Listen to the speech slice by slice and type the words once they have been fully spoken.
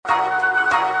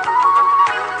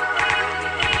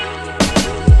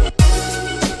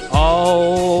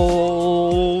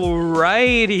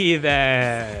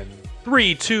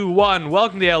3, 2, 1.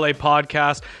 Welcome to the LA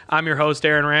Podcast. I'm your host,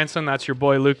 Aaron Ranson. That's your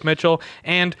boy, Luke Mitchell.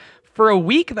 And for a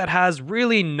week that has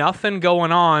really nothing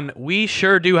going on, we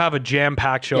sure do have a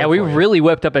jam-packed show. Yeah, we really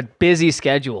whipped up a busy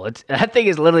schedule. That thing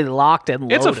is literally locked and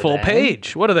loaded. It's a full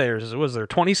page. What are there? Was there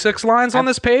 26 lines on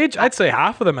this page? I'd say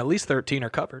half of them, at least 13, are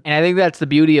covered. And I think that's the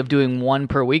beauty of doing one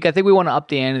per week. I think we want to up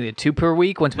the ante to 2 per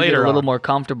week once we get a little more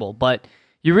comfortable. But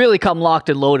you really come locked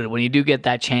and loaded when you do get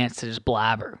that chance to just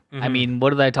blabber. I mean,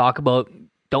 what did I talk about?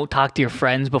 Don't talk to your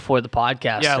friends before the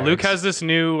podcast starts. Luke has this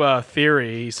new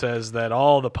theory. He says that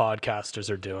all the podcasters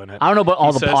are doing it. I don't know about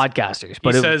all the podcasters,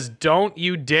 but he says, don't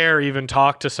you dare even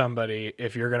talk to somebody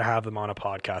if you're going to have them on a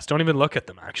podcast. Don't even look at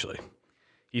them, actually.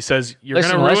 He says, you're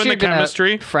going to ruin the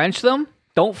chemistry. French them?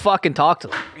 Don't fucking talk to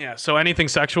them. Yeah, so anything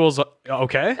sexual is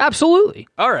okay? Absolutely.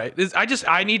 All right.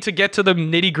 I need to get to the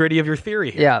nitty gritty of your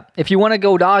theory here. Yeah, if you want to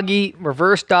go doggy,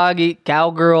 reverse doggy,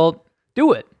 cowgirl,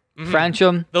 do it. French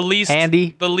them,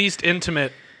 handy. The least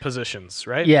intimate positions,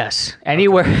 right? Yes.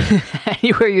 Anywhere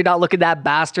anywhere you're not looking that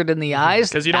bastard in the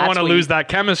eyes. Because you don't want to lose that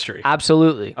chemistry.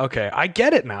 Absolutely. Okay, I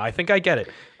get it now. I think I get it.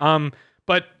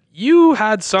 But you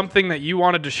had something that you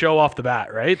wanted to show off the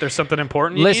bat, right? There's something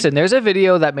important you Listen, there's a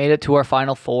video that made it to our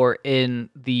Final Four in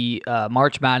the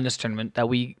March Madness tournament that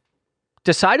we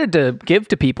decided to give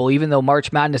to people, even though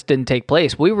March Madness didn't take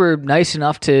place. We were nice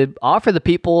enough to offer the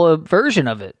people a version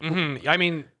of it. Mm-hmm. I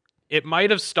mean, it might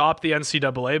have stopped the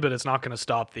NCAA, but it's not going to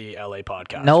stop the LA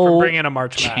Podcast from bringing a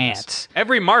March chance. Madness.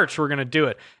 Every March, we're going to do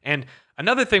it. And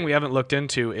another thing we haven't looked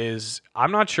into is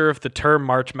I'm not sure if the term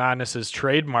March Madness is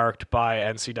trademarked by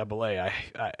NCAA.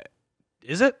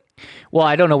 Is it? Well,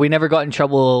 I don't know. We never got in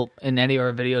trouble in any of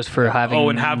our videos for having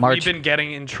and have March... we been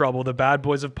getting in trouble? The bad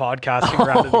boys of podcasting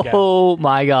grounded again. Oh,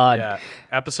 my God. Yeah.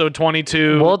 Episode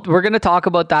 22. Well, we're going to talk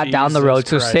about that down the road,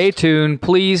 so stay tuned,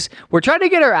 please. We're trying to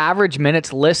get our average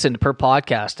minutes listened per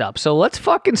podcast up, so let's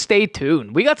fucking stay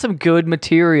tuned. We got some good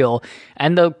material,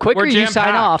 and the quicker you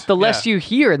sign off, the less you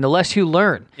hear and the less you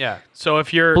learn. Yeah, so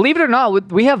if you're... Believe it or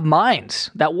not, we have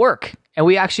minds that work, and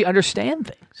we actually understand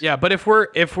things. Yeah, but if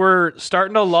we're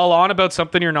starting to lull on about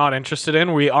something you're not interested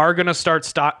in, we are going to start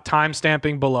time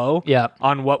stamping below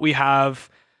on what we have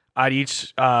at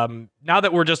each. Now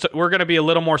that we're going to be a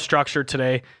little more structured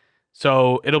today,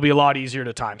 so it'll be a lot easier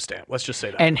to timestamp. Let's just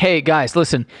say that. And hey, guys,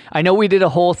 listen. I know we did a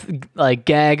whole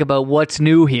gag about what's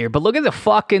new here, but look at the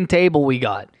fucking table we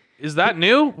got. Is that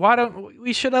new? Why don't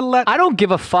we should have let? I don't give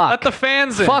a fuck. Let the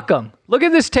fans in. Fuck them. Look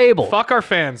at this table. Fuck our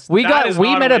fans. We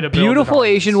met a beautiful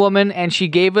Asian woman, and she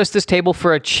gave us this table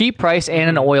for a cheap price and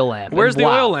an oil lamp. Where's the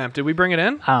oil lamp? Did we bring it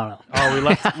in? I don't know.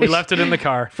 Oh, we left it in the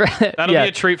car. That'll be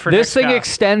a treat for this next thing.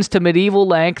 Extends to medieval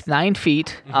length, 9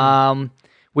 feet.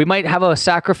 We might have a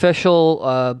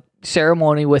sacrificial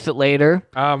ceremony with it later.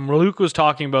 Luke was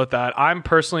talking about that. I'm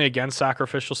personally against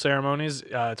sacrificial ceremonies.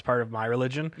 It's part of my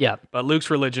religion. Yeah. But Luke's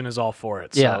religion is all for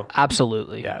it. Yeah,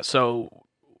 absolutely. Yeah. So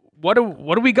what do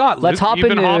we got, Luke? Let's hop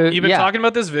into... You've been talking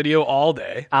about this video all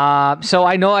day. So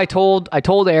I know I told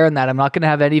Aaron that I'm not going to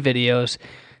have any videos.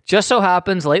 Just so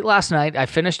happens, late last night, I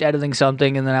finished editing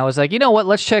something, and then I was like, you know what?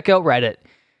 Let's check out Reddit.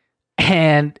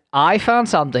 And I found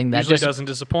something that usually doesn't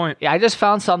disappoint. Yeah, I just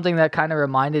found something that kind of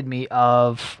reminded me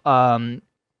of a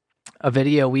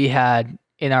video we had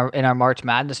in our March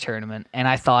Madness tournament, and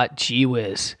I thought, gee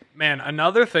whiz. Man,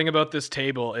 another thing about this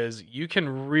table is you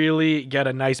can really get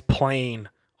a nice plane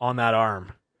on that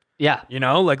arm. Yeah. You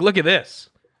know, like look at this.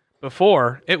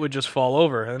 Before, it would just fall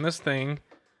over, and this thing,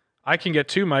 I can get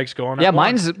 2 mics going. Yeah,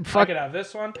 mine's I could have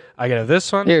this one. I could have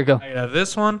this one. Here you go. I could have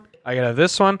this one. I could have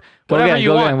this one. Go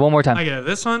again, one more time. I could have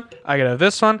this one. I could have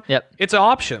this one. Yep. It's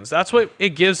options. That's what it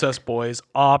gives us, boys.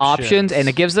 Options. And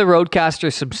it gives the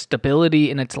Rodecaster some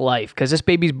stability in its life, because this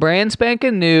baby's brand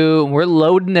spanking new, and we're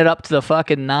loading it up to the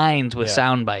fucking 9s with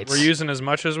sound bites. We're using as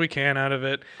much as we can out of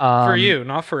it for you,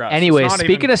 not for us. Anyways,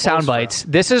 speaking of sound bites,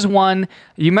 this is one.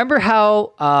 You remember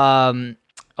how?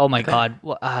 Oh my God,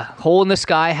 Hole in the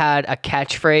Sky had a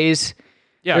catchphrase.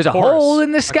 Yeah, there's a hole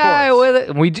in the sky with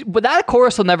it. But that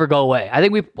chorus will never go away. I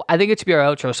think it should be our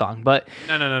outro song. But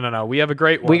no. We have a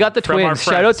great one. We got the Twins.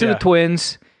 Shout out to the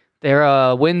Twins. They're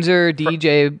a Windsor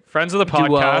DJ friends of the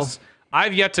podcast. Duo.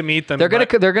 I've yet to meet them. They're gonna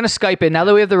Skype in now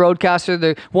that we have the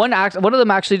Rodecaster. One of them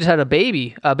actually just had a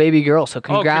baby girl. So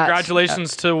congrats!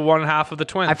 Congratulations to one half of the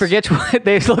Twins. I forget what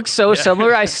they look so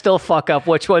similar. I still fuck up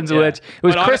which one's which. It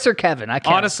was Chris or Kevin. I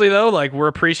can't. Honestly though, like we're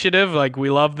appreciative. Like we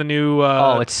love the new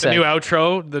it's the new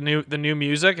outro, the new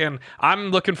music, and I'm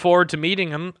looking forward to meeting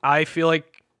them. I feel like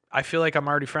I'm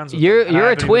already friends with them. You're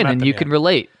a twin and you can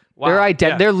relate. Wow.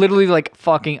 They're literally like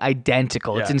fucking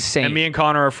identical. Yeah. It's insane. And me and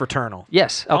Connor are fraternal.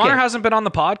 Yes. Okay. Connor hasn't been on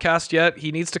the podcast yet.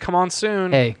 He needs to come on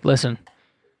soon. Hey, listen.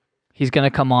 He's going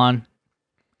to come on,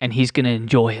 and he's going to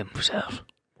enjoy himself.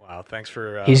 Wow, thanks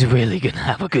for... he's really going to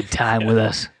have a good time with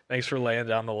us. Thanks for laying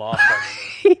down the law.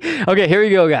 Okay, here we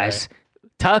go, guys. Okay.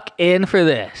 Tuck in for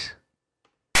this.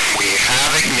 We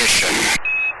have ignition.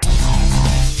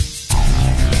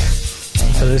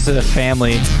 So this is a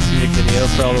family music video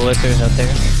for all the listeners out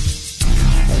there.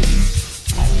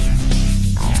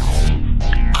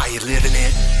 Are you living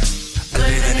it?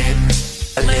 Living it?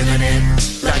 Living it?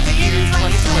 Like the year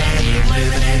 2020.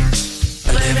 Living it?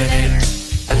 Living it?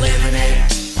 Living it?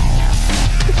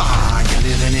 Are you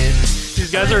living it?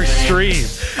 These guys are extreme.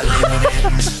 Living it?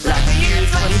 Like the year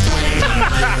 2020.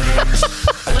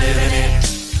 Living it?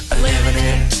 Living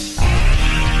it?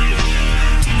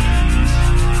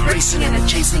 Racing and a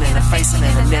chasing and a facing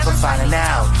and a never finding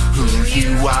out who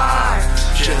you are.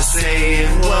 Just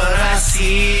saying what I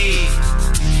see.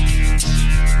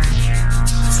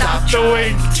 Stop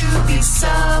trying to be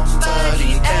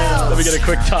somebody else. Let me get a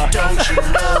quick talk. Don't you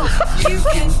know you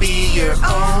can be your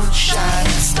own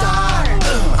shining star?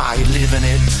 Are you living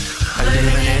it? I'm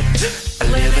living it. I'm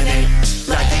living it.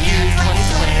 Like the year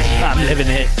 2020. I'm living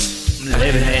it. I'm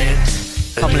living it.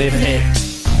 I'm living it.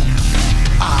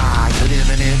 Are you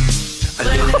living it? I'm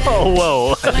living it. Oh,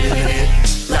 whoa. I'm living it.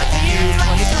 Like the year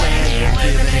 2020. I'm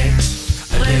living it.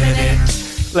 I'm living it.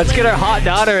 Let's get our hot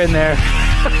daughter in there.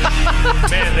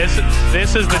 Man, this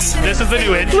is the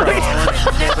new intro.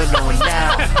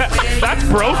 That's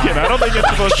broken. I don't think it's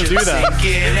supposed to do that.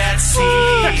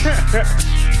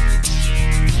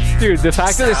 Dude, the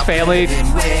fact that this family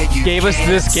gave us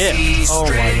this gift. Oh my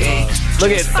god.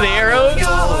 Look at the arrow.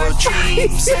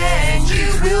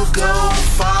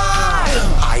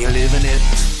 Are you living it?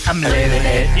 I'm living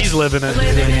it. He's living it.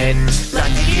 Living it.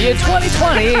 Year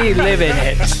 2020, living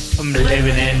it. I'm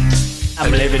living it.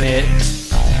 I'm living it.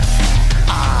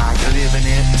 Are you living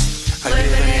it? I'm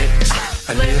living it.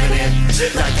 I'm living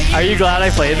it. Are you glad I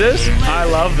played this? I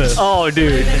love this. Oh,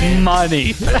 dude.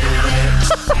 Money.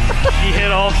 He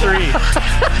hit all three.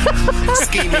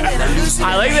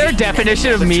 I like their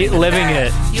definition of me living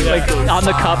it. Like on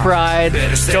the cup ride.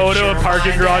 Go to a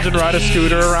parking garage and ride a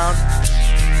scooter around.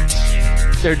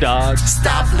 Their dog.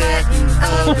 Stop letting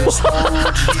others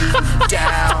hold you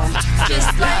down.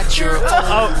 Just let your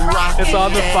own rock. It's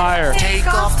on the fire. Take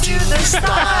off to the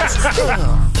stars.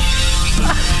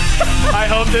 I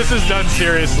hope this is done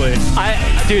seriously.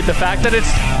 Dude, the fact that it's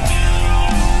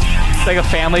like a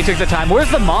family took the time.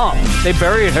 Where's the mom? They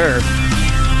buried her.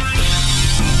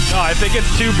 No, I think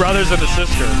it's two brothers and a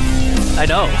sister. I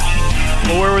know.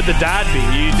 Well, where would the dad be?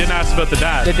 You didn't ask about the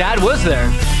dad. The dad was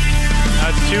there.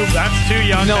 That's too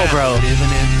young. No, bro.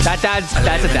 That's a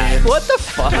dad. What the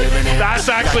fuck? That's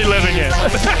actually living it.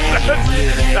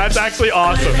 That's actually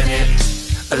awesome.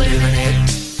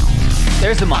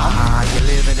 There's the mom.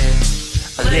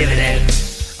 Living it.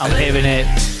 I'm living it.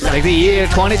 Like the year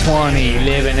 2020.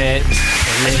 Living it.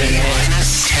 Living it.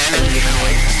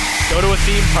 Go to a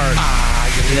theme park.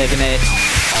 Living it.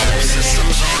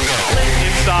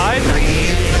 Inside. 3, 2,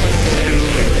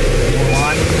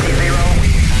 1, 0.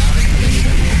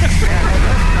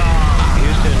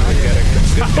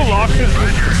 How long is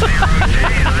this?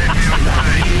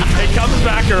 It comes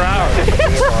back around.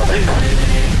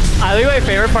 I think my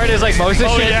favorite part is like most of the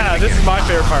shit. Oh yeah, this is my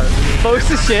favorite part.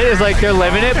 Most of the shit is like they're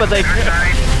living it, but like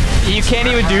you can't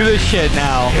even do this shit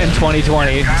now in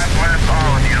 2020.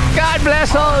 God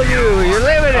bless all of you. You're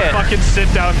living it. Fucking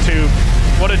sit-down tube.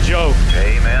 What a joke.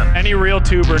 Amen. Any real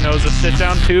tuber knows a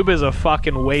sit-down tube is a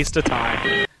fucking waste of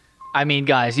time. I mean,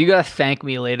 guys, you gotta thank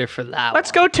me later for that.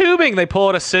 Let's go tubing. They pull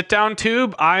out a sit-down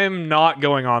tube. I am not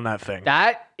going on that thing.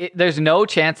 There's no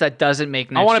chance that doesn't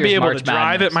make next I want to be able March to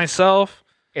drive Madness. it myself.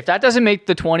 If that doesn't make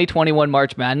the 2021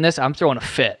 March Madness, I'm throwing a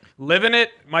fit. Living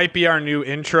It might be our new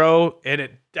intro, and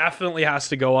it definitely has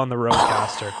to go on the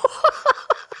Roadcaster.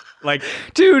 Like,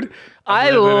 dude,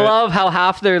 I love how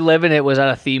half their Living It was at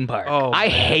a theme park. Oh,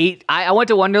 I went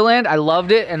to Wonderland. I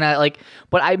loved it, and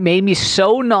but it made me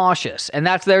so nauseous, and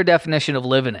that's their definition of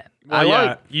living it.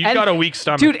 Well, you've got a weak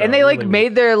stomach, dude. though, And they really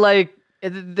made their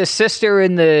the sister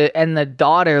and the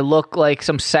daughter look like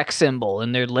some sex symbol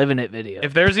in their Living It video.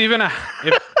 If there's even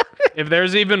if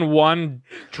there's even one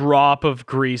drop of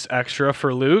grease extra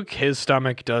for Luke, his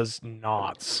stomach does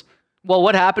knots. Well,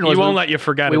 what happened was he won't let you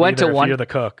forget. If you're the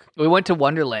cook. We went to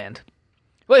Wonderland.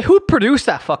 Wait, who produced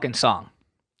that fucking song?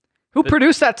 Who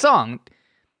produced that song?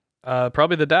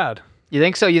 Probably the dad. You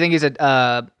think so? You think he's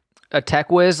a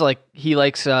tech whiz? Like he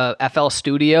likes FL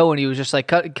Studio, and he was just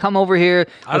like, come over here.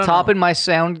 Let's hop in my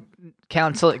sound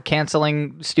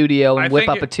canceling studio and whip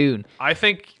up a tune. I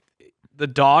think the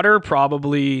daughter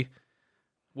probably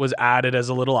was added as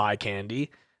a little eye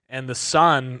candy, and the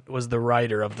son was the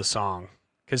writer of the song.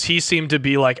 Because he seemed to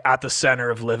be like at the center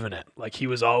of living it. Like he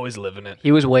was always living it.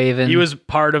 He was waving. He was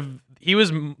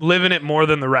living it more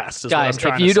than the rest. Guys,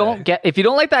 if you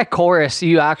don't like that chorus,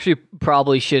 you actually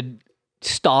probably should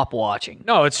stop watching.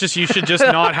 No, it's just you should just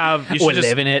not have. You should just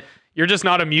living it. You're just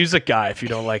not a music guy if you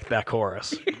don't like that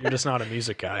chorus. You're just not a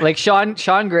music guy. Like Sean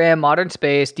Graham, Modern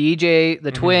Space, DJ,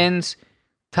 the Twins.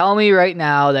 Tell me right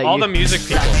now that all the music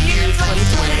people.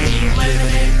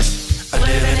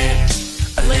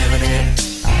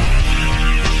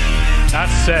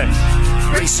 That's sick.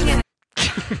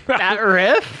 That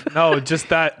riff? No, just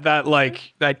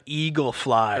that eagle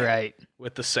fly. Right.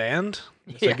 With the sand.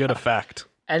 It's a good effect.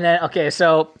 And then, okay,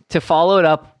 so to follow it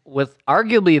up with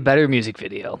arguably a better music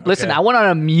video. Okay. Listen, I went on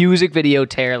a music video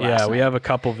tear last night. Yeah, we have a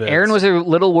couple vids. Aaron was a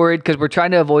little worried because we're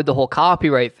trying to avoid the whole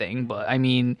copyright thing, but I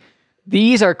mean,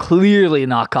 these are clearly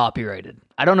not copyrighted.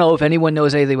 I don't know if anyone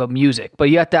knows anything about music, but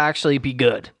you have to actually be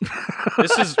good.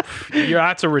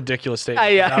 That's a ridiculous statement.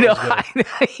 I know.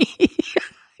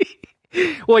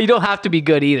 Well, you don't have to be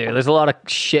good either. There's a lot of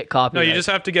shit copyright. No, you just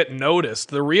have to get noticed.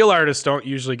 The real artists don't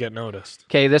usually get noticed.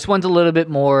 Okay, this one's a little bit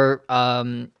more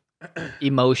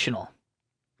emotional.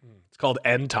 It's called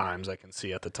End Times, I can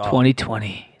see at the top.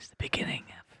 2020 is the beginning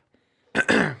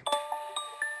of...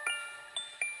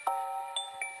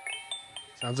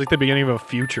 Sounds like the beginning of a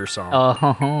Future song.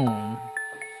 Oh.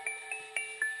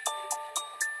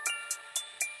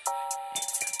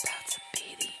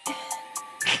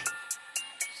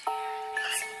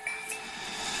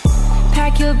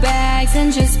 Pack your bags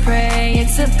and just pray.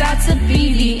 It's about to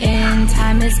be the end.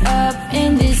 Time is up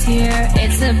in this year.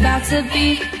 It's about to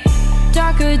be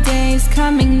darker days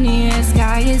coming near.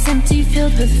 Sky is empty,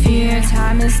 filled with fear.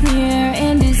 Time is near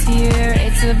in this year.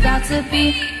 It's about to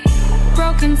be.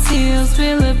 Broken seals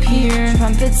will appear.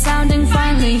 Trumpets sounding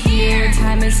finally here.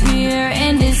 Time is here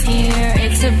in this year.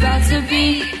 It's about to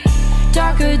be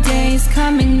darker days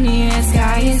coming near.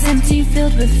 Sky is empty,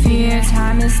 filled with fear.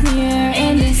 Time is near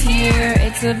in this year.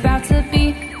 It's about to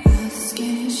be. The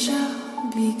skin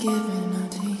shall be given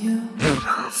unto you.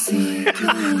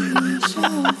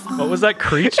 What was that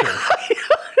creature?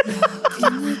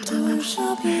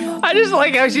 I just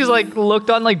like how she's like looked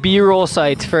on like B-roll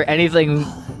sites for anything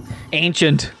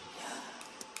ancient.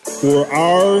 For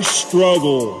our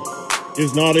struggle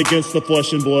is not against the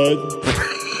flesh and blood,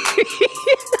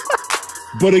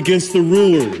 but against the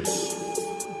rulers,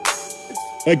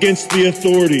 against the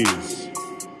authorities,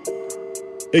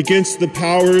 against the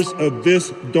powers of this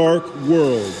dark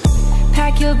world.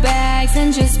 Pack your bags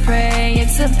and just pray.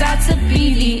 It's about to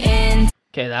be the end.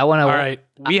 Okay, that one. All right,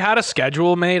 we had a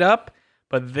schedule made up,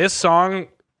 but this song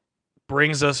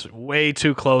brings us way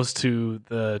too close to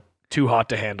the Too Hot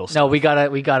to Handle stuff. No, we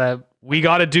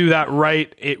gotta do that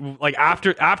right. Like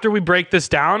after we break this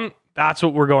down, that's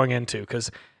what we're going into, because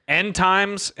End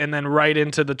Times and then right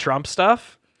into the Trump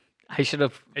stuff. I should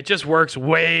have. It just works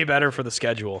way better for the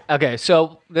schedule. Okay,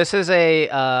 so this is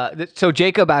so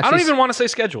Jacob actually. I don't even want to say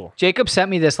schedule. Jacob sent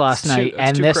me this last night,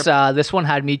 and this one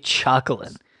had me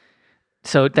chuckling.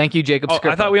 So thank you, Jacob.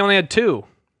 I thought we only had 2.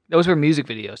 Those were music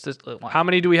videos. How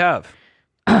many do we have?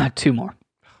 2 more.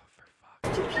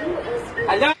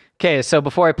 Okay, so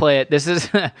before I play it, this is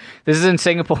in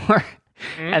Singapore,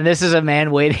 and this is a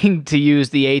man waiting to use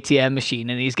the ATM machine,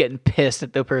 and he's getting pissed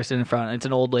at the person in front. It's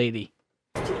an old lady.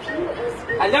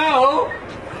 Hello?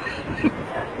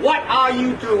 What are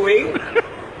you doing?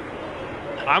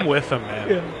 I'm with him,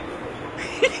 man.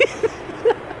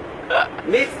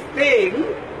 Miss Thing,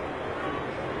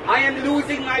 I am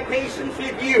losing my patience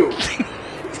with you.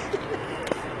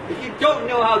 If you don't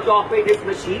know how to operate this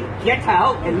machine, get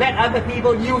out and let other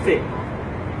people use it.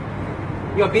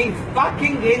 You're being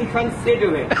fucking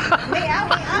inconsiderate.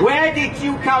 Where did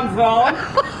you come from?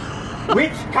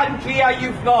 Which country are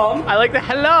you from? I like the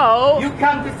hello. You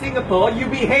come to Singapore, you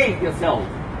behave yourself.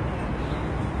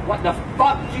 What the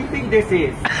fuck do you think this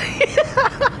is?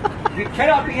 If you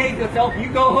cannot behave yourself, you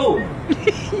go home.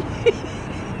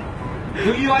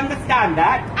 Do you understand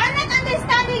that? I'm not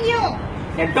understanding you.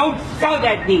 Then don't shout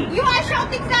at me. You are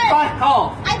shouting, sir. Fuck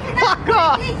off. I cannot. Fuck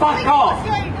off. Fuck off.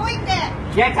 You are doing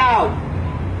that. Get out.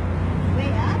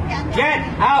 Wait, Get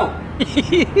out.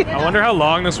 I wonder how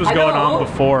long this was going on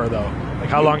before, though. Like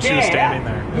how long she was standing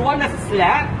there. You want to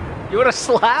slap? You want to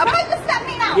slap? Try to stop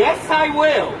me now. Yes, I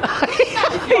will.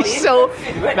 He's so.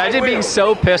 Imagine being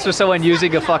so pissed with someone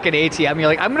using a fucking ATM. You're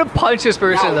like, I'm gonna punch this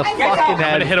person in the fucking head. I'm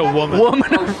gonna hit a woman.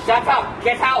 Oh, shut up.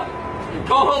 Get out.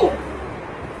 Go home.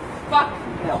 Fuck.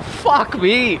 No. Fuck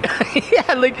me.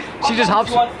 Yeah, like she just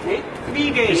hops.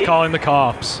 She's calling the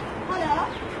cops. Hello?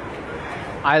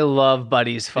 I love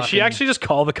Buddy's fucking... Did she actually just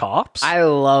call the cops? I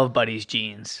love Buddy's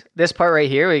jeans. This part right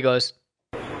here where he goes...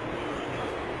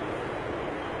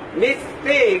 Miss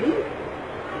Thing,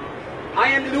 I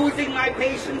am losing my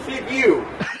patience with you.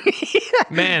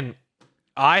 Man,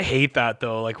 I hate that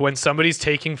though. Like when somebody's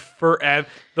taking forever.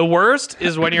 The worst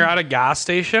is when you're at a gas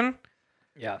station.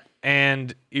 Yeah.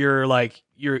 And you're like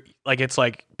it's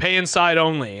like pay inside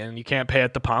only and you can't pay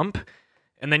at the pump.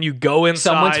 And then you go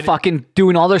inside. Someone's fucking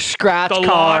doing all their scratch the cards.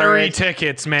 Lottery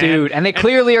tickets, man. Dude, and they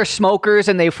clearly are smokers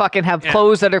and they fucking have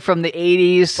clothes that are from the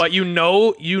 80s. But you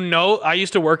know, I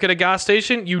used to work at a gas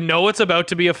station. You know it's about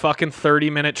to be a fucking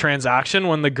 30-minute transaction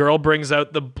when the girl brings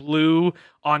out the blue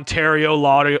Ontario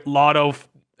Lotto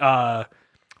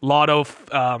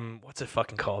what's it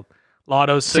fucking called?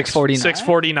 Lotto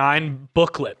 649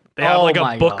 booklet. They have like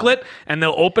a booklet and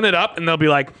they'll open it up and they'll be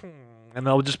like, and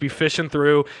they'll just be fishing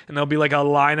through and there'll be like a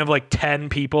line of like 10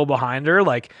 people behind her.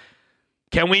 Like,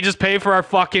 can we just pay for our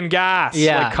fucking gas?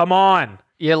 Yeah. Like, come on.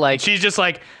 You're like, and she's just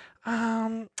like,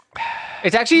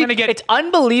 it's actually, it's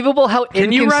unbelievable how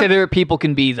inconsiderate people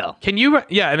can be though. Can you,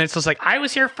 yeah. And it's just like, I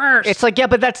was here first. It's like, yeah,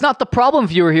 but that's not the problem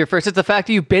if you were here first. It's the fact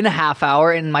that you've been a half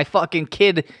hour and my fucking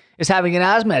kid is having an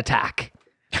asthma attack.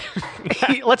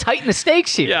 Let's heighten the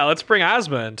stakes here. Yeah, let's bring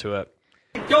asthma into it.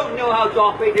 You don't know how to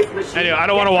operate this machine. Anyway, I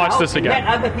don't want to watch this again.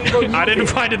 I didn't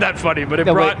find it that funny, but it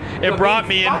brought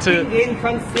me into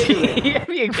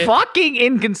fucking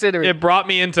inconsiderate. It brought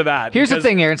me into that. Here's the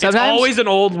thing, Aaron. Sometimes it's always an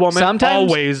old woman. Sometimes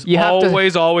always. You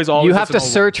have to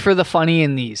search for the funny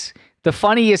in these. The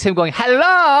funny is him going,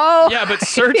 hello. Yeah, but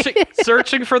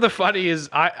searching for the funny is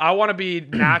I want to be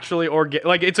naturally organic.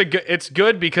 Like it's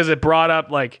good because it brought up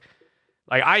like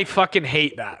I fucking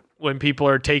hate that when people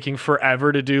are taking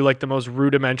forever to do like the most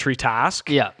rudimentary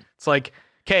task. Yeah. It's like,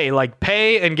 okay, like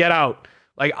pay and get out.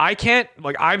 Like I can't,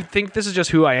 like I think this is just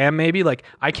who I am maybe. Like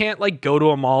I can't like go to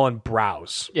a mall and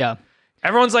browse. Yeah.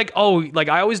 Everyone's like, oh, like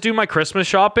I always do my Christmas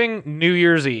shopping New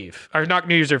Year's Eve. Or not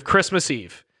New Year's Eve, Christmas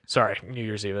Eve. Sorry, New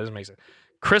Year's Eve. That doesn't make sense.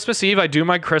 Christmas Eve, I do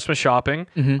my Christmas shopping.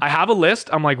 Mm-hmm. I have a list.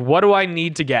 I'm like, what do I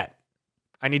need to get?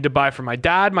 I need to buy for my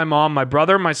dad, my mom, my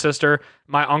brother, my sister,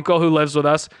 my uncle who lives with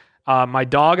us, my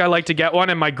dog, I like to get one,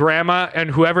 and my grandma and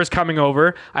whoever's coming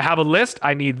over. I have a list.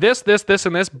 I need this, this, this,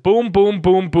 and this. Boom, boom,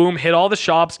 boom, boom. Hit all the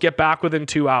shops. Get back within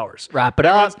 2 hours. Wrap it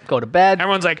up. Go to bed.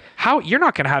 Everyone's like, "How? You're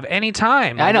not going to have any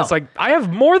time." I know. It's like, I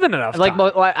have more than enough time.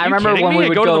 Like, I remember when we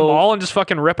would go to the mall and just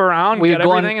fucking rip around, get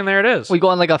everything, and there it is. We go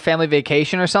on like a family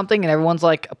vacation or something, and everyone's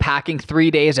like packing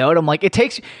 3 days out. I'm like, it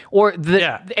takes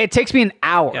me an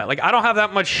hour. Yeah, like I don't have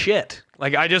that much shit.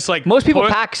 Like I just like most people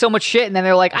pack so much shit and then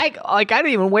they're like, I don't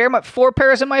even wear my 4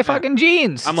 pairs of my fucking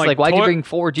jeans. I'm like why'd you bring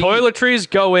 4 jeans? Toiletries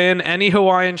go in. Any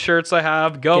Hawaiian shirts I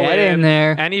have go get in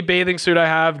there. Any bathing suit I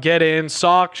have get in.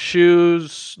 Socks,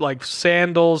 shoes, like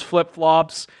sandals, flip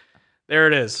flops. There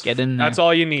it is. Get in there. That's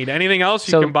all you need. Anything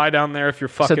else you can buy down there if you're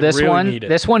fucking really need it.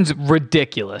 This one's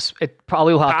ridiculous. It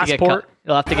probably will have to get cut.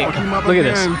 You'll have to get cut. Look at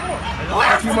this.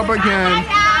 Lock him up again.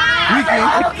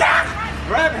 Weakling.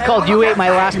 Called You Ate My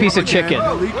Last Piece of Chicken.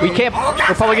 We're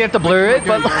probably gonna have to blur it,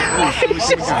 but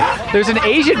there's an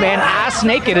Asian man ass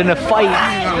naked in a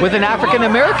fight with an African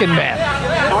American man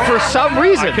for some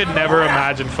reason. I could never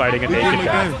imagine fighting a naked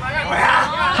guy.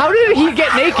 How did he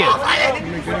get naked?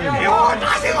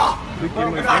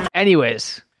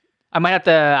 Anyways, I might have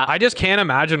to. I just can't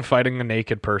imagine fighting a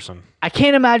naked person. I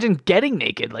can't imagine getting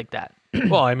naked like that.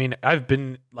 Well, I mean, I've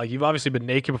been like, you've obviously been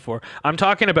naked before. I'm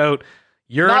talking about.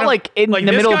 You're not like in the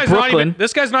middle of Brooklyn.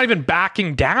 This guy's not even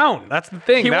backing down. That's the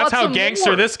thing. That's how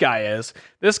gangster this guy is.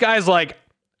 This guy's like,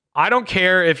 I don't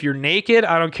care if you're naked.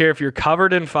 I don't care if you're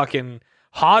covered in fucking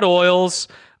hot oils.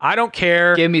 I don't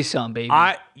care. Give me some, baby.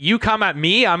 You come at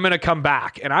me, I'm going to come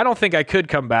back. And I don't think I could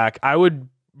come back. I would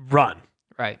run.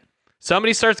 Right.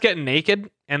 Somebody starts getting naked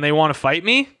and they want to fight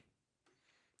me.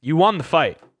 You won the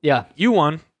fight. Yeah. You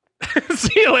won.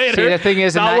 See you later. See, the thing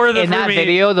is, in that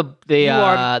video,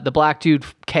 the black dude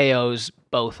KOs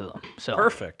both of them. So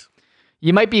perfect.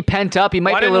 You might be pent up. You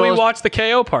might. Why didn't we watch the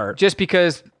KO part? Just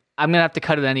because I'm gonna have to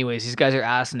cut it anyways. These guys are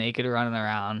ass naked running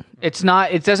around. It's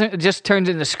not. It doesn't. It just turns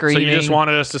into screaming. So you just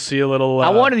wanted us to see a little.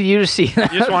 I wanted you to see. You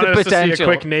just wanted us to see a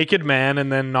quick naked man,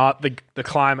 and then not the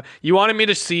climb. You wanted me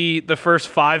to see the first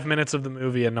 5 minutes of the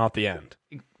movie and not the end.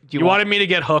 You wanted me to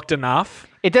get hooked enough.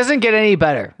 It doesn't get any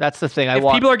better. That's the thing. If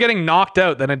people are getting knocked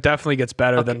out, then it definitely gets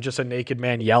better than just a naked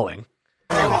man yelling.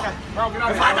 Oh, bingo!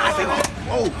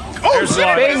 He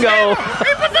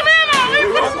put the man on! He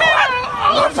put his man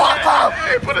on! Fuck up!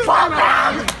 He put his man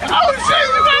on! Oh shit!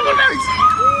 You going next!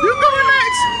 You going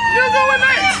next! You going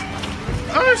next!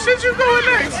 Oh shit, you going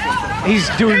next?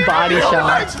 He's doing body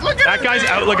shots. That guy's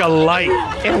out like a light.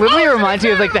 It literally reminds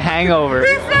me of like The Hangover.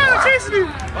 He's not chasing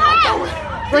him.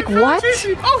 Like what?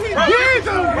 Oh, he did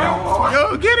though.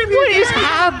 Yo, get him. What is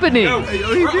happening? Yo, he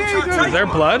did though. Is there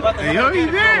blood? Yo, he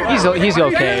did. He's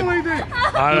okay.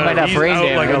 I don't might know. have He's brain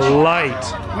out like a damage.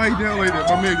 light. Lay down like that.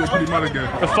 My man gonna put him out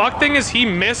again. The fuck thing is he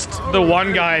missed the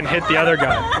one guy and hit the other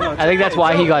guy. I think that's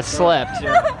why he got slipped.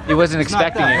 He wasn't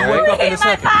expecting it, He's right?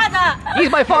 my father.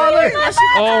 He's my father.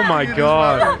 Oh my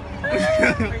god.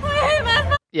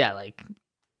 Yeah, like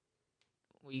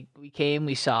we came,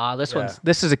 we saw this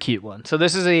is a cute one. So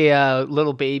this is a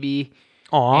little baby.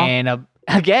 Aw. And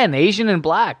again, Asian and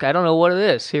black. I don't know what it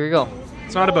is. Here we go.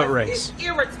 It's not about race. It's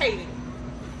irritating.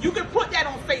 You can put that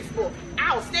on Facebook.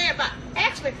 I'll stand by.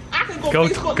 Actually, I can go Go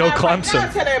Facebook go Live right Clemson. now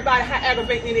and tell everybody how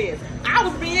aggravating it is. I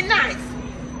was being nice.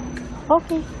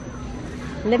 Okay.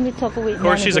 Let me talk with Of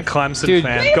course she's a Clemson Dude.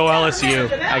 fan. Go LSU.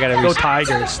 I gotta Go reset.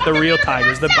 Tigers. The real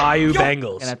Tigers. The Bayou Gonna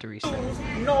Bengals. have to reset.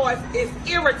 Noise is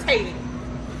irritating.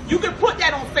 You can put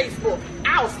that on Facebook.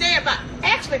 I'll stand by.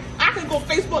 Actually, I can go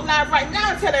Facebook Live right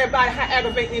now and tell everybody how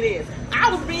aggravating it is.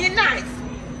 I was being nice.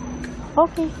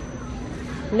 Okay.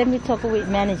 Let me talk with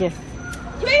manager.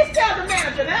 Please tell the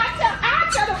manager. And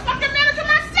I'll tell the fucking manager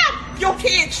myself. Your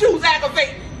kid's shoes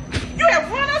aggravating. You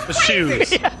have run us The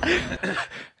crazy. shoes.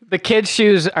 The kids'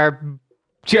 shoes are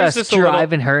Here's just a little-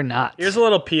 driving her nuts. Here's a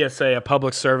little PSA, a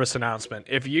public service announcement.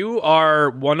 If you are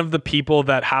one of the people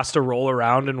that has to roll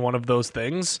around in one of those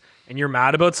things and you're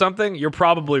mad about something, you're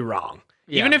probably wrong.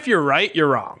 Yeah. Even if you're right, you're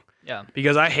wrong. Yeah.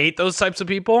 Because I hate those types of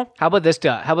people. How about this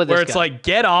guy? How about this Where it's guy? like,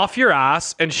 get off your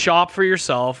ass and shop for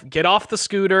yourself. Get off the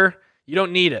scooter. You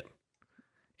don't need it.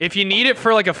 If you need it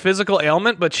for like a physical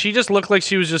ailment, but she just looked like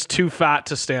she was just too fat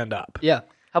to stand up. Yeah.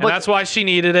 How And that's why she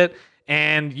needed it.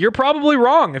 And you're probably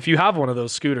wrong if you have one of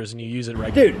those scooters and you use it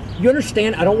regularly. Dude, you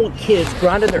understand? I don't want kids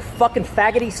grinding their fucking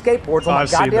faggoty skateboards on my I've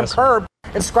seen goddamn this. curb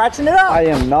and scratching it up. I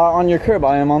am not on your curb.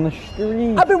 I am on the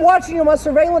street. I've been watching you on my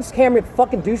surveillance camera, you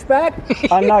fucking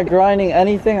douchebag. I'm not grinding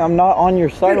anything. I'm not on your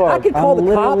Dude, sidewalk. I could call I'm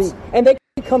the literally- cops and they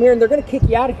can come here and they're gonna kick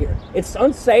you out of here. It's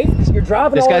unsafe. You're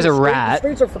driving. This all guy's over a the street. rat. The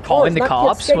streets are for Calling cars, the not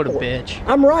kids cops? What a skateboarding. bitch.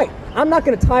 I'm right. I'm not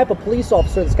gonna tie up a police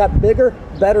officer that's got bigger,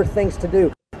 better things to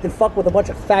do than fuck with a bunch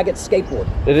of faggot skateboard.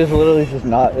 It is literally just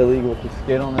not illegal to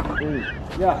skate on the street.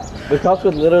 Yeah. The cops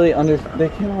would literally they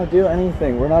cannot do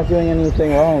anything. We're not doing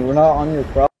anything wrong. We're not on your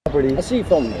property. I see you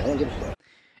filming me. I don't give a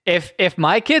shit. If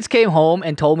my kids came home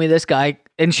and told me this guy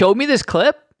and showed me this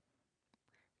clip,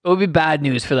 it would be bad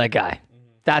news for that guy.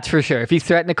 That's for sure. If he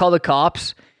threatened to call the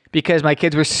cops because my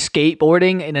kids were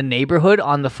skateboarding in a neighborhood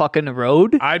on the fucking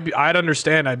road, I'd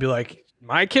understand. I'd be like,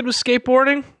 my kid was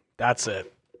skateboarding. That's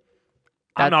it.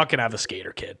 I'm not gonna have a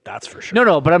skater kid. That's for sure.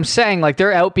 No, but I'm saying like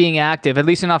they're out being active. At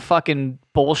least they're not fucking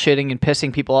bullshitting and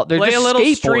pissing people off. They're Play just a little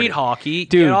skateboarding. street hockey.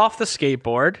 Dude. Get off the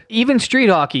skateboard. Even street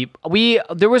hockey.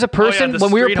 There was a person the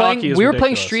when we were street playing. hockey is We were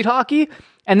playing ridiculous. street hockey,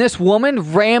 and this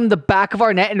woman rammed the back of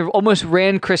our net and almost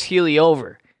ran Chris Healy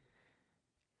over.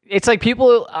 It's like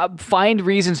people find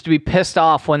reasons to be pissed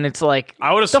off when it's like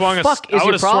I would have the swung fuck is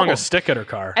your swung problem? a stick at her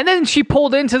car. And then she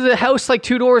pulled into the house like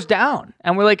 2 doors down,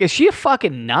 and we're like, "Is she a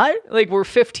fucking nut?" Like we're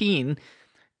 15.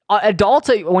 Adults,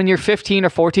 when you're 15 or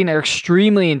 14, are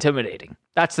extremely intimidating.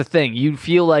 That's the thing. You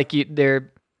feel like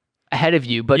they're ahead of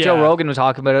you. But Joe Yeah. Rogan was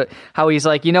talking about it, how he's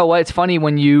like, you know what? It's funny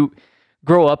when you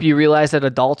grow up, you realize that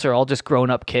adults are all just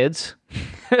grown-up kids.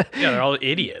 Yeah, they're all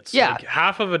idiots. Yeah. Like,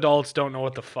 half of adults don't know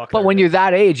what the fuck. But when you're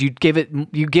that age, you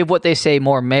give what they say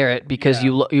more merit because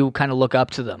you kind of look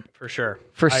up to them for sure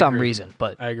for I some agree. reason.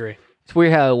 But I agree. it's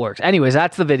weird how it works. Anyways,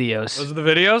 that's the videos. Those are the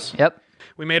videos. Yep.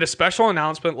 We made a special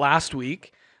announcement last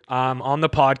week on the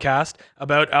podcast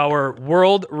about our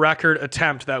world record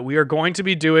attempt that we are going to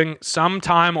be doing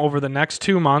sometime over the next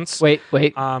 2 months. Wait.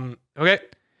 Okay.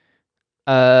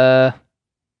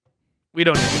 We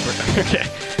don't need to.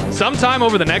 Okay. Sometime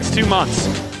over the next 2 months,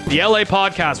 the LA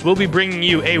Podcast will be bringing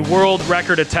you a world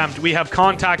record attempt. We have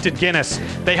contacted Guinness.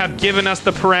 They have given us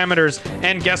the parameters.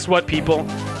 And guess what, people?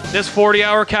 This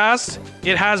 40-hour cast,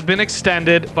 it has been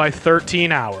extended by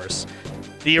 13 hours.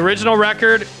 The original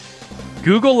record,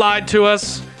 Google lied to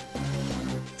us.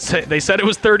 They said it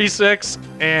was 36,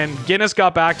 and Guinness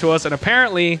got back to us, and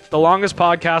apparently the longest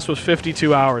podcast was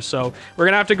 52 hours. So we're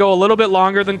going to have to go a little bit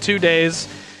longer than 2 days.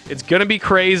 It's going to be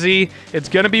crazy. It's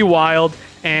going to be wild.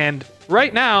 And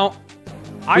right now,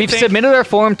 We've submitted our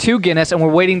form to Guinness, and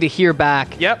we're waiting to hear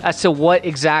back as to what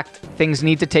exact things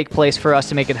need to take place for us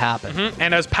to make it happen.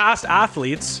 And as past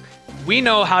athletes, we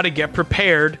know how to get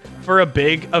prepared for a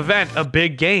big event, a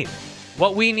big game.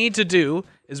 What we need to do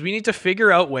is we need to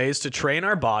figure out ways to train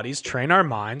our bodies, train our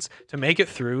minds to make it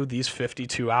through these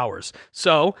 52 hours.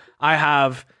 So I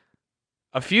have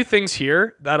a few things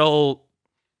here that'll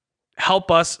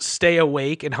help us stay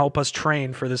awake and help us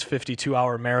train for this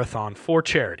 52-hour marathon for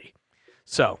charity.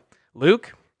 So,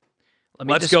 Luke,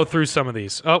 let's go through some of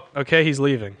these. Oh, okay, he's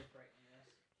leaving.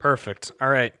 Perfect. All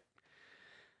right.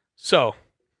 So,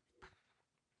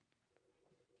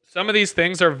 some of these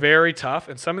things are very tough,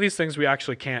 and some of these things we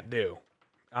actually can't do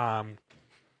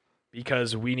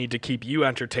because we need to keep you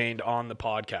entertained on the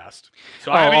podcast.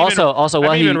 So I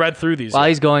haven't even read through these. While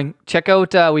he's going, check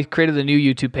out, we've created a new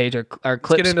YouTube page, our clips page.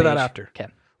 Let's get into that after. Okay.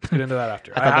 Let's get into that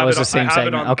after. I thought that was the same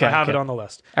segment. I have it on the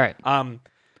list. All right.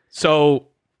 So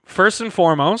first and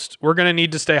foremost, we're going to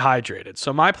need to stay hydrated.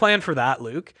 So my plan for that,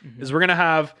 Luke, is we're going to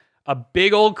have a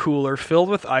big old cooler filled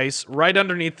with ice right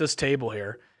underneath this table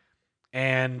here.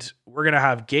 And we're going to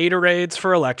have Gatorades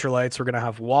for electrolytes. We're going to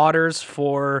have waters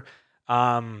for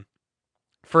hydration.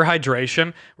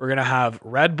 We're going to have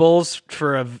Red Bulls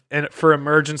for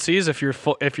emergencies if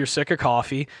you're sick of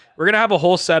coffee. We're going to have a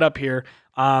whole setup here.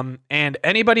 And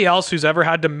anybody else who's ever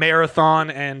had to marathon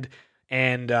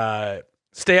and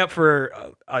stay up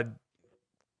for an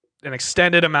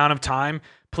extended amount of time,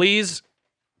 please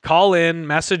call in,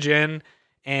 message in,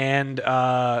 and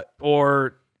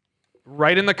or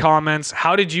write in the comments,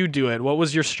 how did you do it? What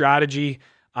was your strategy?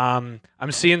 I'm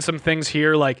seeing some things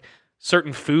here like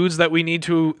certain foods that we need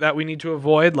to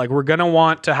avoid. Like we're gonna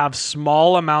want to have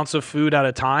small amounts of food at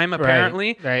a time.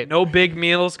 Apparently, right. No big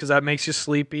meals because that makes you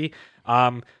sleepy.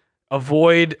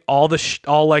 Avoid all the cheap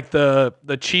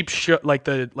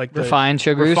refined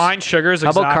sugars. Refined sugars. How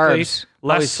exactly. about carbs?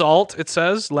 Less salt. It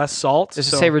says less salt.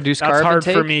 Does it say reduce carb That's hard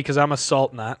intake? for me because I'm a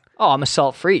salt nut. Oh, I'm a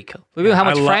salt freak. Look at how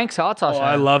much Frank's hot sauce.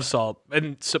 I love salt,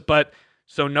 and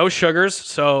so no sugars.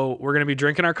 So we're gonna be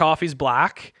drinking our coffees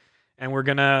black, and we're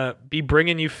gonna be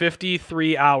bringing you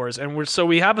 53 hours. And we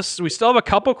still have a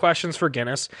couple questions for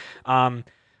Guinness,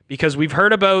 because we've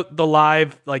heard about the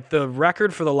live, like the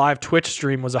record for the live Twitch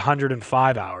stream was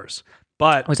 105 hours,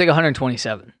 but it was like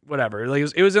 127. Whatever,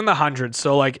 like it was in the hundreds.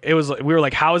 So like we were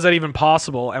like, how is that even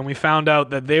possible? And we found out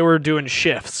that they were doing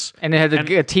shifts, and they had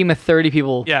a team of 30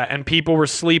 people. Yeah, and people were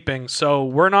sleeping. So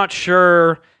we're not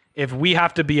sure if we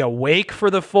have to be awake for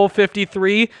the full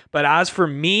 53. But as for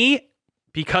me,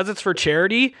 because it's for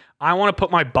charity, I want to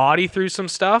put my body through some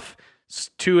stuff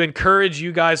to encourage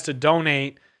you guys to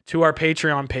donate to our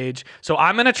Patreon page. So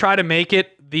I'm going to try to make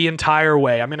it the entire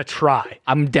way. I'm going to try.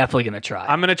 I'm definitely going to try.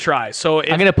 I'm going to try. So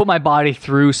I'm going to put my body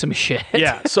through some shit.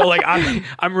 Yeah. So like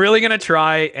I'm really going to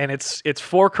try, and it's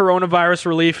for coronavirus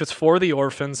relief. It's for the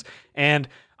orphans. And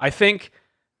I think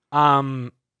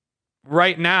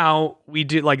right now we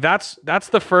do like that's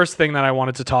the first thing that I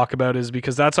wanted to talk about, is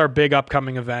because that's our big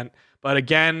upcoming event. But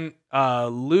again,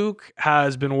 Luke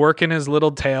has been working his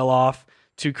little tail off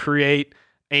to create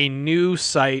a new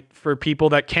site for people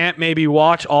that can't maybe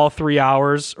watch all 3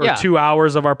 hours or 2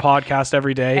 hours of our podcast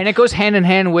every day. And it goes hand in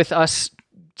hand with us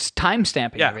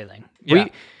timestamping everything. Yeah.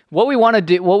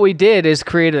 What we did is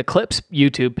create a clips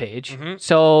YouTube page. Mm-hmm.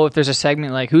 So if there's a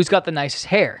segment like who's got the nicest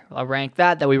hair, I'll rank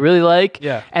that we really like.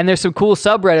 Yeah. And there's some cool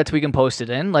subreddits we can post it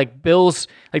in, like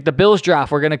the Bills draft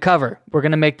we're going to cover. We're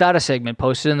going to make that a segment,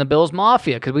 post it in the Bills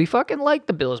Mafia because we fucking like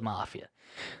the Bills Mafia.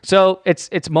 So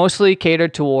it's mostly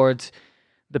catered towards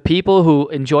the people who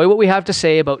enjoy what we have to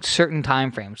say about certain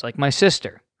time frames, like my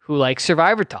sister, who likes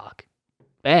Survivor Talk.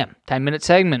 Bam, 10-minute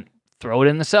segment. Throw it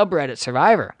in the subreddit,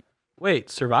 Survivor. Wait,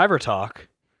 Survivor Talk?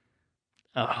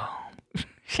 Oh.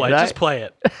 Just play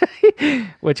it.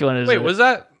 Which one is it? Wait, was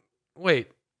that... Wait.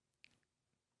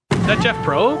 Is that Jeff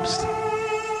Probst?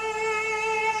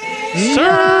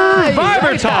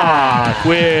 Survivor Talk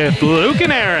with Luke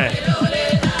and Eric.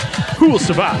 Who will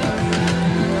survive?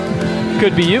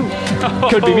 Could be you.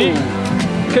 Could be me.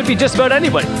 Could be just about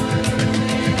anybody.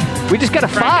 We just gotta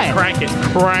find. Crank it.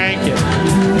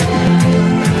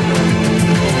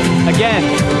 Again,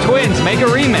 twins, make a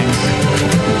remix.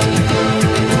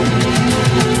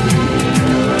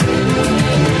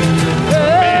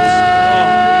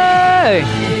 Hey!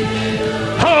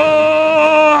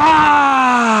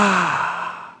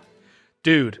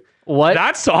 Dude, what?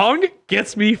 That song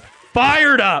gets me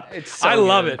fired up. I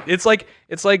love it. It's like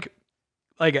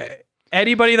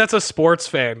anybody that's a sports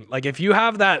fan, like if you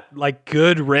have that like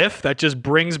good riff that just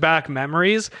brings back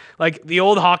memories, like the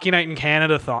old Hockey Night in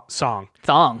Canada song.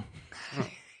 Thong.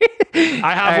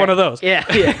 I have one of those. Yeah.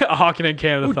 A Hockey Night in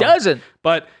Canada Who thong. doesn't?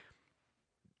 But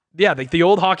yeah, like the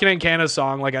old Hockey Night in Canada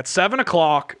song, like at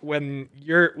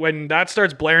 7:00 when that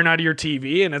starts blaring out of your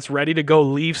TV and it's ready to go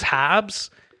Leafs Habs.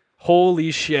 holy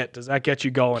shit, does that get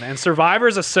you going? And Survivor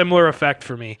is a similar effect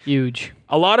for me. Huge.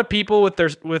 A lot of people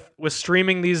with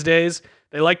streaming these days,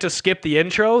 they like to skip the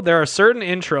intro. There are certain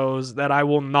intros that I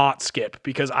will not skip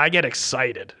because I get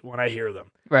excited when I hear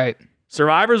them. Right.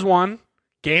 Survivor's one.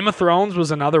 Game of Thrones was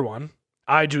another one.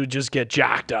 I do just get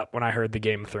jacked up when I heard the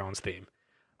Game of Thrones theme.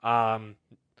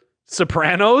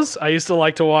 Sopranos. I used to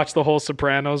like to watch the whole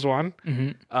Sopranos one.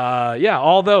 Yeah,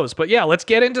 all those. But yeah, let's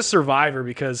get into Survivor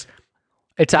because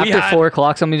it's after 4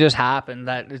 o'clock. Something just happened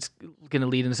that it's going to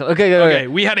lead into. Okay.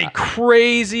 We had a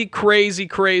crazy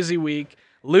week.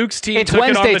 Luke's team. It's took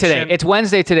Wednesday it on the today. chin. It's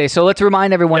Wednesday today. So let's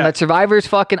remind everyone that Survivor's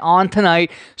fucking on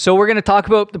tonight. So we're going to talk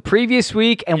about the previous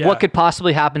week and what could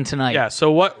possibly happen tonight. Yeah.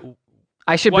 So what?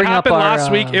 I should bring up happened our,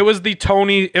 last week. It was the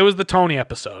Tony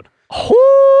episode.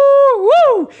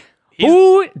 Woo!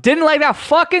 Who didn't like that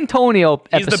fucking Tony episode?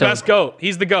 He's the best GOAT.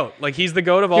 He's the GOAT. Like he's the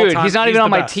GOAT of all Dude, time. he's not even on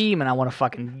my best. team, and I want to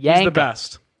fucking yank him. He's the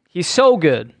best. He's so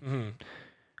good.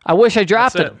 I wish I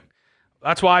drafted him.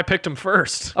 That's why I picked him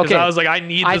first. Okay, I was like, I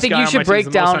need. I this think guy you on should my break team.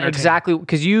 He's the most down entertaining. exactly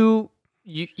because you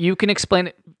can explain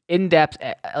it in depth,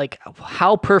 like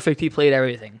how perfect he played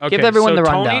everything. Okay, Give everyone so the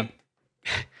rundown.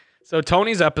 So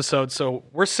Tony's episode. So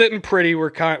we're sitting pretty. We're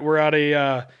at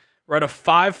a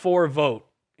 5-4 vote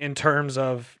in terms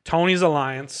of Tony's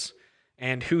alliance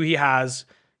and who he has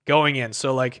going in.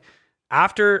 So like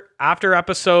after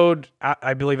episode,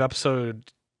 I believe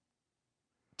episode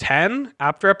 10.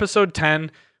 After episode 10,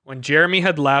 when Jeremy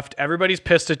had left, everybody's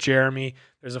pissed at Jeremy.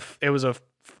 It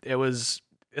was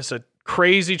a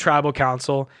crazy tribal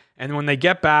council, and when they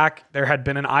get back, there had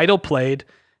been an idol played.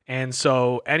 And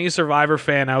so any Survivor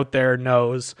fan out there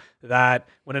knows that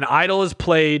when an idol is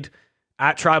played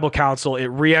at Tribal Council, it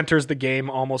re-enters the game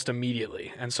almost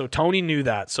immediately. And so Tony knew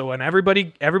that. So when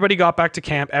everybody got back to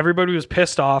camp, everybody was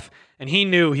pissed off, and he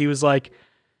knew, he was like,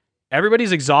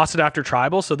 everybody's exhausted after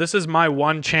Tribal, so this is my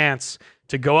one chance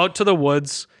to go out to the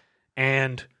woods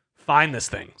and find this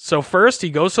thing. So first he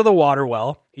goes to the water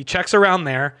well, he checks around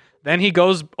there, then he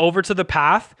goes over to the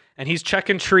path, and he's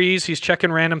checking trees, he's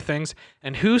checking random things,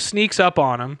 and who sneaks up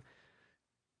on him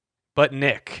but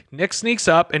Nick? Nick sneaks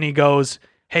up and he goes,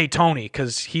 hey, Tony,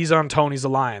 because he's on Tony's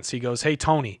alliance. He goes, hey,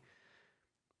 Tony,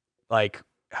 like,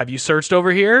 have you searched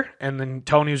over here? And then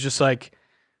Tony was just like,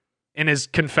 in his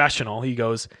confessional, he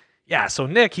goes, yeah, so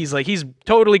Nick, he's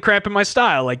totally cramping my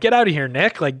style. Like, get out of here,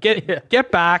 Nick. Like,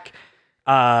 get back.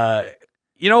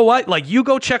 You know what? Like, you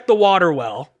go check the water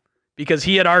well. Because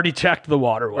he had already checked the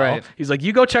water well. Right. He's like,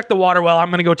 you go check the water well. I'm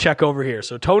going to go check over here.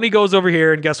 So Tony goes over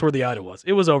here, and guess where the idol was?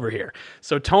 It was over here.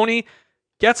 So Tony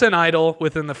gets an idol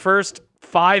within the first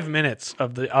 5 minutes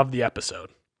of the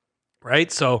episode,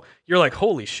 right? So you're like,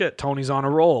 holy shit, Tony's on a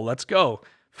roll. Let's go.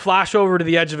 Flash over to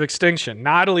the edge of extinction.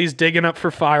 Natalie's digging up for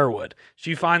firewood.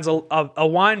 She finds a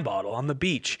wine bottle on the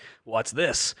beach. What's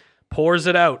this? Pours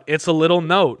it out. It's a little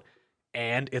note.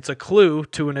 And it's a clue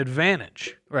to an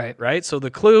advantage. Right? So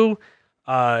the clue,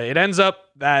 it ends up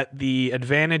that the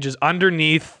advantage is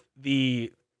underneath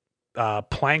the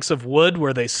planks of wood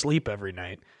where they sleep every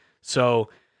night. So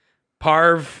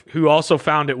Parv, who also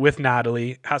found it with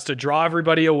Natalie, has to draw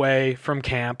everybody away from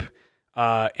camp.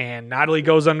 And Natalie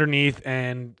goes underneath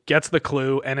and gets the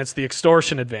clue, and it's the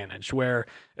extortion advantage, where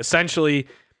essentially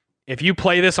if you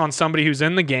play this on somebody who's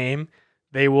in the game,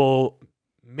 they will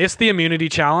miss the immunity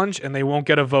challenge and they won't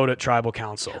get a vote at Tribal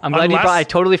Council. I'm glad I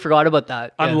totally forgot about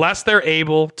that. Yeah. Unless they're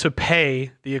able to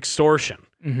pay the extortion,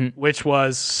 which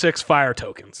was 6 fire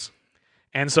tokens.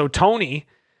 And so Tony,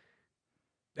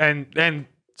 and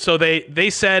so they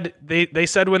said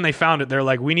when they found it, they're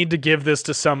like, we need to give this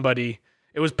to somebody.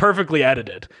 It was perfectly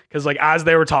edited because like as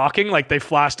they were talking, like they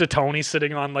flashed to Tony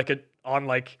sitting on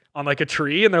a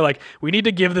tree, and they're like, we need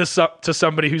to give this up to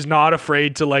somebody who's not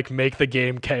afraid to like make the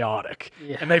game chaotic.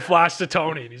 Yeah. And they flashed to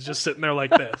Tony, and he's just sitting there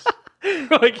like this,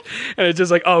 like, and it's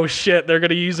just like, oh shit, they're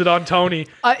gonna use it on Tony.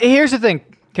 Here's the thing.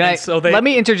 Let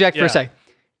me interject for a sec.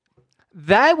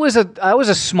 That was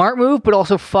a smart move, but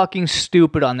also fucking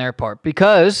stupid on their part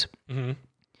because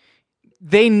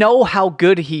they know how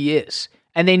good he is.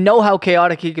 And they know how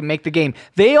chaotic he can make the game.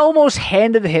 They almost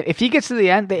handed him, if he gets to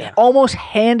the end, they almost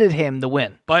handed him the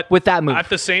win. But with that move. At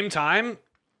the same time,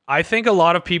 I think a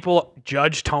lot of people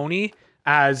judge Tony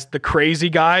as the crazy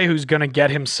guy who's going to get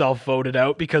himself voted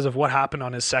out because of what happened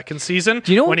on his second season.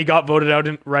 Do you know when he got voted out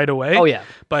right away? Oh, yeah.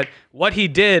 But what he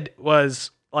did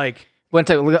was like... Let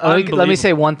me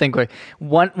say one thing quick.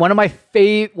 One of my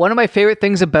favorite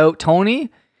things about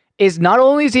Tony is not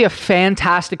only is he a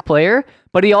fantastic player,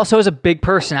 but he also has a big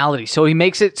personality. So he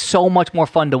makes it so much more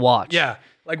fun to watch. Yeah.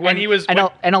 Like when he was...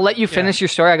 I'll let you finish your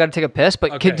story. I got to take a piss,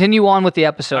 but continue on with the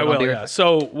episode. I will, yeah.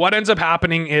 So what ends up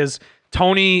happening is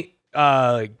Tony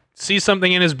sees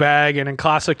something in his bag, and in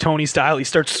classic Tony style, he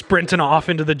starts sprinting off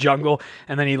into the jungle,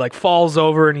 and then he like falls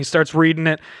over and he starts reading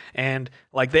it, and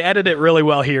like they edit it really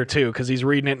well here too, because he's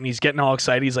reading it and he's getting all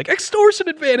excited. He's like, extortion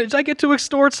advantage, I get to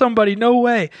extort somebody, no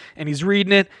way. And he's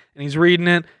reading it and he's reading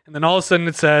it, and then all of a sudden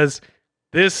it says,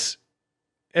 this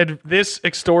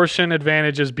extortion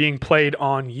advantage is being played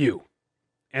on you.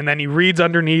 And then he reads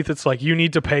underneath, it's like, you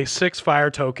need to pay 6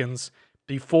 fire tokens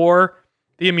before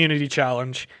the immunity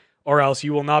challenge, or else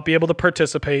you will not be able to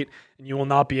participate and you will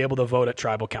not be able to vote at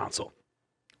tribal council.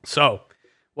 So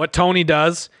what Tony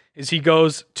does is he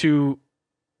goes to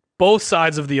both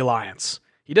sides of the alliance.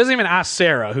 He doesn't even ask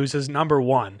Sarah, who's his number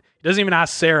 1. He doesn't even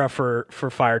ask Sarah for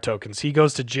fire tokens. He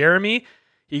goes to Jeremy,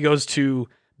 he goes to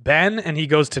Ben, and he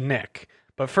goes to Nick.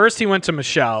 But first he went to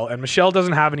Michelle, and Michelle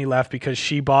doesn't have any left because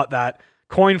she bought that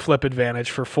coin flip advantage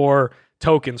for 4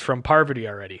 tokens from Parvati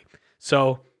already.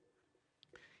 So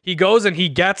he goes and he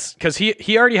gets, because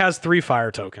he already has 3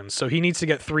 fire tokens, so he needs to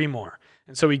get 3 more.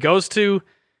 And so he goes to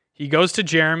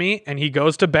Jeremy, and he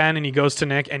goes to Ben, and he goes to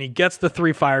Nick, and he gets the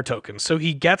 3 fire tokens. So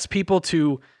he gets people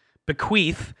to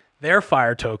bequeath their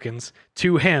fire tokens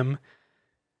to him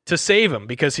to save him,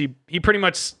 because he pretty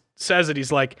much says it.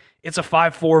 He's like, it's a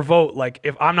 5-4 vote. Like,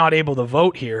 if I'm not able to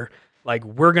vote here, like,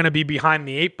 we're going to be behind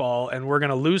the 8 ball and we're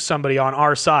going to lose somebody on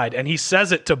our side. And he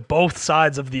says it to both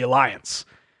sides of the alliance.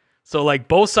 So, like,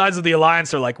 both sides of the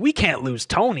alliance are like, we can't lose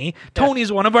Tony.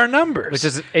 Tony's one of our numbers. Which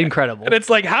is incredible. And it's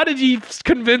like, how did he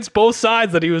convince both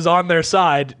sides that he was on their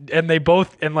side? And they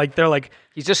both, and like, they're like,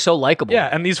 he's just so likable. Yeah.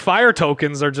 And these fire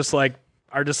tokens are just like,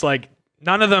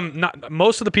 none of them,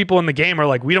 most of the people in the game are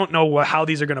like, we don't know how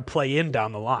these are going to play in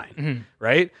down the line.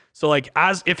 Right. So, like,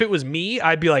 as if it was me,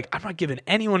 I'd be like, I'm not giving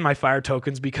anyone my fire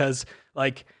tokens because,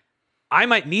 like, I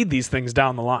might need these things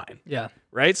down the line. Yeah.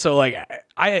 Right? So, like,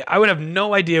 I would have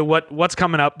no idea what's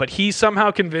coming up, but he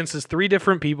somehow convinces 3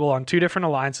 different people on 2 different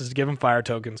alliances to give him fire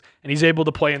tokens, and he's able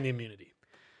to play in the immunity.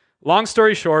 Long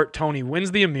story short, Tony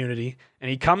wins the immunity,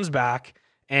 and he comes back,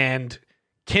 and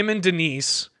Kim and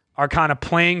Denise are kind of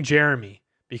playing Jeremy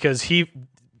because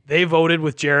they voted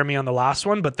with Jeremy on the last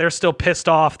one, but they're still pissed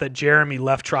off that Jeremy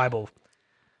left tribal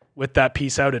with that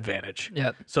peace out advantage.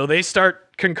 Yep. So they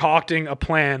start concocting a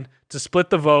plan to split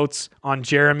the votes on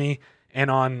Jeremy and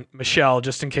on Michelle,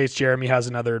 just in case Jeremy has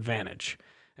another advantage.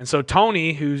 And so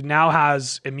Tony, who now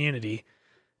has immunity,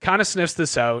 kind of sniffs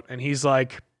this out, and he's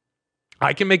like,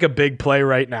 I can make a big play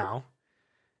right now,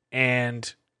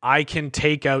 and I can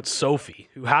take out Sophie,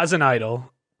 who has an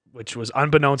idol, which was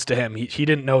unbeknownst to him. He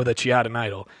didn't know that she had an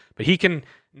idol, but he can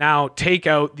now take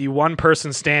out the one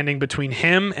person standing between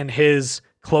him and his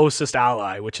closest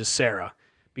ally, which is Sarah,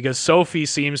 because Sophie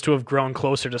seems to have grown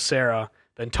closer to Sarah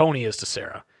than Tony is to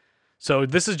Sarah. So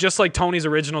this is just like Tony's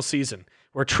original season,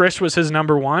 where Trish was his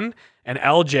number 1, and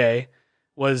LJ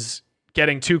was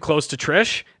getting too close to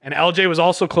Trish, and LJ was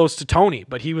also close to Tony,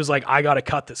 but he was like, I got to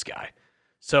cut this guy.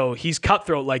 So he's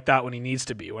cutthroat like that when he needs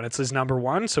to be, when it's his number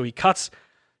 1. So he cuts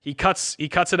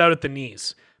it out at the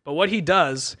knees. But what he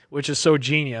does, which is so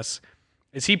genius,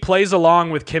 is he plays along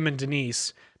with Kim and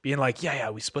Denise, being like, yeah,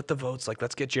 we split the votes. Like,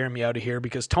 let's get Jeremy out of here,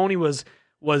 because Tony was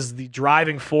the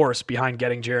driving force behind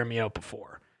getting Jeremy out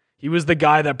before. He was the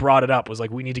guy that brought it up, was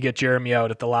like, we need to get Jeremy out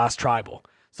at the last tribal.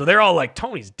 So they're all like,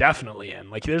 Tony's definitely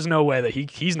in. Like, there's no way that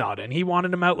he's not in. He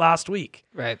wanted him out last week.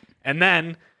 Right. And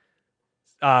then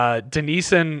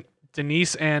Denise and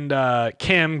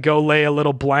Kim go lay a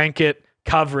little blanket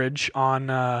coverage on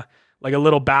like a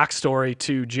little backstory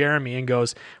to Jeremy, and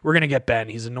goes, we're going to get Ben.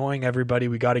 He's annoying everybody.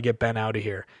 We got to get Ben out of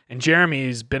here. And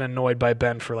Jeremy's been annoyed by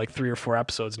Ben for like 3 or 4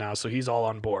 episodes now, so he's all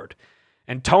on board.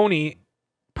 And Tony,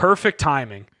 perfect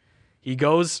timing. He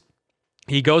goes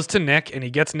to Nick, and he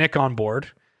gets Nick on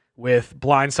board with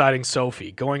blindsiding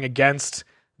Sophie, going against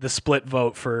the split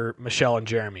vote for Michelle and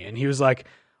Jeremy. And he was like,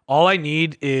 all I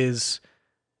need is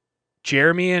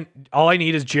Jeremy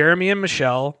and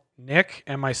Michelle, Nick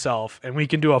and myself, and we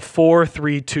can do a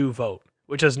 4-3-2 vote,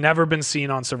 which has never been seen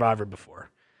on Survivor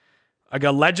before. Like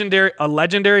a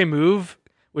legendary move,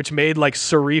 which made like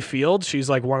Suri Field. She's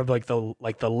like one of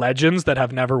the legends that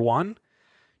have never won.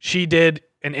 She did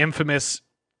an infamous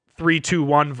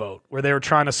 3-2-1 vote where they were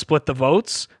trying to split the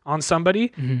votes on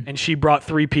somebody, and she brought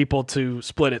 3 people to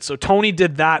split it. So Tony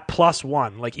did that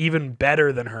 +1, like even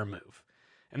better than her move.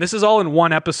 And this is all in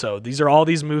one episode. All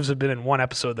these moves have been in one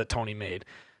episode that Tony made.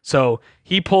 So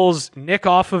he pulls Nick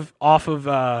off of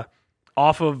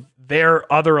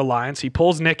their other alliance. He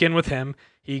pulls Nick in with him.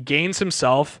 He gains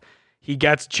himself. He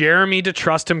gets Jeremy to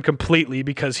trust him completely,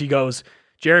 because he goes,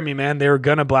 Jeremy, man, they're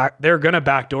gonna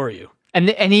backdoor you. And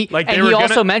he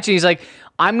also mentioned, he's like,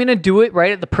 I'm going to do it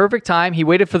right at the perfect time. He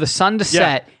waited for the sun to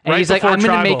set. And he's like, I'm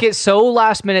going to make it so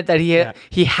last minute that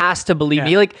he has to believe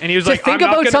me. Like, and he was to like, think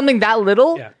about something that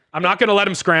little. Yeah. I'm not going to let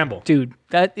him scramble. Dude,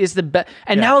 that is the best.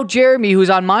 And now Jeremy, who's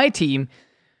on my team,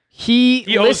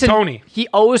 he owes Tony. He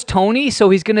owes Tony, so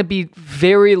he's going to be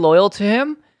very loyal to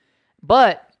him.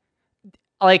 But,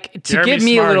 like, to Jeremy's give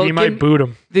me smart. a little... He might boot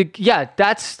him.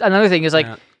 That's another thing is, like,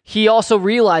 he also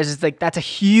realizes, like, that's a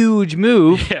huge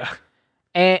move. Yeah.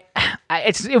 And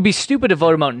it would be stupid to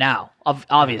vote him out now,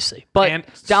 obviously. But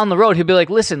down the road, he'll be like,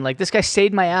 listen, like, this guy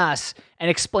saved my ass and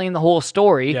explained the whole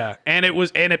story. Yeah. And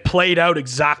it played out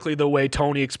exactly the way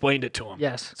Tony explained it to him.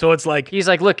 Yes. So it's like... He's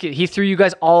like, look, he threw you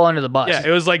guys all under the bus. Yeah,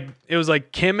 it was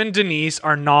like Kim and Denise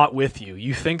are not with you.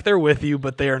 You think they're with you,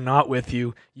 but they are not with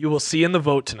you. You will see in the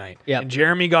vote tonight. Yeah. And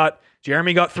Jeremy got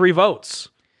 3 votes.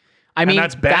 I mean,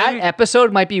 that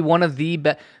episode might be one of the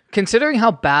best. Considering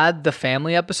how bad the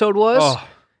family episode was,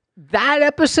 that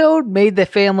episode made the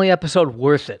family episode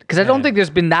worth it. Because I don't think there's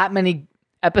been that many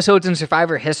episodes in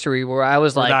Survivor history where I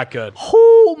was like, that good.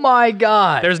 Oh my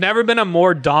God. There's never been a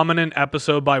more dominant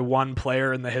episode by one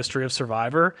player in the history of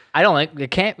Survivor. I don't think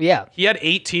it can't. Yeah. He had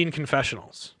 18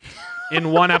 confessionals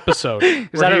in one episode.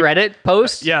 Is that a Reddit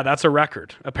post? Yeah, that's a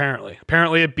record, apparently.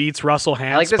 Apparently it beats Russell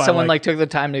Hantz. I like that someone took the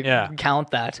time to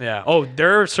count that. Yeah. Oh,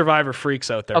 there are Survivor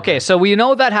freaks out there. Okay, so we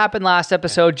know that happened last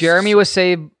episode. Jeremy was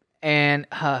saved and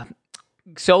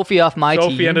Sophie off my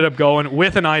team. Sophie ended up going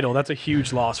with an idol. That's a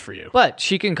huge loss for you. But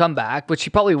she can come back, but she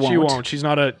probably won't. She won't. She's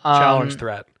not a challenge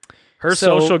threat. Her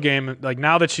social game, like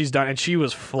now that she's done, and she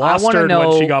was flustered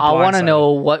when she got blindsided. I want to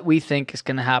know what we think is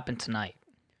going to happen tonight.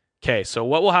 Okay, so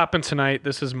what will happen tonight?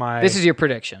 This is your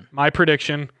prediction. My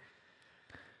prediction.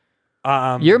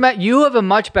 You have a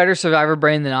much better Survivor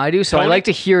brain than I do, so I'd like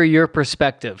to hear your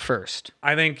perspective first.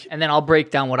 I think, and then I'll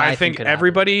break down what I think. I think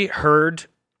everybody heard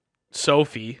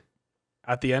Sophie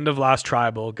at the end of last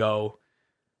Tribal go,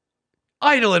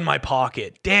 idol in my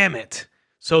pocket, damn it.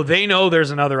 So they know there's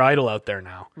another idol out there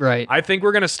now. Right. I think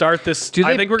we're going to start this. Do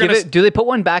they put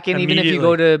one back in even if you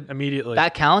go to... Immediately.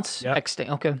 That counts? Yep.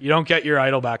 Okay. You don't get your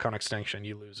idol back on extinction.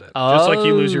 You lose it. Just like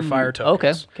you lose your fire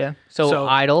tokens. Okay. So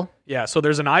idol. Yeah, so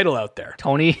there's an idol out there.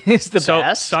 Tony is the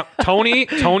best.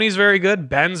 Tony's very good.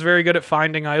 Ben's very good at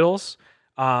finding idols.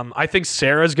 I think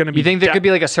Sarah's going to be... You think there could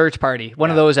be like a search party? One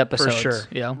of those episodes. For sure.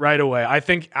 Yeah. Right away. I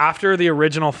think after the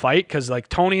original fight, because like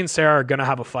Tony and Sarah are going to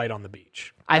have a fight on the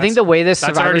beach. I think the way this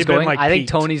Survivor is going, I think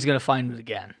Tony's going to find it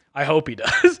again. I hope he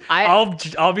does.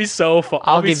 I'll be so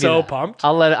pumped.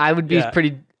 I would be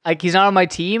pretty... Like, he's not on my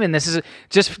team, and this is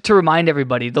just to remind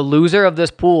everybody, the loser of this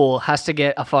pool has to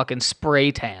get a fucking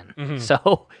spray tan. Mm-hmm.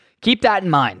 So keep that in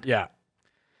mind. Yeah.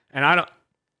 And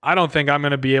I don't think I'm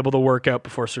going to be able to work out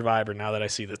before Survivor now that I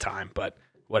see the time, but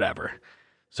whatever.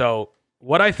 So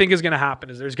what I think is going to happen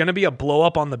is there's going to be a blow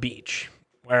up on the beach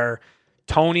where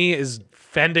Tony is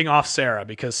fending off Sarah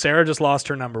because Sarah just lost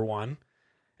her number one.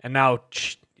 And now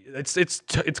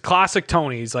it's classic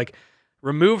Tony. He's like,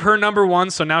 remove her number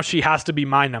one, so now she has to be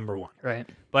my number one. Right.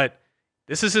 But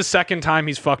this is his second time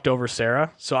he's fucked over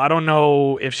Sarah, so I don't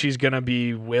know if she's going to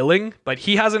be willing, but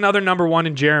he has another number one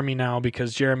in Jeremy now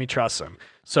because Jeremy trusts him.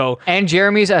 And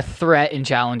Jeremy's a threat in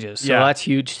challenges, so that's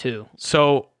huge too.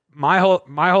 So my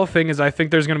whole thing is I think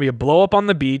there's going to be a blow up on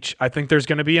the beach. I think there's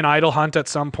going to be an idol hunt at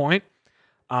some point.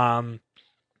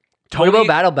 What about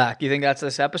Battleback? You think that's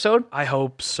this episode? I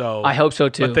hope so. I hope so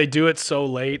too. But they do it so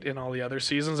late in all the other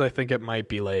seasons. I think it might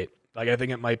be late. Like I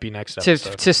think it might be next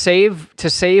episode. To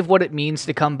save what it means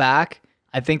to come back,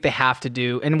 I think they have to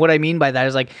do. And what I mean by that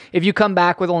is like if you come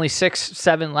back with only 6,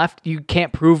 7 left, you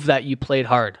can't prove that you played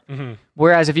hard. Mm-hmm.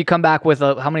 Whereas if you come back with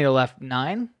how many are left?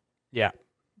 9? Yeah.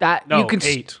 You can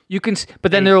 8. You can,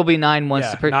 but then there will be 9 once.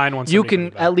 Yeah, 9 once. You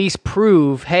can at least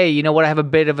prove, hey, you know what? I have a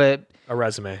bit of a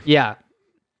resume. Yeah.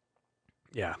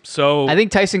 Yeah. So I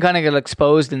think Tyson kind of got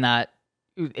exposed in that,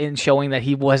 in showing that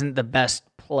he wasn't the best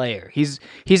player. He's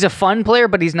a fun player,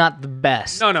 but he's not the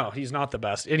best. No, he's not the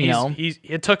best. And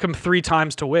it took him 3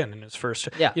 times to win in his first.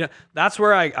 Yeah. You know, that's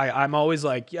where I'm always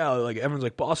like, yeah, like everyone's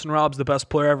like Boston Rob's the best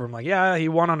player ever. I'm like, yeah, he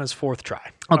won on his 4th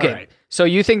try. Okay. Right. So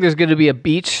you think there's going to be a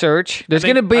beach search? There's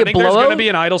going to be a blowout. There's going to be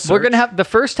an idol search. We're going to have the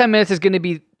first 10 minutes is going to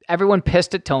be everyone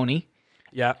pissed at Tony.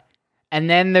 Yeah. And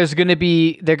then they're going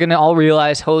to all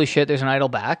realize, holy shit, there's an idol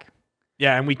back.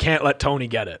 Yeah, and we can't let Tony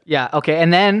get it. Yeah, okay.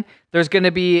 And then there's going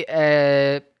to be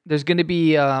a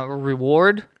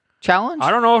reward challenge.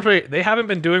 I don't know if they haven't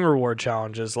been doing reward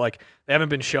challenges. Like they haven't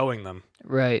been showing them.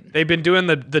 Right. They've been doing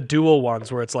the dual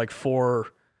ones where it's like 4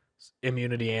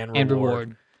 immunity and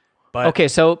reward. But okay,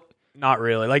 so Not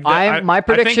really. Like my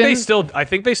prediction. I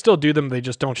think they still do them. They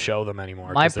just don't show them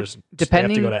anymore. They have to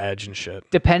go to Edge and shit.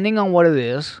 Depending on what it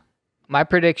is, my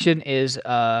prediction is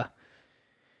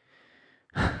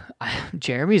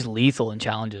Jeremy's lethal in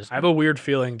challenges. I have a weird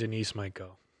feeling Denise might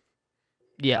go.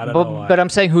 Yeah, but I'm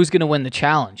saying who's going to win the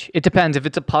challenge. It depends. If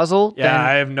it's a puzzle, then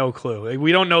I have no clue. Like,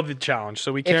 we don't know the challenge,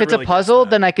 so we can't. If it's really a puzzle,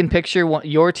 then I can picture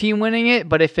your team winning it.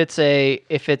 But if it's a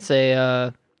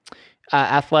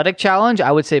athletic challenge,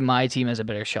 I would say my team has a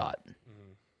better shot.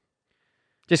 Mm-hmm.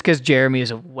 Just because Jeremy is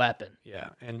a weapon. Yeah,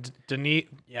 and Denise.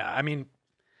 Yeah, I mean,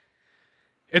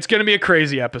 it's going to be a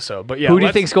crazy episode. But yeah, who do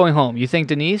you think's going home? You think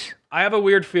Denise? I have a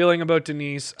weird feeling about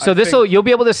Denise. So you'll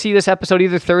be able to see this episode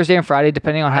either Thursday and Friday,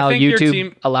 depending on how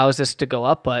YouTube allows this to go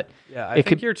up. But yeah, I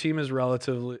think your team is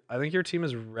relatively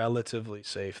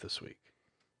safe this week.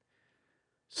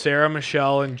 Sarah,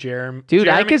 Michelle, and Jeremy. Dude,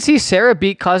 I could see Sarah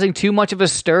causing too much of a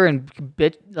stir and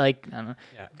I don't know,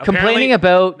 complaining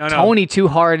about Tony too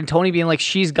hard, and Tony being like,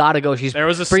 "She's got to go. She's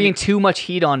bringing too much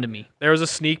heat onto me." There was a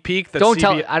sneak peek that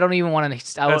I don't even want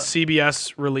to. That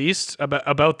CBS released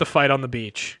about the fight on the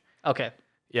beach. Okay.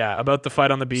 Yeah, about the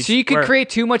fight on the beach. So you could create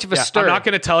too much of a stir. I'm not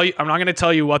going to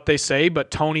tell you what they say,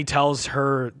 but Tony tells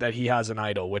her that he has an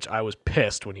idol, which I was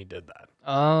pissed when he did that.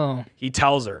 Oh. He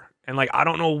tells her. And like, I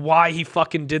don't know why he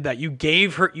fucking did that. You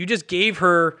just gave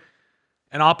her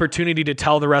an opportunity to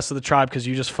tell the rest of the tribe because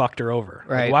you just fucked her over.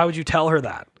 Right. Like, why would you tell her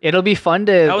that? It'll be fun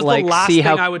to that was the last thing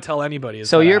I would tell anybody.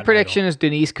 So your prediction is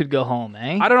Denise could go home,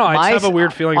 eh? I don't know. I just have a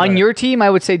weird feeling on your team. I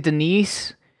would say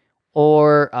Denise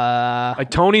or like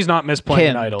Tony's not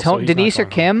misplaying an idol. So Denise or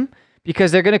Kim,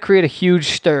 because they're going to create a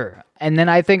huge stir. And then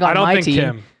I think on my team,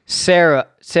 Kim. Sarah,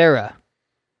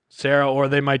 or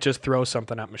they might just throw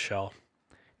something at Michelle.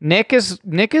 Nick is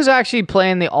actually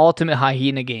playing the ultimate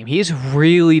hyena game. He's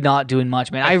really not doing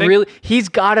much, man. He's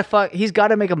got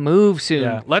to make a move soon.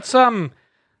 Yeah. Let's I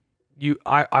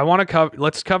want to cover.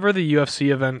 Let's cover the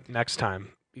UFC event next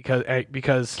time because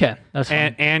that's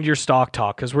fine. And your stock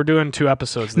talk because we're doing 2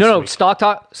 episodes. This week. Stock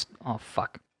talk. Oh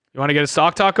fuck. You want to get a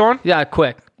stock talk going? Yeah,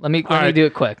 quick. Let me do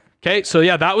it quick. Okay, so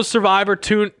yeah, that was Survivor.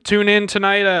 Tune in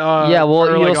tonight.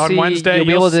 On Wednesday. You'll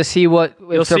be able to see what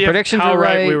if the predictions how are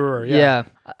right we were. Yeah.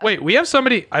 Wait, we have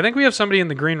somebody. I think we have somebody in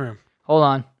the green room. Hold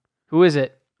on. Who is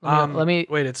it? Let me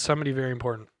wait. It's somebody very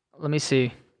important. Let me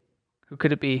see. Who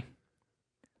could it be?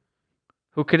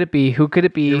 Who could it be? Here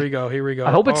we go.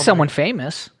 I hope it's someone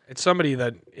famous. It's somebody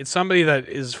that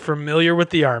is familiar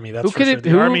with the army. That's for sure.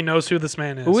 The army knows who this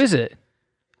man is. Who is it?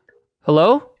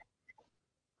 Hello?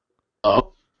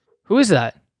 Oh. Who is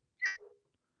that?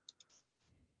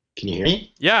 Can you hear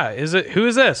me? Yeah. Who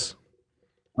is this?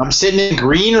 I'm sitting in the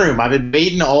green room. I've been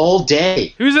waiting all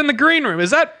day. Who's in the green room?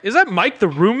 Is that Mike the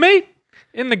roommate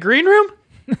in the green room?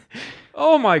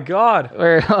 Oh my God.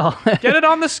 Get it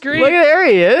on the screen. Look, there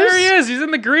he is. There he is. He's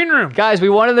in the green room. Guys, we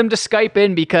wanted them to Skype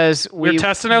in because we're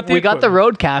testing out we got the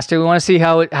Roadcaster. We want to see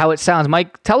how it sounds.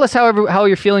 Mike, tell us how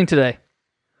you're feeling today.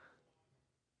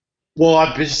 Well,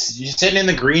 I'm just sitting in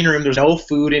the green room. There's no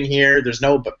food in here.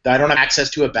 I don't have access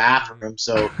to a bathroom,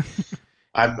 so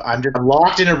I'm just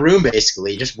locked in a room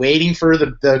basically, just waiting for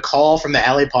the call from the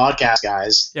LA podcast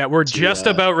guys. Yeah, we're just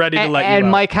about ready to let you And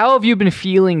out. Mike, how have you been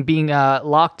feeling being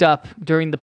locked up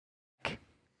during the?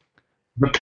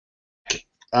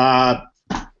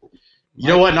 You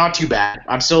know what? Not too bad.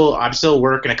 I'm still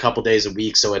working a couple days a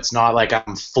week, so it's not like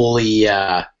I'm fully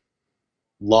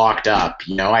locked up.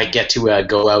 You know, I get to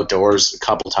go outdoors a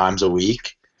couple times a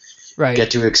week. Right.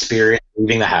 Get to experience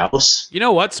leaving the house. You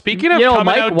know what? Speaking of coming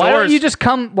Mike, outdoors, why don't you just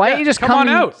come? Why don't you just come on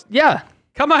out? Yeah,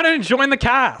 come out and join the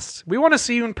cast. We want to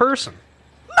see you in person.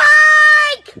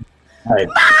 Mike! Right.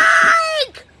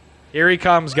 Mike! Here he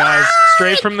comes, guys,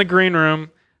 straight from the green room.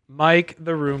 Mike,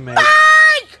 the roommate.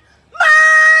 Mike!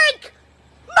 Mike!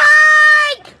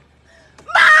 Mike!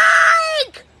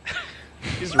 Mike!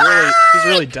 He's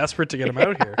really desperate to get him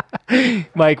out here.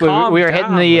 Mike, we were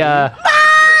hitting the.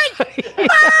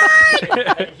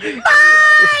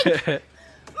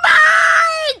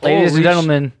 Ladies and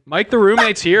gentlemen, Mike the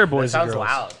roommate's here, boys and girls. Sounds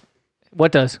loud.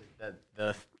 What does?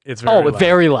 It's very loud.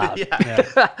 Very loud.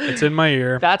 Yeah. It's in my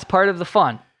ear. That's part of the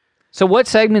fun. So what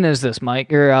segment is this,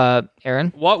 Mike or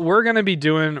Aaron? What we're going to be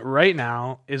doing right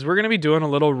now is we're going to be doing a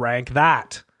little Rank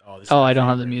That. I don't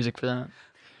have the music for that.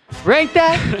 Rank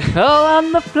that, all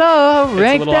on the floor.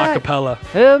 Rank it's a little that, acapella.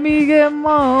 Help me get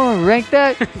more. Rank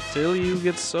that, till you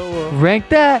get so. Rank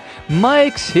that,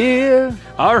 Mike's here.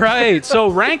 All right, so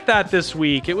Rank That this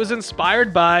week. It was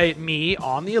inspired by me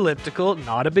on the elliptical.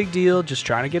 Not a big deal. Just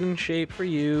trying to get in shape for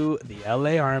you, the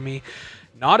LA Army.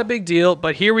 Not a big deal,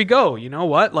 but here we go. You know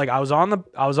what? Like I was on the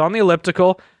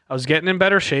elliptical. I was getting in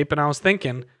better shape, and I was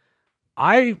thinking,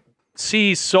 I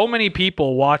see so many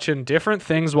people watching different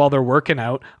things while they're working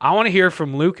out. I want to hear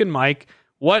from Luke and Mike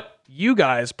what you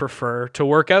guys prefer to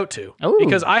work out to. Ooh.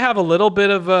 Because I have a little bit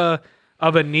of a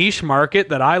niche market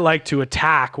that I like to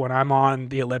attack when I'm on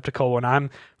the elliptical, when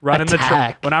I'm running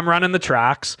when I'm running the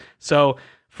tracks. So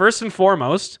first and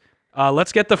foremost,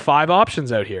 let's get the 5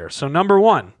 options out here. So number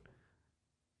 1,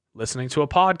 listening to a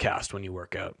podcast when you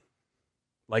work out,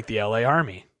 like the LA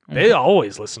Army. They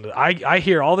always listen to it. I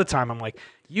hear all the time. I'm like,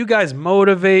 you guys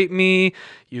motivate me.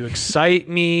 You excite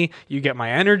me. You get my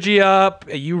energy up.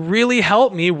 You really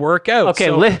help me work out. Okay,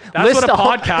 so list what a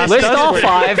podcast list does all for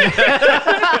 5.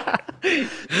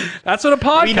 That's what a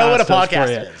podcast. We know what a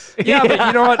podcast is. Yeah, but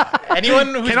you know what?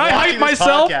 Anyone who's Can I hype watching this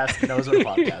myself? podcast knows what a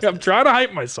podcast I'm is. trying to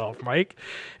hype myself, Mike.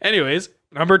 Anyways,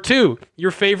 number 2,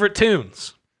 your favorite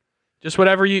tunes. Just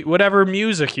whatever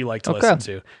music you like to listen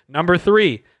to. Number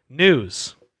 3,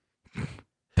 news.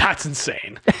 That's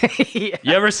insane. You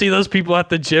ever see those people at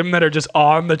the gym that are just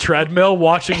on the treadmill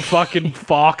watching fucking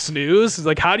Fox News? It's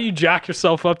like, how do you jack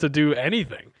yourself up to do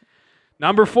anything?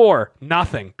 Number 4,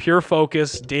 nothing. Pure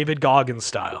focus, David Goggins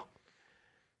style.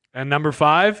 And number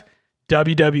 5,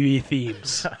 WWE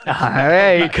themes. All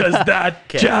right. Because that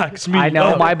jacks me I know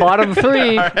up. my bottom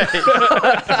 3. All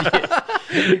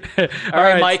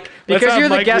right, Mike. Because you're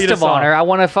the guest of honor, I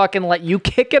want to fucking let you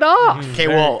kick it off. Okay,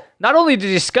 well, not only did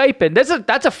you Skype in,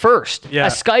 that's a first. Yeah. A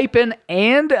Skype in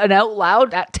and an out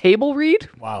loud at table read.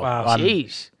 wow.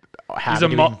 Jeez. He's a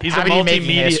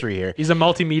multimedia history here. He's a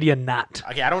multimedia nut.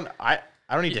 Okay, I don't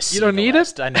need to see. You don't the need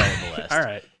list. it? I know the list. All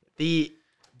right.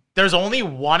 There's only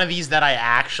one of these that I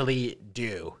actually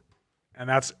do, and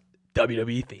that's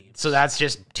WWE themes. So that's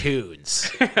just tunes.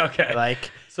 Okay.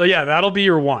 So yeah, that'll be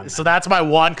your 1. So that's my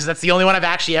 1 because that's the only one I've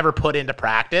actually ever put into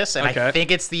practice, and I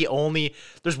think it's the only.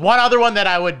 There's one other one that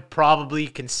I would probably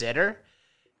consider.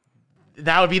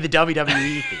 That would be the WWE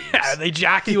themes. Yeah, they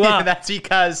jack you up. That's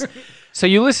because. So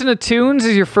you listen to tunes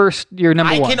as your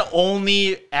number 1. I can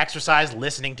only exercise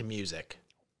listening to music.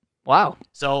 Wow.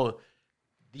 So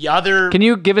the other. Can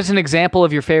you give us an example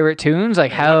of your favorite tunes,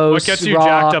 like house, what gets you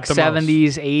rock, jacked up the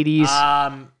 70s,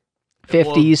 80s,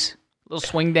 50s, little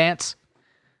swing dance?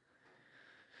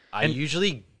 I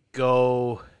usually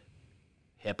go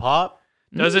hip hop.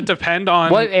 Does it depend on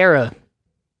what era?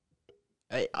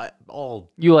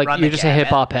 You're just a hip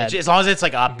hop head. As long as it's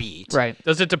like upbeat. Right.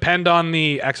 Does it depend on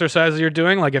the exercise you're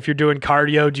doing? Like if you're doing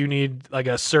cardio, do you need like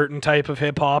a certain type of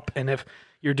hip hop? And if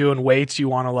you're doing weights, you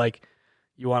want to like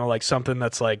something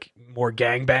that's like more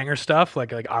gangbanger stuff.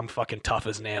 Like I'm fucking tough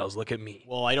as nails. Look at me.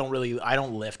 Well, I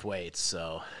don't lift weights.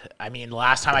 So I mean,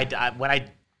 last time I did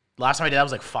that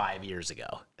was like 5 years ago.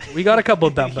 We got a couple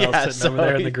of dumbbells sitting over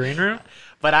there in the green room.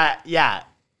 But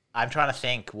I'm trying to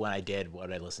think when I did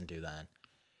what I listened to then.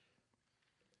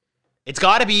 It's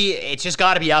just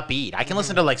gotta be upbeat. I can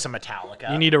listen to like some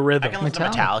Metallica. You need a rhythm. I can listen to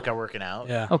Metallica working out.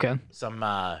 Yeah. Okay.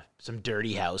 Some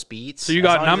dirty house beats. So you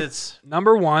got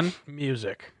number 1,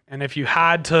 music. And if you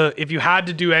had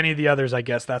to do any of the others, I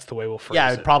guess that's the way we'll phrase it. Yeah,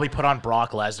 I'd probably put on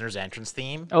Brock Lesnar's entrance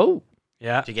theme. Oh.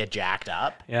 Yeah. To get jacked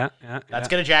up. Yeah. That's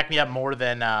gonna jack me up more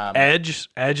than Edge.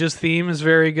 Edge's theme is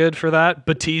very good for that.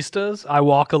 Batista's "I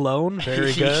Walk Alone,"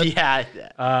 very good. Yeah.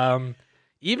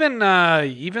 Even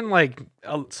like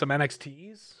some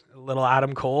NXTs, a little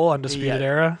Adam Cole, Undisputed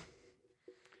Era.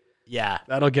 Yeah,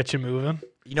 that'll get you moving.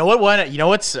 You know what one? You know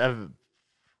what's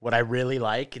what I really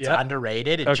like? It's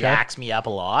underrated. It jacks me up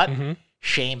a lot. Mm-hmm.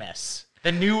 Sheamus.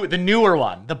 The newer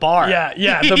one, the bar.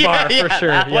 Yeah, the bar for sure.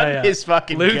 That one is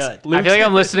fucking good. I feel like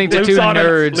I'm listening to two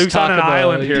nerds Luke's talk on an about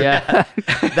island here. Yeah.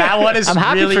 That one is. I'm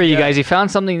happy really for you good. guys. You found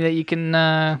something that you can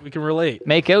we can relate,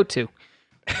 make out to.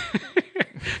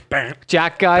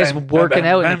 Jack guys working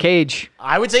out in the cage.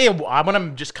 I would say I'm gonna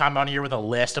just come on here with a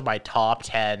list of my top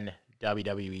 10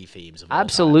 WWE themes. Of all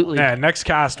Absolutely. Yeah, next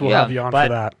cast we'll have you on for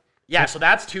that. Yeah, so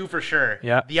that's 2 for sure.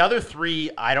 Yeah. The other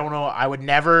 3, I don't know. I would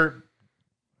never.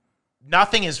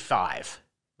 Nothing is 5.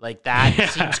 Like that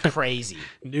seems crazy.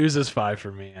 News is 5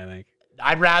 for me, I think.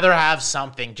 I'd rather have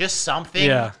something, just something.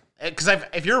 Yeah. Because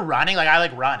if you're running, like I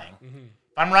like running. Mm-hmm.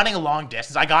 If I'm running a long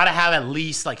distance, I gotta have at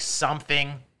least like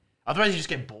something. Otherwise, you just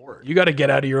get bored. You got to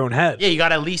get out of your own head. Yeah, you got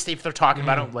to at least, if they're talking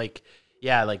about it, like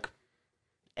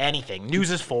anything. News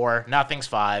is 4, nothing's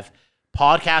 5.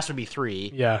 Podcast would be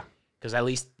 3. Yeah. Because at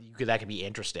least that could be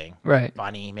interesting. Right.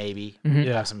 Funny, maybe. Mm-hmm.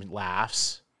 Yeah. Have some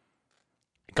laughs.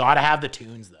 Got to have the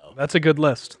tunes, though. That's a good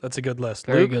list.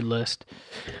 Very good list.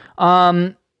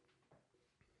 I'm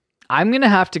going to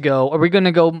have to go. Are we going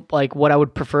to go like what I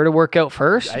would prefer to work out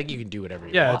first? I think you can do whatever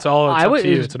you want. Yeah, it's up to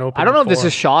you. It's an open I don't know if this forum.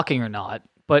 is shocking or not,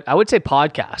 but I would say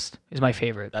podcast is my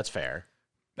favorite. That's fair.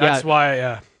 That's why,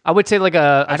 yeah. I would say like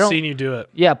I've seen you do it.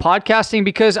 Yeah, podcasting,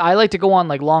 because I like to go on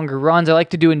like longer runs. I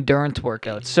like to do endurance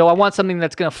workouts. So I want something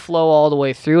that's going to flow all the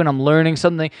way through and I'm learning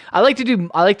something. I like to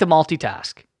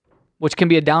multitask, which can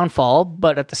be a downfall,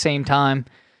 but at the same time,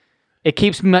 it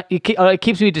keeps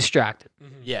me distracted.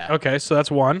 Yeah. Okay, so that's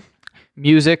 1.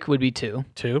 Music would be 2.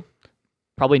 2.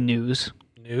 Probably news.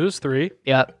 News 3.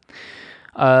 Yeah.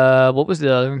 What was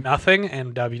the other? Nothing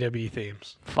and WWE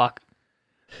themes. Fuck.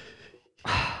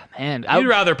 Man, you'd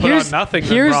rather put on nothing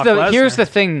than Brock Lesnar. Here's the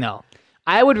thing, though.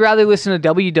 I would rather listen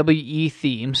to WWE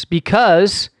themes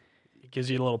because it gives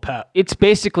you a little pep. It's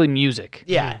basically music.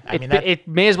 Yeah, I mean it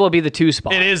may as well be the 2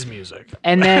 spot. It is music.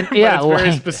 And then it's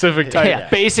very specific type. Yeah,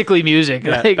 basically music.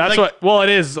 Yeah, that's what. Well, it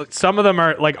is. Some of them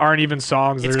aren't even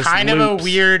songs. It's They're kind just of loops. a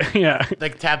weird. Yeah.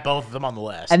 Like to have both of them on the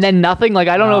list. And then nothing. Like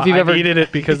I don't know if you've ever needed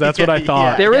it because that's what I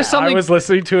thought. There is something. I was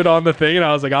listening to it on the thing and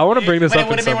I was like, I want to bring this up. It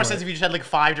would have made more sense if you just had like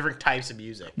 5 different types of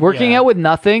music. Working out with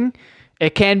nothing,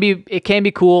 it can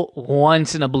be cool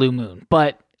once in a blue moon.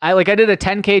 But I did a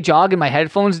 10K jog and my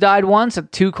headphones died once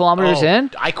at 2 kilometers in.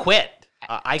 I quit.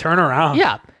 I turn around.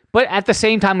 Yeah. But at the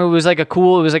same time, it was like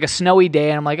a snowy day,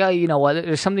 and I'm like, oh, you know what?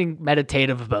 There's something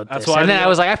meditative about this. And then I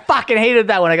was like, I fucking hated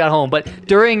that when I got home. But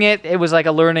during it, it was like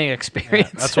a learning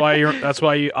experience. Yeah, that's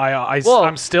why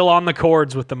I'm still on the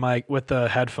cords with the mic with the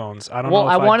headphones. I don't know. Well,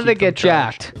 I wanted to get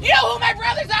jacked. You know who my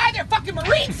brothers are? They're fucking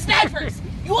Marine snipers.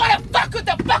 You want to fuck with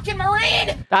the fucking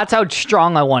Marine? That's how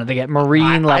strong I wanted to get.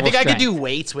 Marine level. I think strength. I could do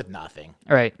weights with nothing.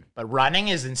 All right. But running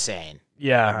is insane.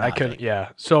 Yeah, I could. Yeah.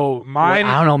 So mine.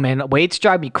 I don't know, man. Weights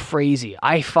drive me crazy.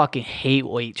 I fucking hate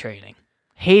weight training.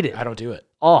 Hate it. I don't do it.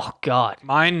 Oh God.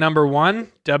 Mine number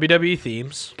 1, WWE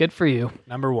themes. Good for you.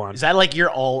 Number 1. Is that like you're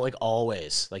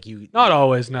always like you? Not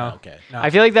always. No. Okay. No.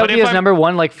 I feel like that would be his number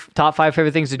 1, like top 5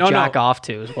 favorite things to jack off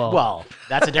to as well. Well,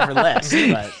 that's a different list.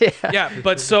 But. Yeah,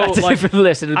 but so that's a different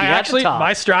list. It'll be at the top.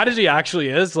 My strategy actually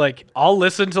is like I'll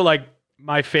listen to like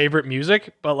my favorite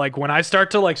music, but like when I start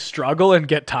to like struggle and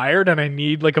get tired and I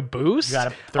need like a boost,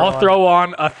 I'll throw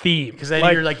on a theme. Because then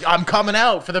you're like, I'm coming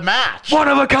out for the match. One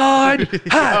of a kind. Hey,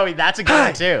 oh, that's a good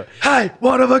one too. Hey,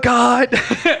 one of a kind.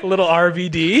 Little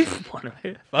RVD.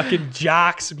 Fucking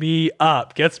jacks me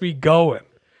up. Gets me going.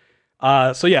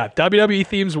 So yeah, WWE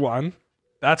themes 1.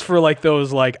 That's for like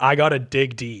those like I gotta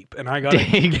dig deep and I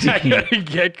gotta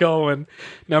get going.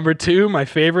 Number 2, my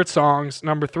favorite songs.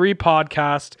 Number 3,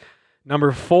 podcast.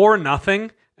 Number 4, nothing.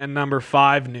 And number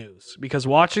 5, news. Because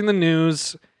watching the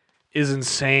news is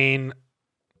insane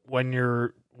when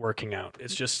you're working out.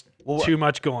 It's just too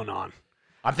much going on.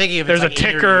 I'm thinking if there's it's a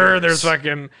like ticker, there's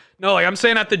fucking like I'm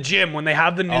saying at the gym when they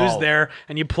have the news Oh. there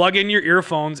and you plug in your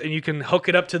earphones and you can hook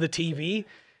it up to the TV.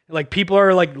 Like people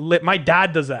are like my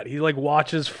dad does that. He like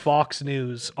watches Fox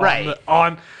News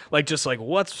on like just like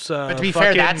what's But to be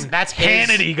fair, that's his,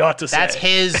 Hannity got to say. That's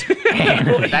his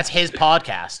that's his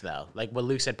podcast though. Like what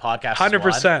Luke said, podcast. 100%,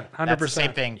 100%. That's the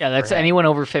same thing. Yeah, that's for him. anyone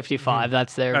over 55.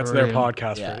 That's their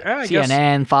podcast. Yeah. For I guess,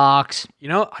 CNN, Fox. you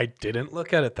know, I didn't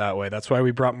look at it that way. That's why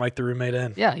we brought Mike the roommate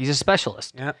in. Yeah, he's a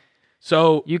specialist. Yeah.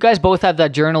 So you guys both have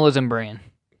that journalism brain.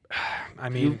 I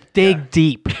mean, dig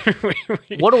deep.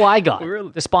 What do I got?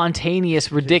 The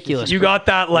spontaneous, ridiculous. You got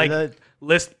that like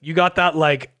list. You got that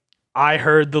like I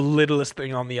heard the littlest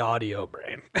thing on the audio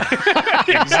brain.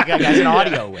 He's an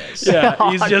audio whiz.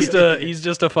 Yeah, he's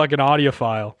just a fucking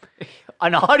audiophile.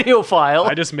 An audiophile.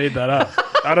 I just made that up.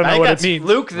 I don't know what it means.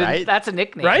 Luke, right? That's a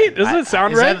nickname, right? Doesn't it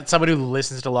sound Is right? that someone who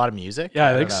listens to a lot of music? Yeah,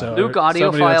 I think so. Luke Somebody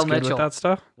that's Audiophile good Mitchell. with that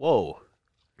stuff. Whoa.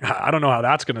 I don't know how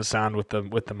that's gonna sound with the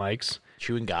mics.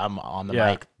 Chewing gum on the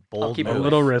mic. Bold a move.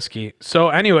 little risky. So,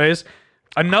 anyways,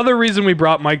 another reason we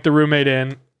brought Mike the roommate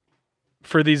in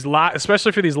for these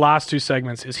especially for these last 2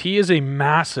 segments is he is a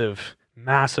massive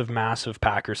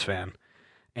Packers fan,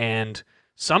 and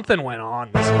something went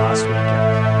on this last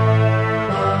weekend.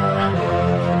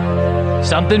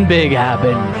 Something big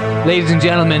happened, ladies and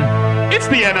gentlemen. It's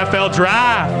the NFL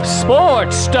Draft.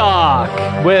 Sports Talk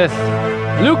with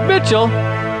Luke Mitchell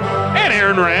and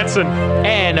Aaron Ranson.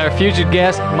 And our future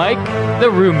guest, Mike the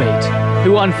roommate,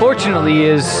 who unfortunately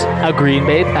is a Green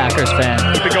Bay Packers fan.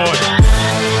 Keep it going.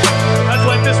 Let's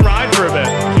let this ride for a bit.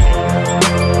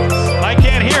 I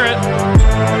can't hear it,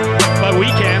 but we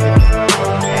can.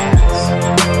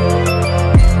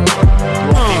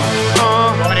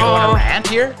 You want me to go on a rant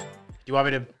here? Do you want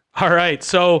me to... All right,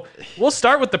 so we'll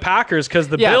start with the Packers because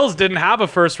the Bills didn't have a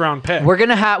first-round pick. We're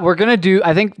gonna do.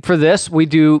 I think for this we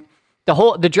do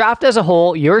the draft as a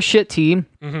whole. Your shit team,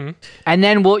 and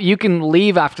then you can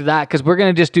leave after that because we're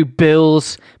gonna just do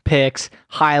Bills picks,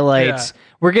 highlights. Yeah.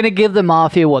 We're gonna give the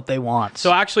Mafia what they want.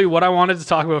 So actually, what I wanted to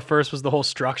talk about first was the whole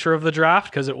structure of the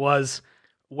draft because it was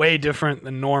way different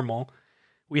than normal.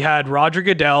 We had Roger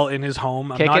Goodell in his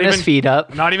home. Kicking his feet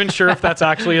up. I'm not even sure if that's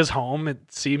actually his home.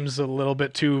 It seems a little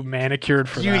bit too manicured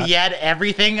for that. He had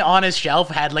everything on his shelf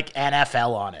had like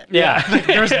NFL on it. Yeah. Like,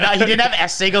 he didn't have a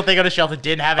single thing on his shelf that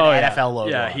didn't have an NFL logo.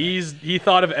 Yeah, on it. he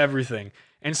thought of everything.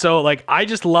 And so like I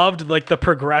just loved like the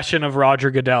progression of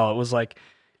Roger Goodell. It was like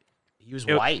he was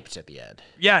wiped at the end.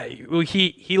 Yeah,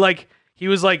 he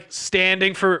was like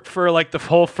standing for like the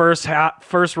whole first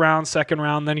round, second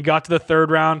round, then he got to the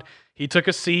third round. He took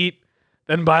a seat.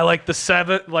 Then by like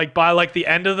the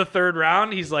end of the third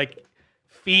round, he's like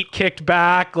feet kicked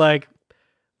back, like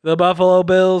the Buffalo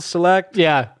Bills select.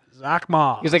 Yeah. Zach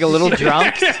Moss. He's like a little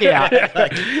drunk. Yeah.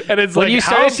 And it's when like, you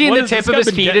started seeing the tip of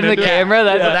his feet in the camera,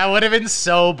 that would have been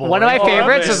so boring. One of my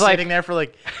favorites is like sitting there for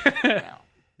like.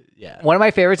 Yeah. One of my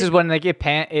favorites is when like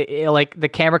like the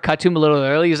camera cut to him a little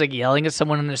early. He's like yelling at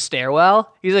someone in the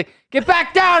stairwell. He's like, "Get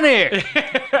back down here!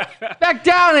 Back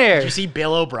down here!" Did you see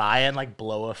Bill O'Brien like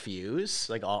blow a fuse?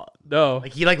 Like no,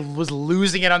 like he like was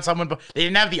losing it on someone. But they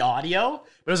didn't have the audio,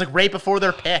 but it was like right before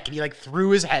their pick, and he like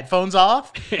threw his headphones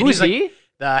off. Who's he? Like,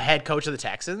 the head coach of the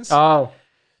Texans. Oh.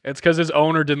 It's because his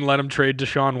owner didn't let him trade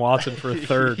Deshaun Watson for a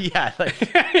third. Yeah, like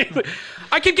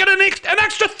I can get an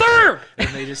extra third. And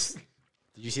they just.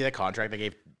 Did you see that contract they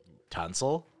gave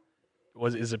Tunsil?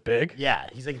 Is it big? Yeah,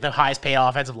 he's like the highest paid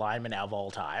offensive lineman of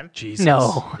all time. Jesus.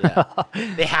 No. Yeah.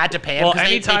 They had to pay him because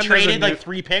they traded like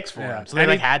 3 picks for him. So they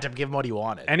like had to give him what he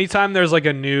wanted. Anytime there's like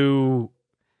a new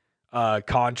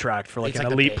contract for like It's an like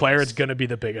the elite player, biggest. it's going to be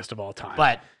the biggest of all time.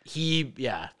 But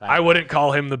I wouldn't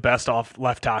call him the best off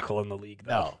left tackle in the league,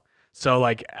 though. No. So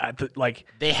like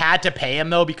they had to pay him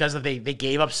though because they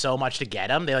gave up so much to get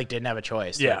him. They like didn't have a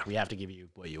choice. Yeah. Like, we have to give you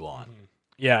what you want.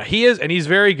 Yeah, he is, and he's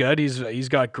very good. He's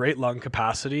got great lung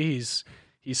capacity.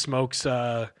 He smokes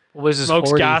what was his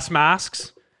smokes 40? gas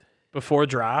masks before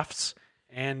drafts.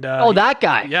 And that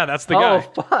guy. Yeah, that's the guy.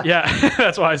 Fuck. Yeah,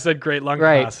 that's why I said great lung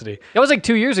capacity. That was like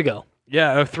 2 years ago.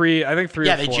 Yeah, three. I think 3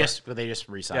 Yeah, or 4. they just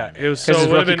re-signed. Yeah, it was because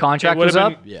his rookie contract was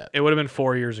up. Yeah, it would have been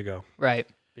 4 years ago. Right.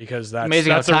 Because that's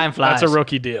amazing how time flies. That's a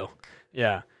rookie deal.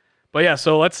 Yeah, but yeah.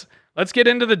 So let's get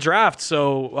into the draft.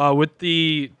 So with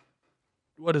the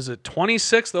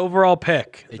 26th overall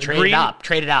pick. They traded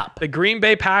up. The Green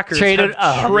Bay Packers traded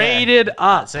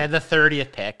up. So they had the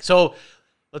 30th pick. So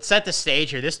let's set the stage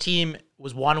here. This team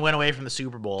was 1 win away from the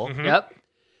Super Bowl. Mm-hmm.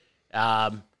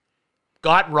 Yep.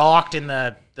 Got rocked in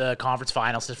the conference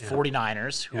finals to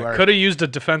 49ers. Who could have used a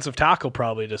defensive tackle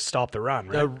probably to stop the run,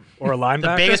 right? Or a linebacker.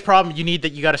 The biggest problem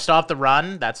you got to stop the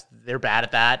run. They're bad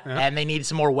at that, and they need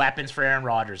some more weapons for Aaron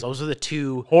Rodgers. Those are the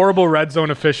two. Horrible red zone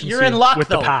efficiency. You're in luck with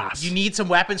though. The pass. You need some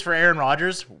weapons for Aaron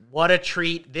Rodgers. What a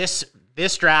treat! This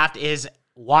draft is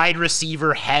wide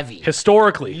receiver heavy.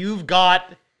 Historically, you've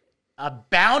got a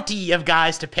bounty of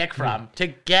guys to pick from to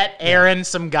get Aaron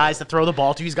some guys to throw the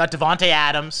ball to. He's got Devontae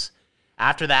Adams.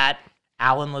 After that,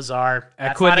 Alan Lazard.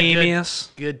 That's not a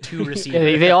good 2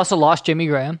 receivers. They also lost Jimmy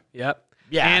Graham. Yep.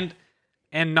 Yeah.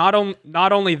 And not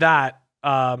only that,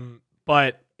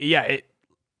 but yeah,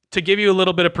 to give you a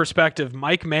little bit of perspective,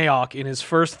 Mike Mayock in his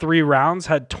first 3 rounds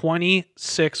had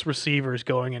 26 receivers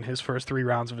going in his first 3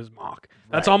 rounds of his mock.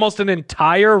 That's almost an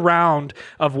entire round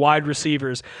of wide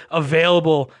receivers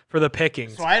available for the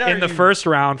pickings in the first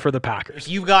round for the Packers. If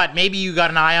you got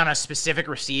an eye on a specific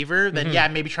receiver, then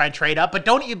maybe try and trade up. But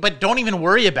don't even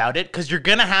worry about it because you're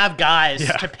gonna have guys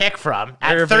to pick from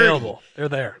at 30. Available. They're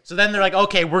there. So then they're like,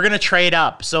 okay, we're gonna trade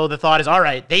up. So the thought is, all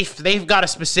right, they've got a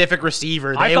specific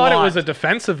receiver. I thought it was a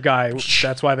defensive guy.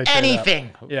 That's why they traded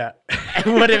anything. Up. Yeah. It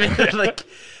would have been like.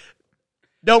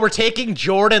 No, we're taking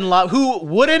Jordan Love, who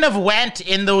wouldn't have went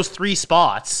in those 3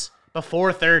 spots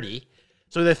before 30.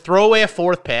 So they throw away a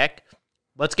 4th pick.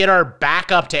 Let's get our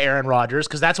backup to Aaron Rodgers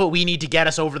because that's what we need to get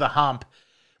us over the hump.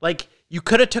 Like, you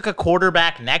could have took a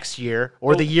quarterback next year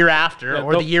or the year after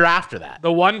or the year after that.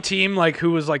 The one team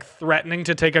who was threatening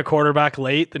to take a quarterback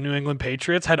late, the New England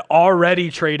Patriots, had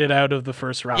already traded out of the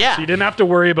first round. Yeah. So you didn't have to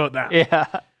worry about that. Yeah.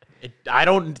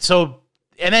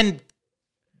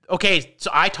 Okay, so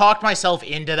I talked myself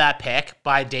into that pick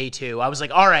by day 2. I was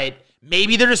like, all right,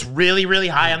 maybe they're just really, really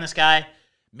high on this guy.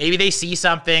 Maybe they see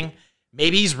something.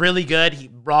 Maybe he's really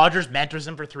good. Rodgers mentors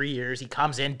him for 3 years. He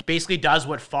comes in, basically does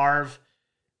what Favre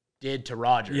did to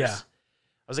Rodgers. Yeah.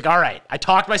 I was like, all right. I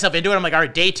talked myself into it. I'm like, all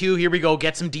right, day 2, here we go.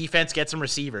 Get some defense, get some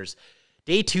receivers.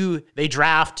 Day 2, they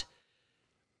draft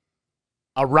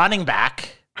a running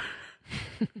back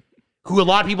who a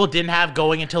lot of people didn't have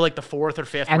going until the 4th or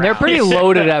 5th round. And they're pretty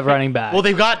loaded at running back. Well,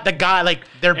 they've got the guy,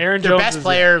 their best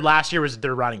player last year was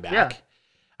their running back. Yeah.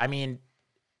 I mean...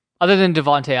 Other than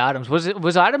Devontae Adams.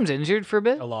 Was Adams injured for a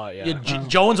bit? A lot, yeah.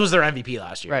 Jones was their MVP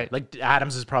last year. Right.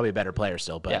 Adams is probably a better player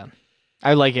still, but... Yeah.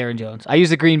 I like Aaron Jones. I use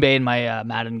the Green Bay in my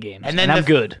Madden games, and I'm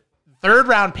good. 3rd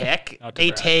round pick,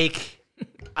 they take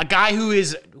a guy who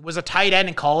was a tight end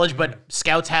in college, but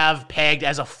scouts have pegged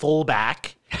as a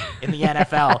fullback in the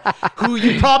NFL, who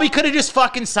you probably could have just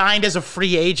fucking signed as a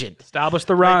free agent. Establish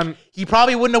the run. Like, he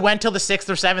probably wouldn't have went till the 6th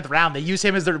or 7th round. They use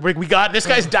him as we got this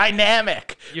guy's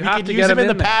dynamic. We could use him in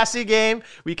the passing game.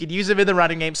 We could use him in the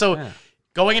running game. So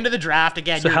going into the draft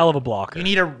again, it's a hell of a blocker. You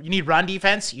need run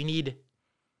defense. You need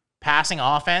passing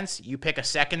offense. You pick a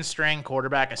 2nd string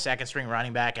quarterback, a 2nd string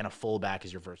running back, and a fullback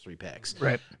as your first 3 picks.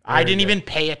 Right. I didn't even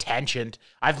pay attention.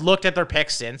 I've looked at their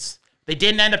picks since. They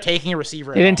didn't end up taking a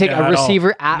receiver. They didn't take a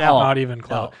receiver at all. Not even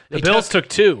close. The Bills took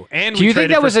 2. And do you think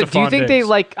that was do you think they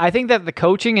like? I think that the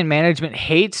coaching and management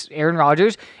hates Aaron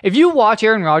Rodgers. If you watch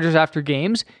Aaron Rodgers after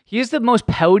games, he has the most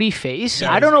pouty face.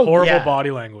 I don't know. Horrible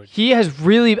body language. He has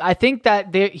really. I think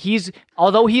that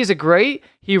although he is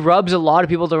he rubs a lot of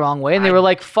people the wrong way, and they were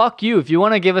like, "Fuck you! If you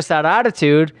want to give us that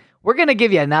attitude, we're gonna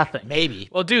give you nothing." Maybe.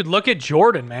 Well, dude, look at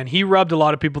Jordan, man. He rubbed a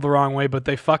lot of people the wrong way, but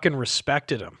they fucking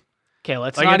respected him. Okay,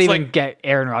 let's not even get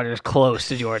Aaron Rodgers close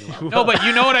to Jordan Love. No, but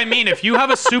you know what I mean. If you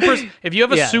have a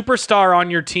superstar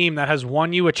on your team that has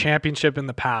won you a championship in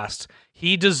the past,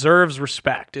 he deserves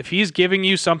respect. If he's giving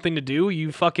you something to do,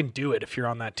 you fucking do it if you're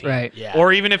on that team. Right. Yeah.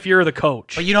 Or even if you're the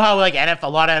coach. But you know how like a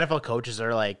lot of NFL coaches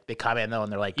are like, they come in though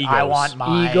and they're like, Egos. I want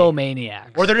my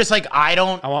egomaniacs. Or they're just like, I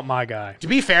want my guy. To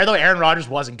be fair though, Aaron Rodgers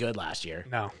wasn't good last year.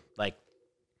 No. Like,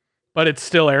 but it's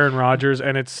still Aaron Rodgers,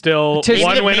 and it's still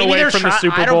one win away from the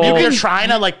Super Bowl. Maybe they're trying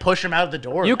to like push him out the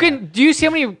door. Do you see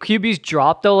how many QBs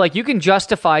drop though? Like you can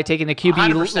justify taking a QB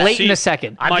 100%. late in the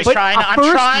second. I'm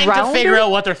trying to figure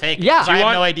out what they're thinking. Yeah, I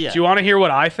have no idea. Do you want to hear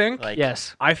what I think?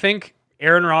 Yes, I think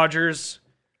Aaron Rodgers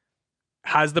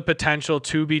has the potential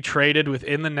to be traded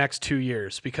within the next 2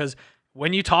 years, because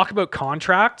when you talk about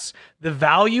contracts, the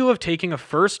value of taking a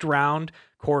 1st round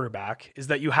quarterback is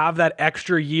that you have that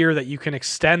extra year that you can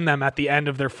extend them at the end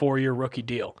of their 4-year rookie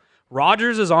deal.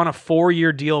 Rodgers is on a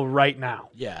 4-year deal right now.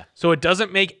 Yeah. So it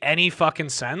doesn't make any fucking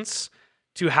sense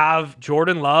to have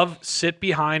Jordan Love sit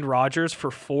behind Rodgers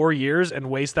for 4 years and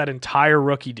waste that entire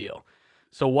rookie deal.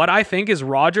 So what I think is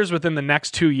Rodgers within the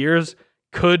next 2 years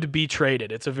could be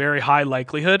traded. It's a very high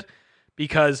likelihood,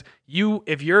 because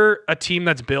if you're a team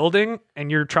that's building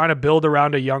and you're trying to build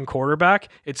around a young quarterback,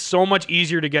 it's so much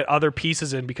easier to get other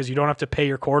pieces in because you don't have to pay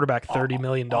your quarterback $30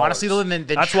 million. Honestly,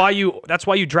 that's why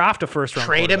you draft a 1st round.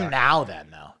 Trade him now, then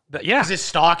though. Yeah, because his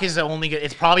stock is only good.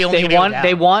 It's probably only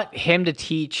they want him to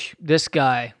teach this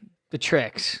guy the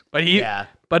tricks. But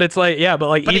but it's like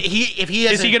if he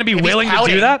is he going to be willing to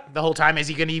do that the whole time? Is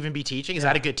he going to even be teaching? Is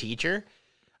that a good teacher?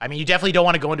 I mean, you definitely don't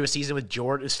want to go into a season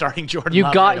with starting Jordan. You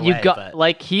Love got but...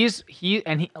 like I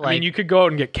mean, you could go out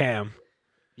and get Cam.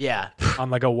 Yeah, on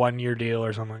like a 1-year deal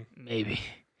or something. Maybe.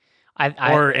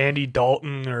 Or Andy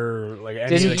Dalton or like.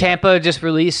 Didn't Tampa just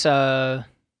release?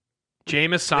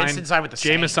 Jameis signed with the Saints.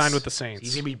 Jameis signed with the Saints.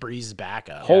 He's gonna be Breeze's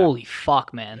backup. Holy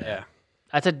fuck, man! Yeah,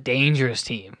 that's a dangerous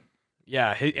team.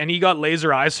 Yeah, and he got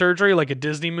laser eye surgery like a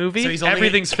Disney movie. So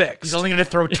everything's fixed. He's only going to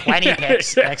throw 20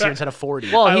 picks next year instead of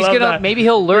 40. Well, he's gonna maybe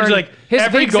he'll learn. Like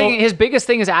his biggest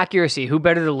thing is accuracy. Who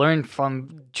better to learn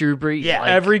from Drew Brees? Yeah,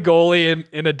 every goalie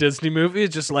in a Disney movie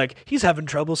is just like, he's having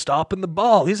trouble stopping the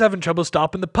ball. He's having trouble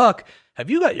stopping the puck. Have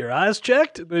you got your eyes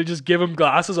checked? And they just give him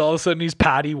glasses. All of a sudden, he's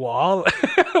Patty Wall.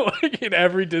 Like in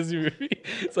every Disney movie,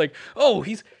 it's like, oh,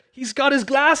 He's got his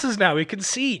glasses now. He can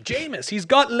see. Jameis, he's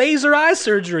got laser eye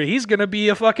surgery. He's going to be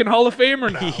a fucking Hall of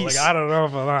Famer now. Like, I don't know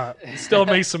about that. He still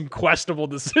makes some questionable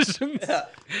decisions.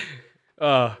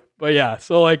 But yeah,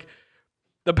 so like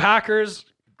the Packers,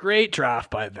 great draft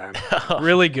by them.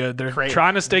 Really good. They're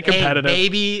trying to stay competitive.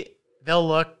 Maybe they'll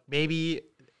look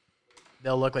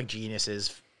like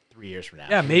geniuses 3 years from now.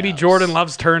 Yeah, maybe Jordan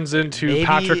Love turns into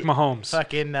Patrick Mahomes.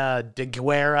 Fucking De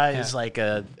Guerra is like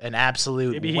an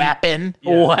absolute weapon.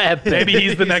 Maybe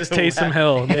he's the next Taysom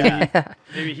Hill.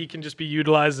 Maybe he can just be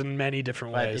utilized in many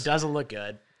different ways. It doesn't look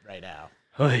good right now.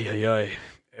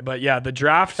 But yeah, the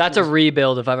draft. That's a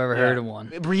rebuild if I've ever heard of one.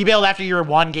 Rebuild after you're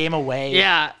 1 game away.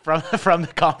 From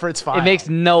the conference final. It makes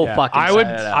no fucking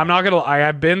sense. I'm not gonna lie.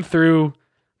 I've been through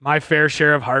my fair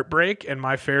share of heartbreak and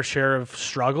my fair share of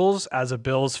struggles as a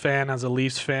Bills fan, as a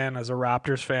Leafs fan, as a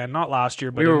Raptors fan. Not last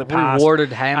year, but in the past.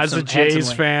 Rewarded as a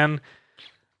Jays fan.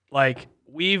 Like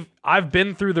I've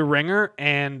been through the ringer,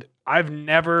 and I've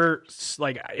never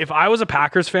if I was a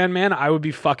Packers fan, man, I would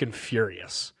be fucking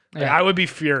furious. I would be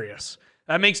furious.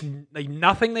 That makes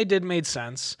nothing they did made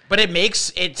sense. But it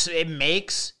makes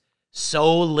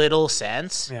so little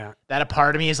sense that a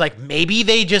part of me is like, maybe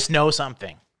they just know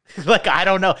something. Like, I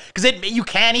don't know, because you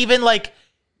can't even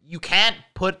you can't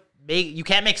put you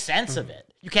can't make sense of it.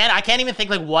 I can't even think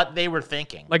like what they were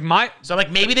thinking. Like so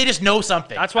like maybe they just know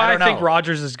something. That's why I think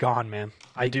Rodgers is gone, man.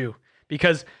 I do.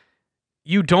 Because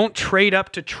you don't trade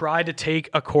up to try to take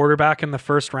a quarterback in the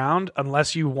first round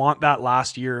unless you want that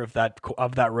last year of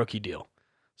that rookie deal.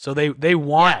 So they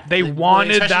wanted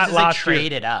that last year.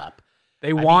 Traded up.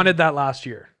 They wanted that last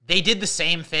year. They did the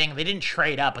same thing. They didn't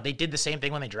trade up, but they did the same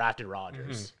thing when they drafted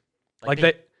Rodgers.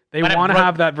 Mm-hmm. They want to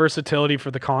have that versatility for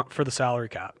the salary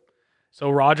cap.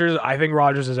 So I think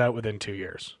Rodgers is out within 2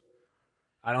 years.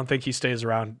 I don't think he stays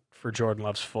around for Jordan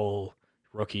Love's full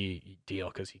rookie deal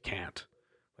because he can't.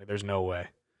 Like, there's no way.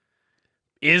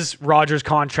 Is Rodgers'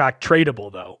 contract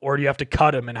tradable though, or do you have to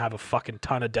cut him and have a fucking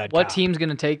ton of dead? What cap? team's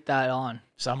gonna take that on?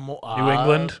 New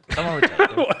England. Someone would take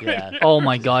it. Yeah. Oh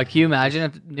my God! Can you imagine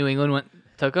if New England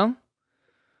took him?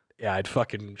 Yeah, I'd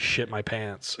fucking shit my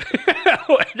pants.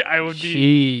 I would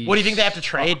be. What do you think they have to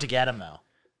trade to get him though?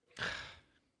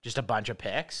 Just a bunch of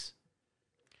picks.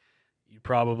 You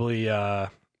probably.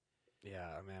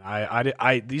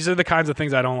 I these are the kinds of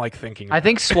things I don't like thinking about. I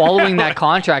think swallowing that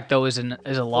contract though is a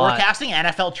lot. Forecasting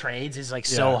NFL trades is like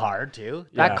so hard too.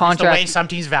 That contract, the way some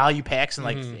teams value picks, and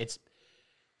like it's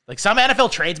like some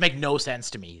NFL trades make no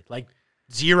sense to me. Like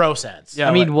 0 sense. Yeah,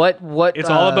 I mean, what? It's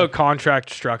all about contract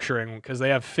structuring because they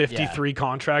have 53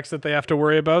 contracts that they have to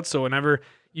worry about. So whenever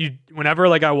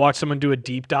like I watch someone do a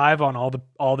deep dive on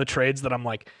all the trades that I'm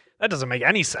like, that doesn't make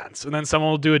any sense, and then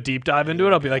someone will do a deep dive into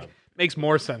it, I'll be like, makes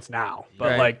more sense now.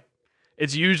 But like,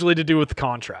 it's usually to do with the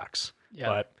contracts. Yeah.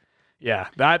 But yeah,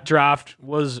 that draft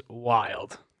was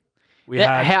wild.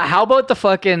 How about the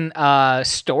fucking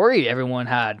story everyone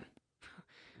had?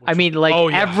 I mean,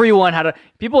 like everyone had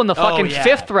people in the fucking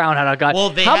 5th round had a guy.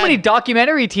 Well, how many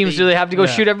documentary teams do they have to go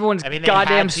shoot everyone's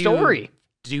goddamn story?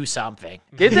 Do something.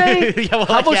 Did they?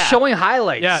 How about showing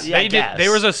highlights? Yeah, they did.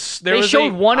 They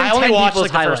showed 1 in 10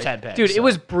 people's highlights. Dude, it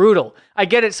was brutal. I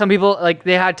get it. Some people like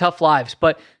they had tough lives,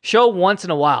 but show once in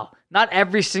a while. Not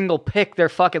every single pick their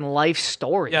fucking life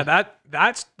story. Yeah,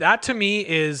 that to me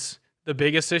is the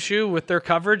biggest issue with their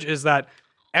coverage is that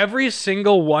every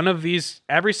single one of these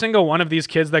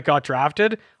kids that got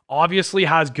drafted obviously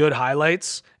has good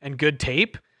highlights and good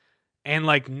tape. And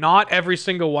like not every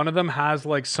single one of them has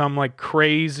like some like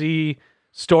crazy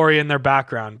story in their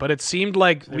background, but it seemed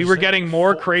like we were getting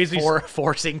more crazy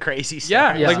forcing crazy stories.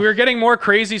 Yeah, like we were getting more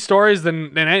crazy stories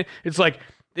than it's like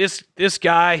this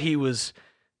guy he was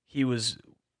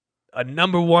a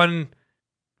number 1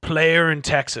 player in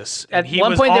Texas, and he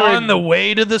was on the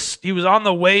way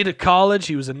to college.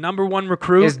 He was a number 1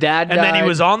 recruit. His dad died. And then he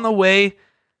was on the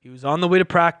way to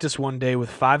practice one day with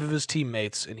 5 of his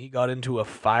teammates, and he got into a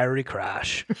fiery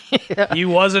crash. He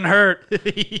wasn't hurt,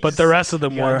 but the rest of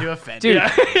them were. Dude,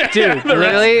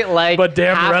 literally, like, but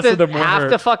damn, the rest of them were half hurt.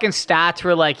 the fucking stats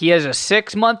were like he has a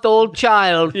 6-month-old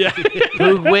child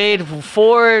who weighed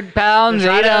 4 pounds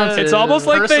 8 ounces. It's almost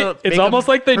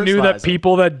like they knew that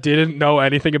people that didn't know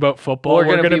anything about football were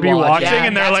going to be watching,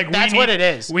 and they're like, "That's what it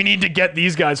is. We need to get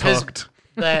these guys hooked."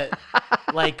 That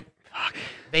like.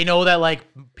 They know that like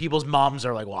people's moms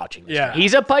are like watching this. Yeah,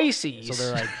 he's a Pisces, so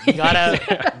they're like, we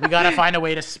gotta find a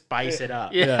way to spice it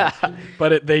up. Yeah,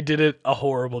 but they did it a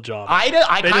horrible job. I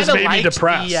kind of liked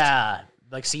the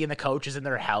like seeing the coaches in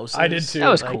their houses. I did too. That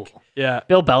was cool. Yeah,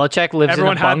 Bill Belichick lives in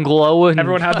a bungalow.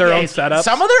 Everyone had their own setup.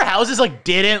 Some of their houses like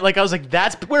didn't like. I was like,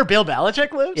 that's where Bill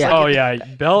Belichick lives. Yeah.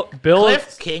 Like, Bill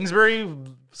Cliff Kingsbury.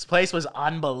 Place was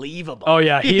unbelievable. Oh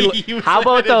yeah, how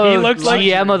about the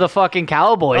GM of the fucking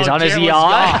Cowboys on his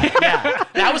yacht? Yeah,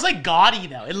 that was like gaudy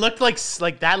though. It looked like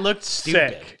that looked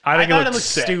stupid. Sick. I thought it looked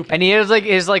stupid. And he has like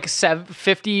his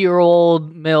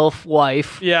 50-year-old MILF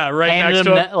wife. Yeah, right next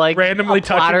to him, like randomly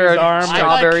touching his arm.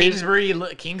 Strawberries.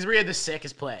 Kingsbury had the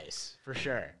sickest place. For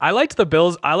sure. I liked the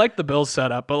Bills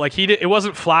setup, but like it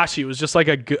wasn't flashy. It was just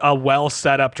like a well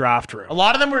set up draft room. A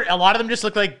lot of them just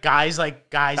looked like guys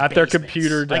at their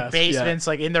computer desk, like basements,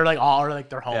 like in their like all or like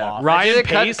their home office. Ryan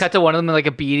Pace cut to one of them in like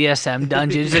a BDSM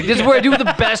dungeon. He's like, this is where I do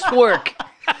the best work.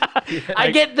 I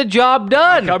get the job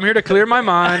done. I come here to clear my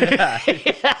mind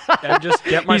and just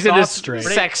get my thoughts straight.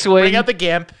 Sex swing. Bring out the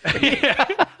gimp.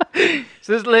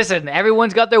 So listen,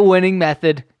 everyone's got their winning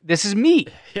method. This is me.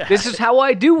 Yeah. This is how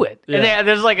I do it. Yeah. And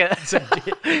there's like a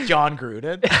John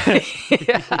Gruden.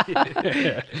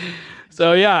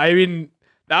 So yeah, I mean,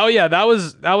 that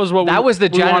was what we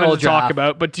wanted to talk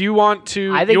about. But do you want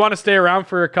to stay around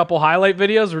for a couple highlight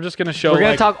videos? We're just going to show. We're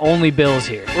going to talk only Bills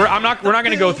here. We're not going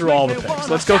to go through all the picks.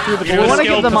 Let's go through the. We want to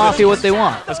give them off what they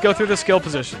want. Let's go through the skill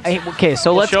positions. Okay,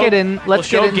 so let's get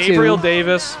into Gabriel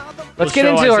Davis. Let's get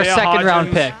into our second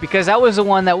round pick because that was the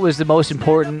one that was the most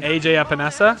important. AJ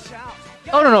Epinesa.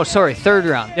 Oh, no, sorry. Third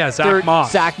round. Yeah, Zach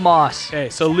Moss. Zach Moss. Okay,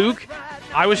 so Luke,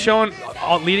 I was showing,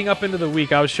 leading up into the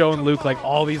week, I was showing Luke like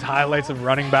all these highlights of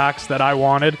running backs that I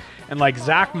wanted. And like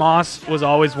Zach Moss was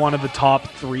always one of the top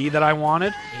 3 that I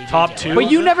wanted. Top 2.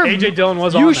 But you never. AJ Dillon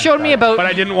was on You showed me about. but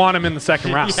I didn't want him in the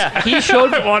second round. He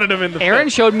showed. I wanted him in the Aaron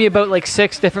fifth. showed me about like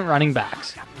 6 different running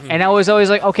backs. And I was always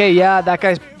like, okay, yeah, that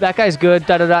guy's good,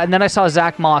 da da da. And then I saw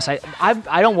Zach Moss. I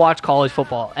don't watch college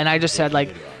football, and I just said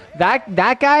like,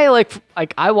 that guy like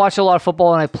I watched a lot of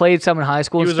football and I played some in high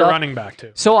school. He and was stuff. a running back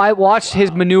too. So I watched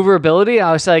his maneuverability, and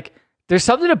I was like, there's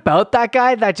something about that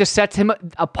guy that just sets him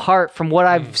apart from what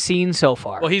I've seen so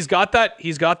far. Well, he's got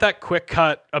that quick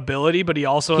cut ability, but he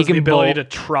also has the ability to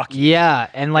truck you. Yeah,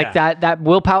 and like that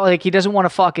willpower, like he doesn't want to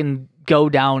fucking go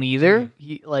down either.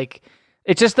 He like.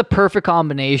 It's just the perfect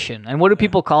combination. And what do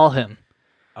people call him?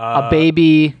 A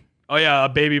baby. Oh yeah, a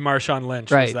baby Marshawn Lynch.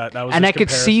 Right. That was and his I could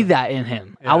comparison. see that in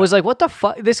him. I was like, what the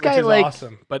fuck? This guy Which is like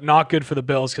awesome, but not good for the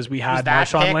Bills because we had that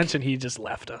Marshawn pick? Lynch and he just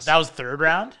left us. That was third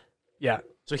round? Yeah.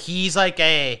 So he's like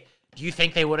a. Do you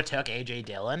think they would have took AJ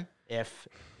Dillon if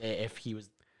he was?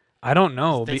 I don't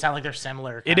know. They sound like they're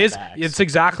similar. It is. Backs. It's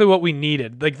exactly what we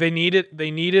needed. Like they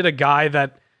needed a guy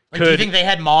that Like, could. do you think they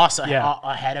had Moss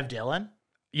ahead of Dillon?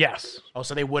 Yes. Oh,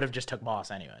 so they would have just took Moss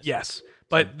anyways. Yes.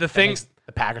 But the thing,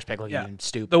 the Packers pick look even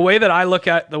stupid. the way that I look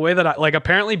at like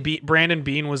apparently Brandon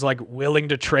Beane was like willing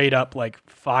to trade up like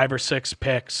 5 or 6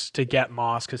 picks to get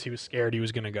Moss because he was scared he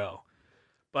was gonna go.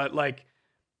 But like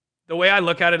the way I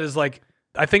look at it is like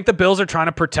I think the Bills are trying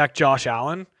to protect Josh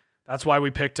Allen. That's why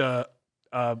we picked a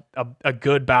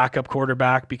good backup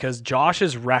quarterback because Josh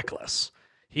is reckless.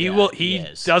 He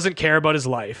doesn't care about his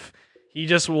life. He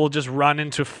will just run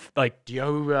into like. Do you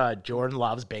know who Jordan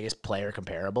Love's biggest player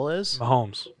comparable is?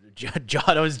 Mahomes.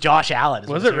 It was Josh Allen.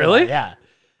 Was it really? Yeah.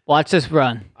 Watch this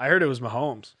run. I heard it was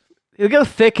Mahomes. Look how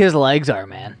thick his legs are,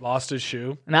 man. Lost his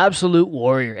shoe. An absolute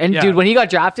warrior. And dude, when he got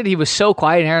drafted, he was so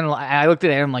quiet. And I looked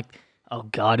at Aaron, I'm like, oh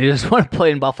god, he doesn't want to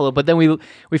play in Buffalo. But then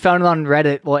we found it on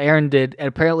Reddit. Well, Aaron did, and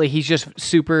apparently he's just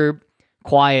super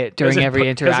quiet during every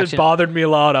interaction. Because it bothered me a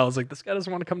lot. I was like, this guy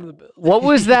doesn't want to come to the Bills. What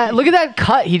was that? Look at that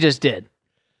cut he just did.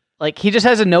 Like he just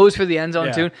has a nose for the end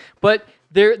zone too. But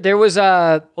there was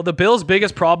a. Well, the Bills'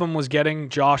 biggest problem was getting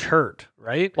Josh hurt,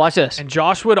 right? Watch this. And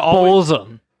Josh would always Bowls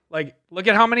him. Like, look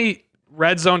at how many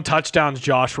red zone touchdowns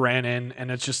Josh ran in,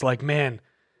 and it's just like, man,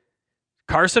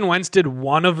 Carson Wentz did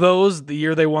one of those the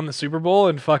year they won the Super Bowl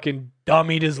and fucking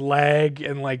dummied his leg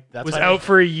and like was out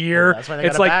for a year. That's why they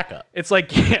got a backup. It's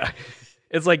like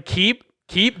it's like keep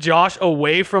Josh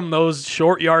away from those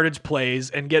short yardage plays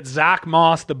and get Zach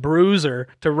Moss, the bruiser,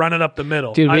 to run it up the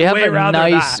middle. Dude, we have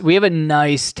that. a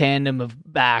nice tandem of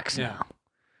backs now.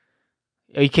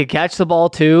 You can catch the ball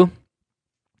too.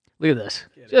 Look at this.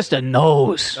 Just a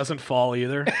nose. Doesn't fall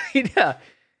either. Yeah.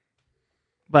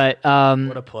 But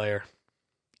what a player.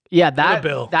 Yeah,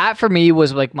 that for me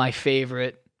was like my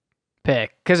favorite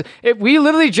pick because we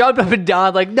literally jumped up and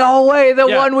down like, no way, the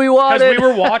one we wanted.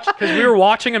 Because we were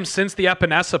watching him since the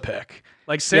Epinesa pick.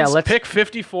 Like since pick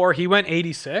 54, he went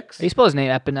 86. How you spell his name?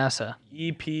 Epinesa.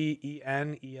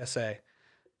 Epenesa.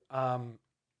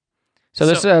 So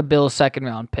this is a Bill's second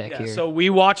round pick here. So we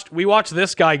watched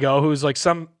this guy go, who's like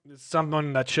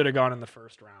someone that should have gone in the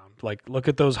first round. Like look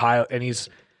at those and he's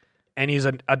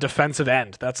a defensive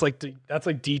end. That's like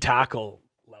D tackle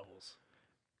levels.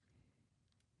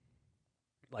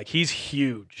 Like he's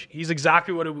huge. He's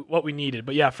exactly what we needed.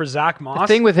 But yeah, for Zach Moss, the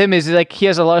thing with him is like he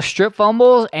has a lot of strip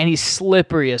fumbles and he's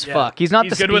slippery as fuck. He's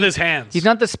good with his hands. He's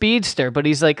not the speedster, but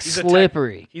he's like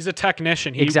slippery. He's a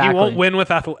technician. He exactly. won't win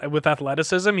with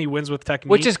athleticism. He wins with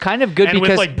technique, which is kind of good and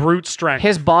because with like brute strength.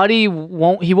 His body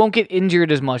won't get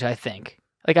injured as much. I think.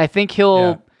 Like I think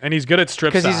he'll. And he's good at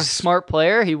strip sacks. Because he's a smart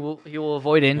player, he will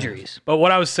avoid injuries. But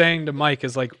what I was saying to Mike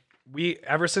is like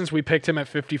ever since we picked him at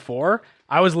 54,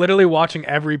 I was literally watching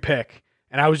every pick,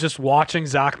 and I was just watching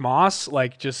Zach Moss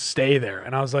like just stay there,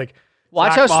 and I was like,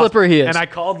 watch how slippery he is. And I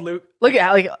called Luke. Look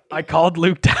at I called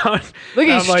Luke down. Look,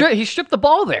 he stripped the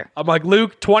ball there. I'm like,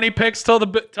 Luke, 20 picks till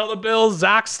the Bills.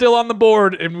 Zach's still on the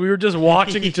board, and we were just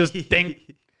watching it just ding,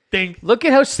 ding. Look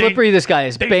at how slippery this guy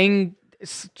is. Bang.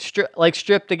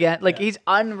 Stripped again. Like he's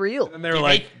unreal. And they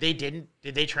were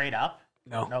did they trade up?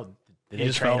 No. Did He they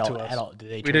just trade fell to at us. all?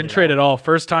 We didn't trade at all.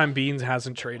 First time Beans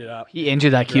hasn't traded up. He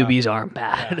injured that QB's arm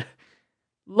bad. Yeah.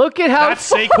 Look at how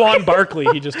that's Saquon Barkley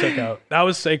he just took out. That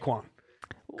was Saquon.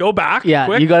 Go back. Yeah,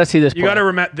 quick. you got to see this. You got to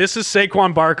remember this is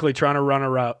Saquon Barkley trying to run a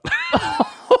route.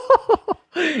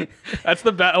 That's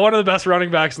one of the best running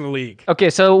backs in the league.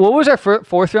 Okay, so what was our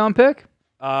fourth round pick?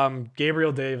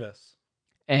 Gabriel Davis.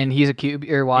 And he's a QB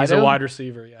or wide. He's a wide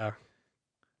receiver, yeah.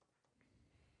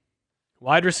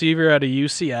 Wide receiver at a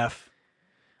UCF.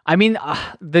 I mean,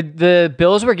 the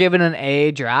Bills were given an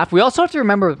A draft. We also have to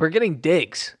remember we're getting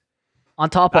Diggs on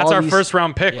top of all That's these. our first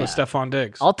round pick with Stephon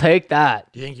Diggs. I'll take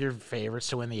that. Do you think you're favorites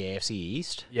to win the AFC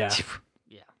East? Yeah.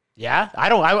 Yeah? I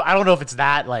don't know if it's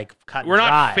that like cut. We're not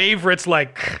dry. favorites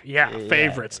like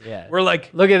favorites. Yeah. We're like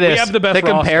Look at this. We have the best the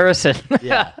comparison.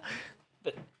 Yeah.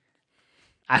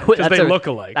 Because they look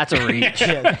alike. That's a reach.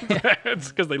 It's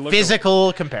because they look Physical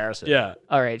alike. comparison. Yeah.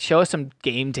 All right, show us some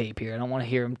game tape here. I don't want to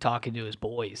hear him talking to his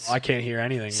boys. I can't hear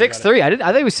anything. 6'3". I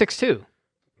think it was 6'2".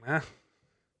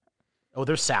 Oh,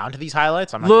 there's sound to these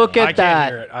highlights. I'm not Look gonna- at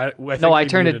that. I think No, I we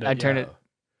turned it. muted I turned yeah. it.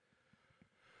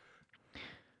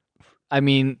 I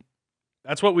mean,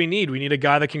 That's what we need. We need a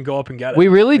guy that can go up and get it. we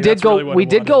really Like, did that's go. really what We it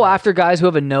did was. go after guys who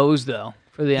have a nose though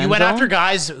for the end You went zone. after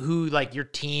guys who like your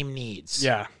team needs.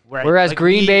 Yeah. Whereas like,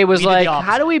 Green Bay was we did the like,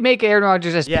 how do we make Aaron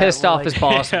Rodgers as Yeah, pissed well, off like- as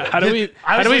possible? How do we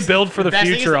I was build listening- for the best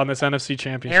thing is future that on this NFC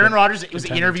Championship? Aaron Rodgers was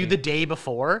contender interviewed team? the day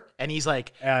before, and he's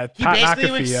like, he Pat basically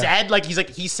McAfee, like yeah. said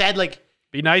he said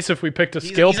Be nice if we picked a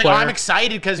he's skill like, player. I'm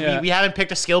excited because we haven't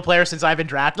picked a skill player since I've been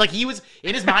drafted. Like he was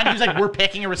in his mind, he was like, we're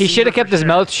picking a receiver. He should have kept for his sure.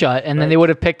 mouth shut, and then they would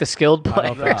have picked a skilled player.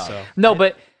 don't think so. No,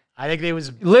 but I think they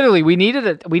was literally we needed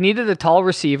a tall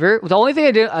receiver. The only thing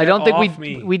I don't think off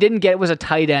me. we didn't get was a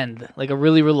tight end, like a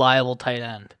really reliable tight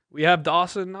end. We have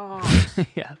Dawson Knox.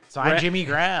 Yeah. Sign Jimmy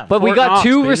Graham. But we Fort got Knox,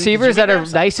 two baby. receivers that are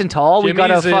nice and tall. We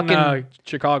got a Jimmy's in, fucking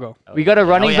Chicago. we got a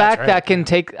running yeah, back that's right. that can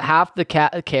take half the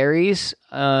carries.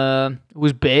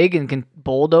 Who's big and can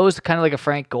bulldoze, kind of like a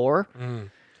Frank Gore.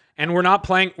 And we're not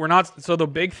playing. We're not. So the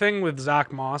big thing with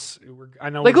Zach Moss, I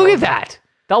know. Like, we're look at going- that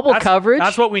double coverage.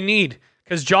 That's what we need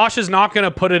because Josh is not going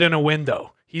to put it in a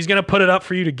window. He's going to put it up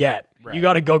for you to get. You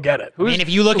got to go get it. I mean, if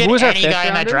you look at who's our any fifth guy in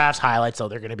that rounder? draft's highlights, though,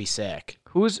 they're gonna be sick.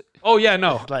 Who's? Oh yeah,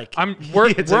 no. Like we're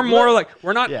it's we're like, more look. like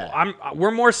we're not. Yeah.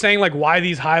 We're more saying like why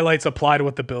these highlights apply to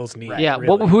what the Bills need. Yeah.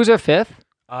 really. Who's our fifth?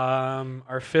 Our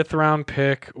 5th round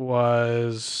pick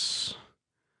was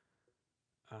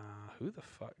who the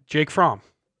fuck? Jake Fromm,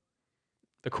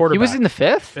 the quarterback. He was in the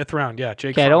fifth. 5th round. Yeah,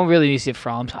 Jake. Okay, I Fromm. don't really need to see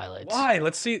Fromm's highlights. Why?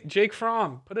 Let's see Jake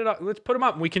Fromm. Put it up. Let's put him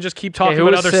up. And we can just keep talking who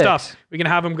about was other 6? stuff. We can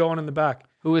have him going in the back.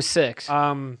 Who was 6?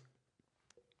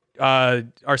 Our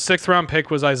 6th round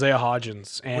pick was Isaiah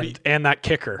Hodgins and that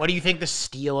kicker. What do you think the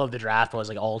steal of the draft was?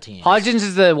 Like all teams. Hodgins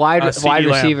is the wide CeeDee wide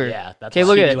Lamb. receiver. Yeah, that's Okay,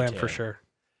 look at CeeDee it. Lamb for sure.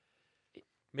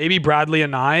 Maybe Bradley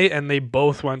and and they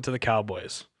both went to the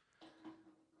Cowboys.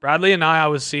 Bradley and I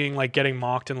was seeing like getting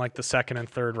mocked in like the 2nd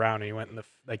and 3rd round. And he went in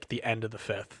the end of the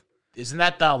 5th. Isn't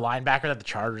that the linebacker that the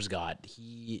Chargers got?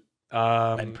 He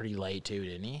went pretty late too,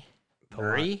 didn't he?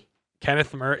 Murray?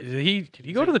 Kenneth Murray. Did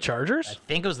he go to the Chargers? I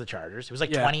think it was the Chargers. It was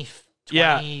like Yeah.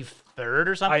 23rd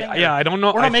or something. I don't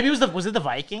know. Or no, maybe it was it the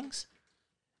Vikings?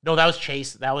 No, that was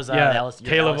Chase. That was LSU,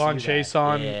 Caleb LSU on guy. Chase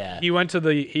on. Yeah. He went to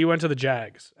the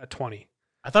Jags at 20.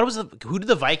 I thought it was who did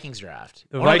the Vikings draft?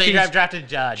 The Oh, no, Vikings they drafted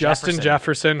Justin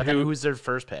Jefferson, But then who's their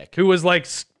first pick? who was like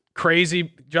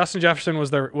crazy. Justin Jefferson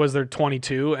was their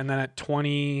 22, and then at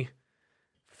 25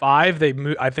 they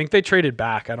moved. I think they traded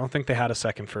back. I don't think they had a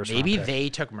second first. Maybe round pick. they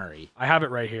took Murray. I have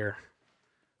it right here.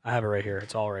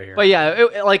 It's all right here. But yeah,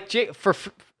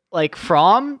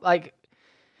 Fromm, like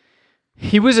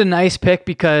he was a nice pick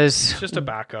because It's just a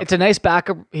backup. It's a nice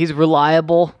backup. He's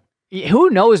reliable. Who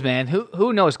knows, man?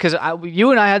 Who knows? Because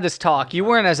you and I had this talk. You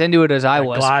weren't as into it as I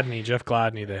was. Jeff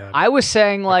Gladney. They had. I was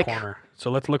saying like corner. So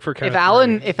let's look for if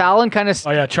Allen kind of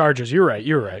Oh yeah, Chargers. You're right.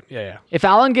 Yeah. if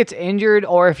Allen gets injured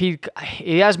or if he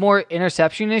has more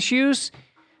interception issues,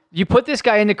 you put this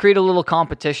guy in to create a little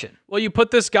competition. Well, you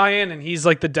put this guy in, and he's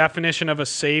like the definition of a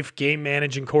safe game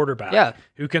managing quarterback. Yeah.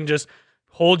 Who can just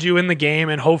hold you in the game,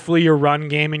 and hopefully your run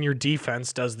game and your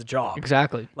defense does the job.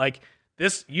 Exactly. Like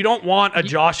this, you don't want a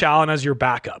Josh Allen as your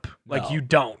backup. Like you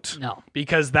don't. No.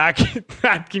 Because that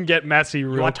can get messy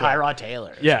real You want quick. Tyrod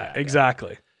Taylor. Yeah,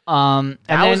 exactly. And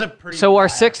That was then- a pretty so our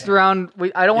wild 6th round.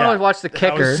 I don't want Yeah. to watch the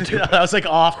kicker. That was like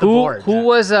off the who board.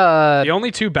 was The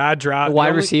only two bad draft.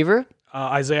 wide receiver?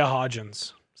 Isaiah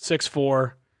Hodgins,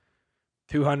 6'4",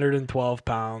 212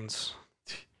 pounds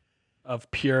of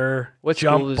pure What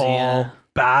school jump was he ball at?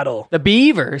 battle. The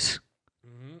Beavers.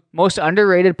 Most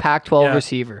underrated Pac-12 Yeah.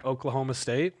 receiver. Oklahoma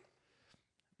State.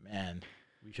 Man,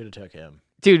 we should have took him.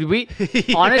 Dude, we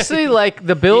honestly like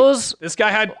the Bills. This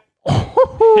guy had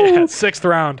 6th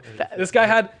round. This guy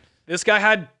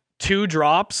had 2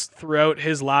 drops throughout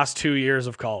his last 2 years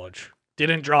of college.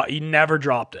 Didn't drop. He never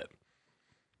dropped it.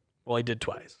 Well, he did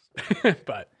twice,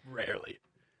 but rarely.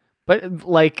 But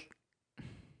like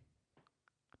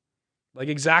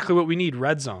exactly what we need.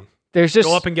 Red zone. there's just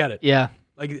Go up and get it. Yeah.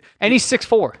 Like, And he's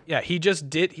 6'4". yeah, he just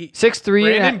did. 6'3".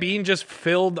 Brandon Bean just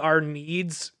filled our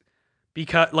needs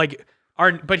because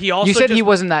but he also You said he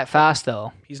wasn't that fast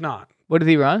though. He's not. What did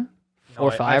he run? No,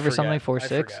 4.5 or something?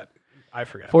 4.6? I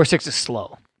forget. 4.6 is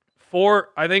slow.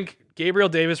 I think Gabriel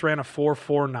Davis ran a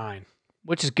 4.49,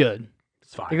 which is good.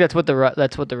 It's fine. I think that's what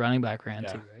the running back ran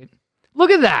to, right?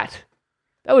 Look at that.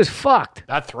 That was fucked.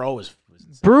 That throw was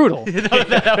brutal.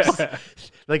 that was,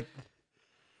 like,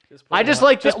 I just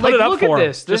like just put it up look for at him.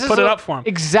 this. Just put it up for him.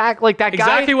 Exactly like that guy.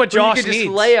 Exactly what Josh you could needs.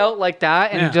 just lay out like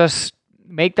that and just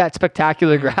make that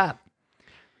spectacular grab.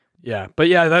 Yeah, but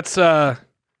yeah, that's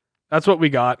what we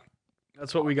got.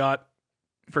 That's what we got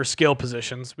for skill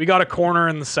positions. We got a corner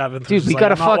in the 7th. Dude, we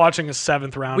got I'm not watching a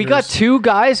 7th round. We got 2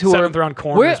 guys who 7th round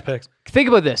corners picks. Think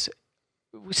about this.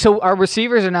 So our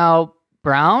receivers are now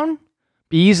Brown,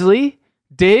 Beasley,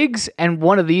 Diggs, and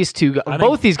one of these 2 guys.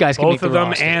 Both these guys can make the roster.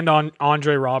 Both of them and on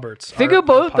Andre Roberts. Think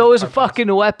about those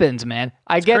fucking weapons, man.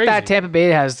 I get that Tampa Bay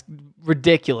has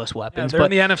ridiculous weapons. Yeah, they're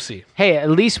in the NFC. Hey, at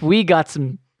least we got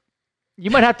some. You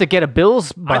might have to get a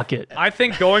Bills bucket. I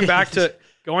think going back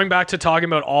to talking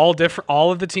about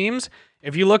all of the teams,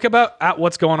 if you look at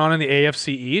what's going on in the AFC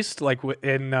East, like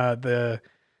in the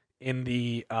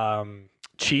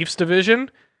Chiefs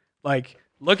division, like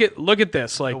look at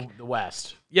this, like the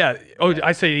West. Yeah. Oh,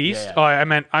 I say East. Yeah. Oh,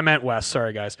 I meant West.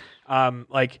 Sorry, guys.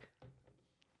 Like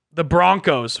the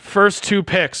Broncos' first 2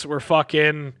 picks were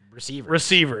fucking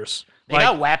receivers. They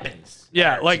got weapons.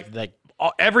 Yeah, like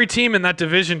every team in that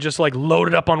division just like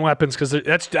loaded up on weapons because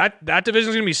that division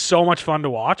is gonna be so much fun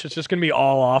to watch. It's just gonna be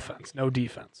all offense, no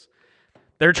defense.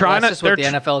 They're trying that's just what the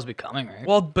NFL is becoming, right?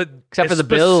 Well, but except for the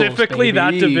Bills, specifically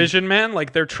that division, man.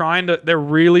 Like they're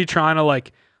really trying to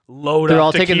like load up. They're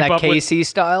all to taking keep that up KC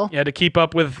style. Yeah, to keep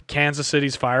up with Kansas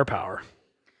City's firepower.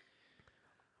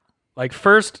 Like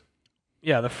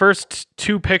the first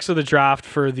 2 picks of the draft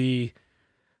for the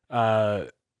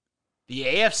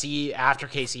AFC after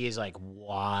KC is like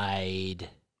wide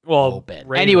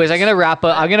open. Anyways, I'm gonna wrap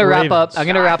up. I'm gonna wrap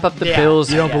up the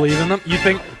Bills. You don't believe in them? You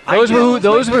think those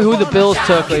were who the Bills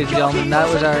took, ladies and gentlemen.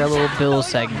 That was our little Bills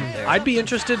segment there. I'd be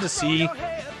interested to see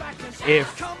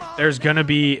if there's gonna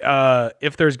be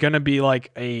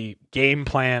like a game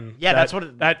plan. Yeah, that's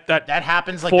what that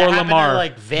happens. Like for that Lamar happened to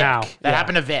like Vic. now. That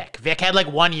happened to Vic. Vic had like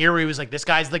 1 year where he was like, "This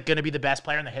guy's like gonna be the best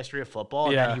player in the history of football,"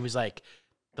 and then he was like,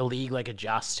 the league like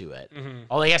adjusts to it.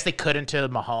 Although I guess they couldn't to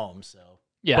Mahomes. So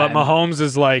yeah, but Mahomes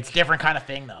is like it's a different kind of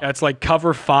thing though. It's like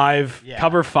cover 5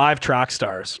 track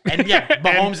stars. And yeah,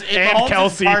 Mahomes and Mahomes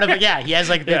Kelsey. is part of it. Yeah, he has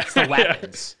like the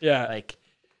weapons. Yeah, like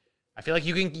I feel like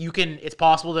you can. It's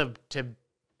possible to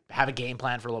have a game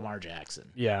plan for Lamar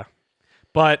Jackson. Yeah,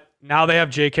 but now they have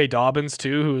J.K. Dobbins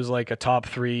too, who is like a top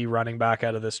 3 running back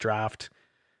out of this draft.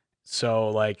 So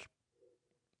like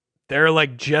they're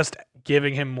like just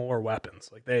giving him more weapons.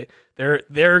 Like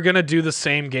they're gonna do the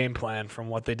same game plan from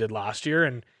what they did last year,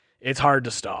 and it's hard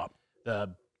to stop.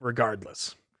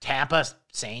 Regardless, Tampa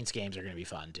Saints games are gonna be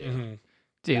fun too.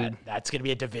 Dude, that's gonna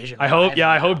be a division. I hope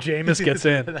Jameis gets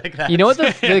in. You know what?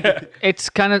 It's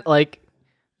kind of like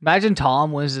imagine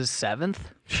Tom wins his 7th.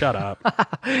 Shut up.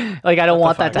 Like I don't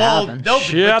want that to happen. No,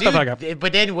 Shut the fuck up.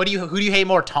 But then who do you hate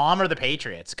more, Tom or the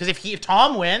Patriots? Because if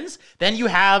Tom wins, then you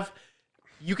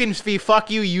can be fuck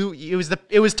you. It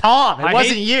was Tom. It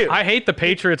wasn't you. I hate the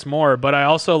Patriots more, but I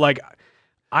also like.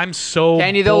 I'm so.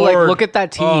 Can you though? Like look at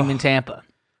that team in Tampa.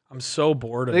 I'm so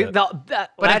bored of it. But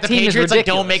if the Patriots like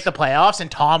don't make the playoffs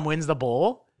and Tom wins the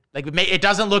bowl, like it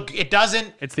doesn't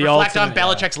It's the reflect on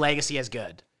ultimate, Belichick's legacy as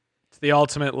good. It's the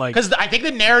ultimate like. Because I think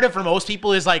the narrative for most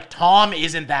people is like Tom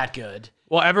isn't that good.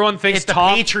 Well, everyone thinks it's the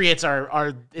Patriots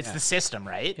are the system,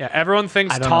 right? Yeah, everyone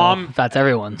thinks I don't Tom. know if that's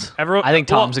everyone's. I think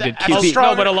Tom's a good QB.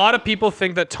 No, but a lot of people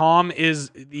think that Tom is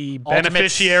the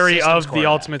beneficiary of the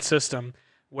ultimate system.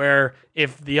 Where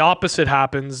if the opposite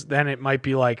happens, then it might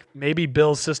be like maybe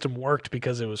Bill's system worked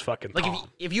because it was fucking like Tom.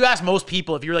 if you ask most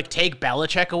people, if you're like take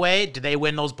Belichick away, do they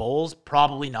win those bowls?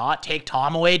 Probably not. Take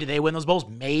Tom away, do they win those bowls?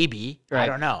 Maybe. Right. I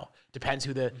don't know. Depends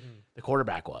who the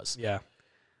quarterback was. Yeah,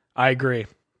 I agree.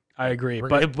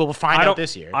 But we'll find out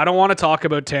this year. I don't want to talk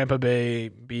about Tampa Bay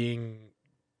being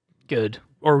good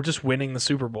or just winning the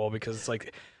Super Bowl because it's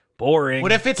like boring.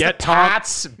 What if it's the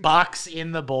Pats Bucks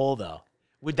in the bowl though?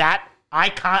 Would that?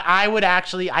 I would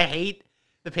actually. I hate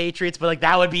the Patriots, but like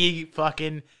that would be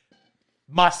fucking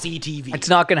must see TV. It's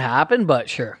not gonna happen, but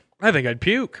sure. I think I'd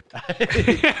puke.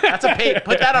 That's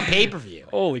put that on pay-per-view.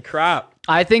 Holy crap!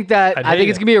 I think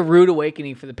it's gonna be a rude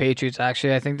awakening for the Patriots.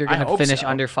 Actually, I think they're gonna finish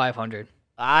under 500.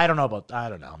 I don't know,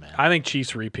 man. I think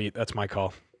Chiefs repeat. That's my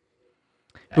call.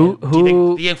 Do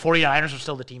you think 49ers are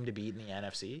still the team to beat in the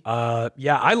NFC?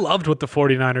 Yeah, I loved what the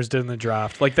 49ers did in the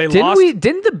draft. Like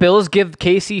Didn't the Bills give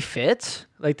Casey fits?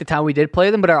 like the time we did play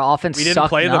them, but our offense We didn't sucked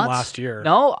play them nuts. last year.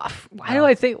 No? Why do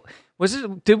I think...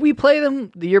 Did we play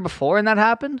them the year before and that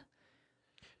happened?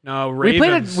 No,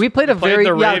 Ravens. We played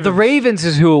the Ravens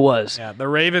is who it was. Yeah, the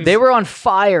Ravens. They were on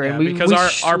fire, and we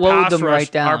slowed them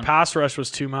right down. Our pass rush was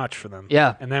too much for them.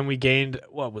 Yeah. And then we gained,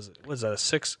 what was it? Was that a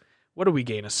 6? What did we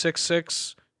gain? A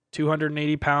 6'6",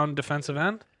 280-pound defensive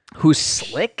end? Who's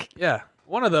slick? Yeah.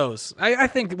 One of those. I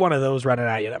think one of those running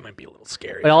at you, that might be a little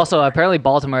scary. But also, apparently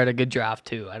Baltimore had a good draft,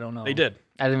 too. I don't know. They did.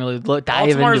 I didn't really dive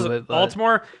into it. But.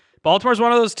 Baltimore's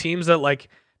one of those teams that, like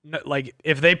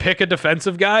if they pick a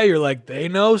defensive guy, you're like, they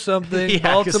know something. Yeah,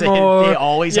 Baltimore. They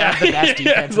always have the best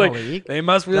defense in the league. They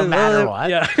must be no matter what.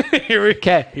 Yeah.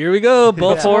 Here we go.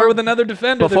 Baltimore with another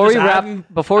defender. Before we wrap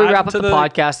up the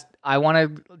podcast, I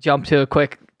want to jump to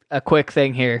a quick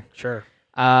thing here. Sure.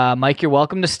 Mike, you're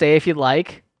welcome to stay if you'd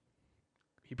like.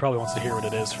 He probably wants to hear what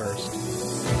it is first.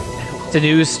 It's a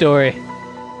news story.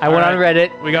 I went on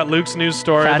Reddit. We got Luke's news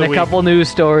story. Found a couple news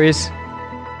stories.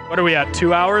 What are we at?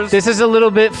 2 hours? This is a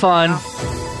little bit fun.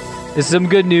 This is some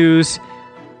good news.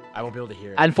 I won't be able to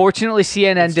hear it. Unfortunately,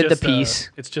 CNN did the piece.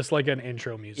 It's just like an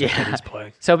intro music that he's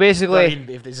playing. So basically,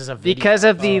 if this is a video, because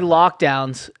of the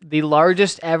lockdowns, the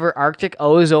largest ever Arctic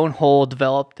ozone hole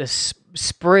developed this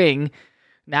spring.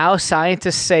 Now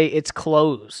scientists say it's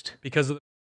closed because the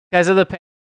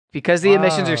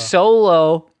emissions are so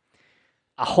low.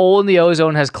 A hole in the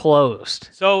ozone has closed,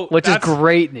 which is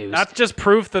great news. That's just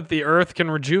proof that the Earth can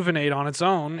rejuvenate on its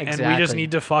own, and we just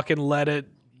need to fucking let it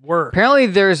work. Apparently,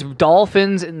 there's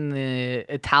dolphins in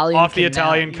the Italian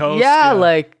Italian coast. Yeah,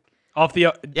 like off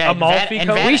the Amalfi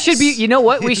coast. We should be. You know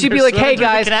what? We should be like, hey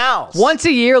guys, once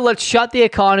a year, let's shut the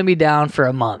economy down for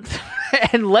a month,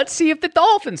 and let's see if the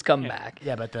dolphins come back.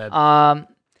 Yeah, but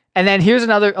and then here's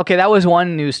another. Okay, that was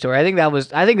one news story. I think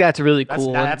that's really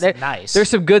cool. That's nice. There's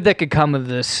some good that could come of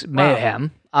this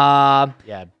mayhem.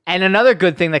 Yeah. And another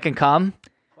good thing that can come.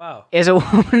 Wow. Is a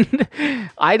woman.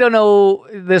 I don't know.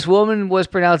 This woman was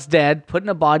pronounced dead, put in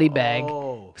a body bag.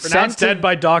 Pronounced dead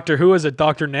by Doctor Who. Is it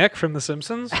Dr. Nick from The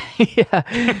Simpsons? Yeah.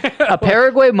 A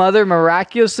Paraguay mother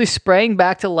miraculously sprang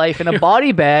back to life in a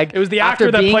body bag. It was the after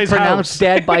actor that being plays pronounced House.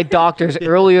 dead by doctors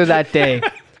earlier that day.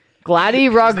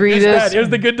 Gladys Rodriguez It was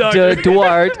the good doctor.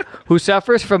 Duarte, who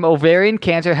suffers from ovarian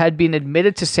cancer, had been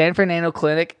admitted to San Fernando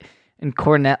Clinic in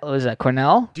Cornell. Was that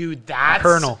Cornell? Dude, that's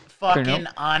fucking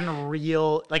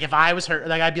unreal. Like, if I was her,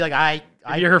 like, I'd be like,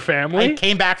 you're her family? I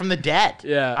came back from the dead.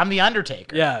 Yeah. I'm the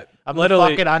Undertaker. Yeah. I'm literally the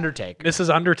fucking Undertaker. Mrs.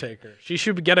 Undertaker. She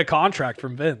should get a contract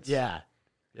from Vince. Yeah.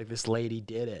 Like, this lady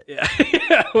did it. Yeah.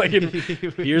 Like,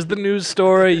 here's the news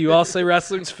story. You all say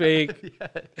wrestling's fake.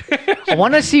 I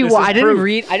want to see why. I didn't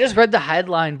read. I just read the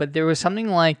headline, but there was something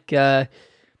like, I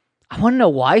want to know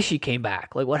why she came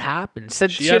back. Like, what happened? Said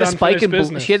she had a spike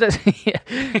in she had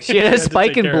a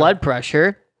spike in blood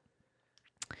pressure.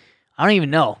 I don't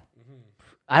even know.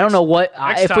 I don't know what.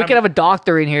 If we could have a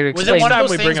doctor in here to explain. Was it one of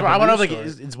those things where I want to know? Like,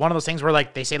 it's one of those things where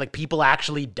like they say like people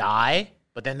actually die,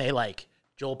 but then they like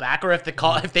jolt back, or if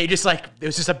they just like it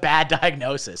was just a bad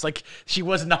diagnosis. Like she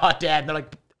was not dead. And they're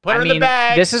like put her in the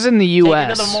bag. This is in the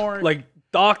U.S. Like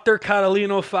Dr.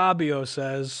 Catalino Fabio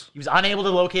says, he was unable to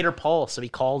locate her pulse, so he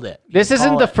called it. This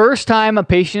isn't the first time a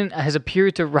patient has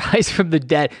appeared to rise from the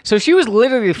dead. So she was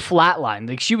literally flatlined.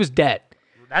 Like she was dead.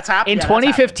 That's happened. In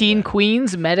 2015,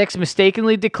 Queens medics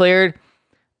mistakenly declared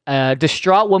a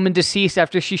distraught woman deceased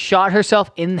after she shot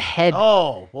herself in the head.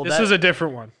 Oh, well, this is a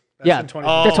different one. That's what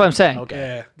I'm saying. Okay.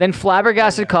 Yeah. Then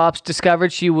flabbergasted cops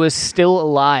discovered she was still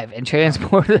alive and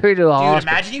transported her to a hospital. Dude,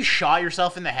 imagine you shot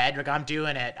yourself in the head. Like, I'm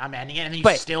doing it. I'm ending it. And then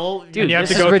Dude, you have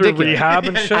to go through rehab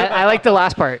and shit. I like the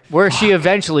last part where she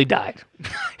eventually died.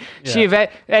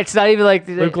 It's not even like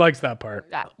Luke likes that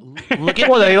part. Look at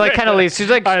they like kind of leaves.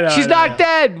 She's like, she's not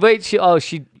dead. Wait, she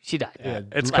died. Yeah.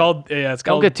 It's called.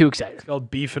 Don't get too excited. It's called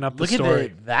beefing up the Look story.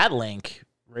 at that link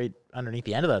right underneath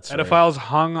the end of that story. Pedophiles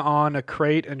hung on a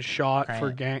crate and shot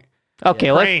for gang.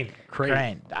 Okay,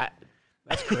 Crane.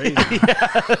 That's crazy.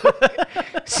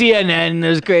 CNN,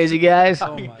 those crazy guys.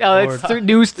 Oh it's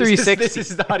News 360. This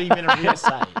is not even a real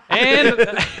site.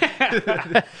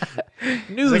 And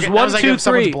news 1, 2,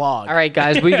 3. Blog. All right,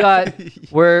 guys, we got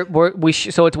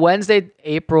so it's Wednesday,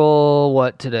 April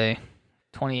what today?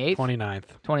 28th?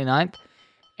 29th.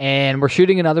 And we're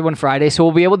shooting another one Friday, so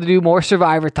we'll be able to do more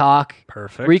Survivor talk.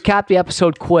 Perfect. Recap the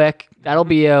episode quick. That'll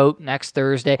be out next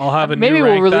Thursday. I'll have maybe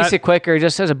we'll release it quicker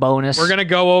just as a bonus. We're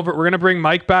gonna bring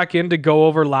Mike back in to go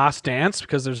over Last Dance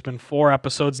because there's been 4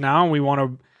 episodes now, and we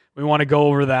want to go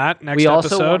over that next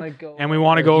episode. And we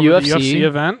want to go over the UFC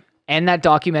event. and that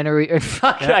documentary.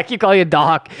 Fuck, I keep calling it a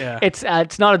doc. Yeah. It's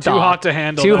not a doc. Too hot to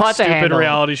handle. Too that hot to stupid handle.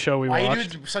 reality show we Why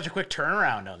watched. you do such a quick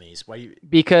turnaround on these? Why you?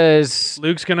 Because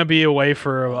Luke's gonna be away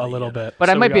for a little bit, but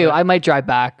so I might drive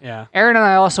back. Yeah. Aaron and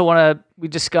I also want to. We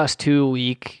discussed 2 a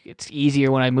week. It's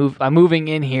easier when I move. I'm moving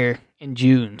in here in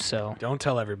June, so Don't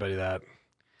tell everybody that.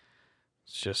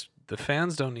 It's just the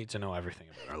fans don't need to know everything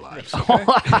about our lives.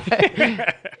 Okay?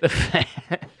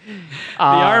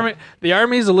 The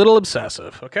army's a little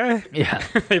obsessive. Okay. Yeah.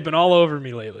 They've been all over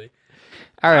me lately.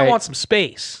 All right. I want some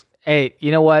space. Hey,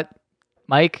 you know what,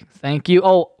 Mike? Thank you.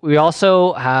 Oh, we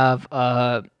also have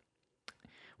our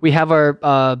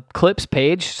clips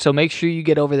page, so make sure you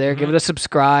get over there, give it a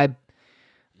subscribe.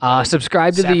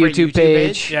 Subscribe to the YouTube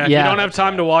page. Yeah, if you don't have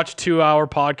time to watch 2-hour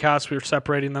podcasts, we're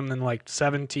separating them in like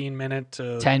 17-minute to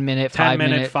 10-minute, 10 5-minute,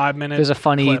 minute, 5-minute. There's a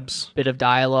funny clips. bit of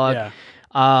dialogue.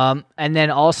 Yeah. And then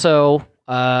also,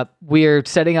 we're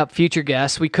setting up future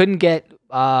guests. We couldn't get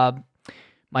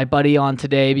my buddy on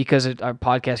today because our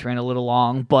podcast ran a little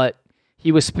long, but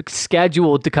he was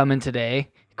scheduled to come in today.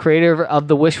 Creator of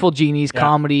the Wishful Genies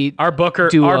comedy Our booker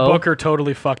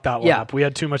totally fucked that one Yeah. up. We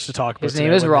had too much to talk about. His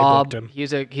name is Rob.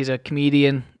 He's a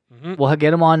comedian. We'll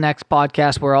get him on next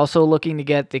podcast. We're also looking to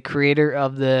get the creator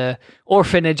of the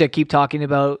orphanage I keep talking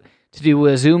about to do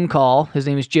a Zoom call. His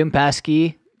name is Jim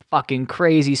Pesky. Fucking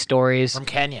crazy stories. From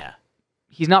Kenya.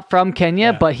 He's not from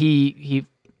Kenya, but he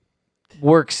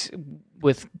works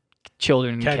with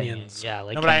children in Kenya. Kenyans. Yeah,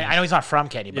 like No, but I know he's not from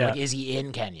Kenya. But Yeah. like, is he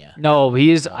in Kenya? No, I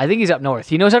think he's up north.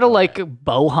 He knows how to like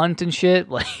bow hunt and shit.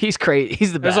 Like he's crazy.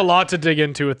 He's the best. There's a lot to dig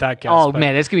into with that guest. Oh, but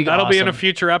man, it's gonna be that'll be in a awesome.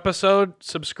 future episode.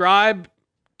 Subscribe.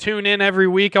 Tune in every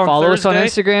week on Follow Thursday.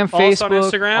 us on Instagram, Follow us on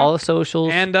Facebook, Instagram. all the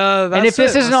socials. And that's and if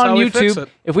this it. isn't That's on how we fix YouTube, it.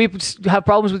 if we have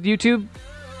problems with YouTube,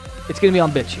 it's gonna be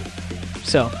on BitChute.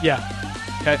 So yeah.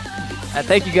 Okay.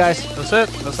 Thank you guys. That's it.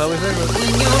 That's how we fix it.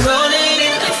 When you're rolling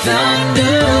in like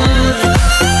thunder.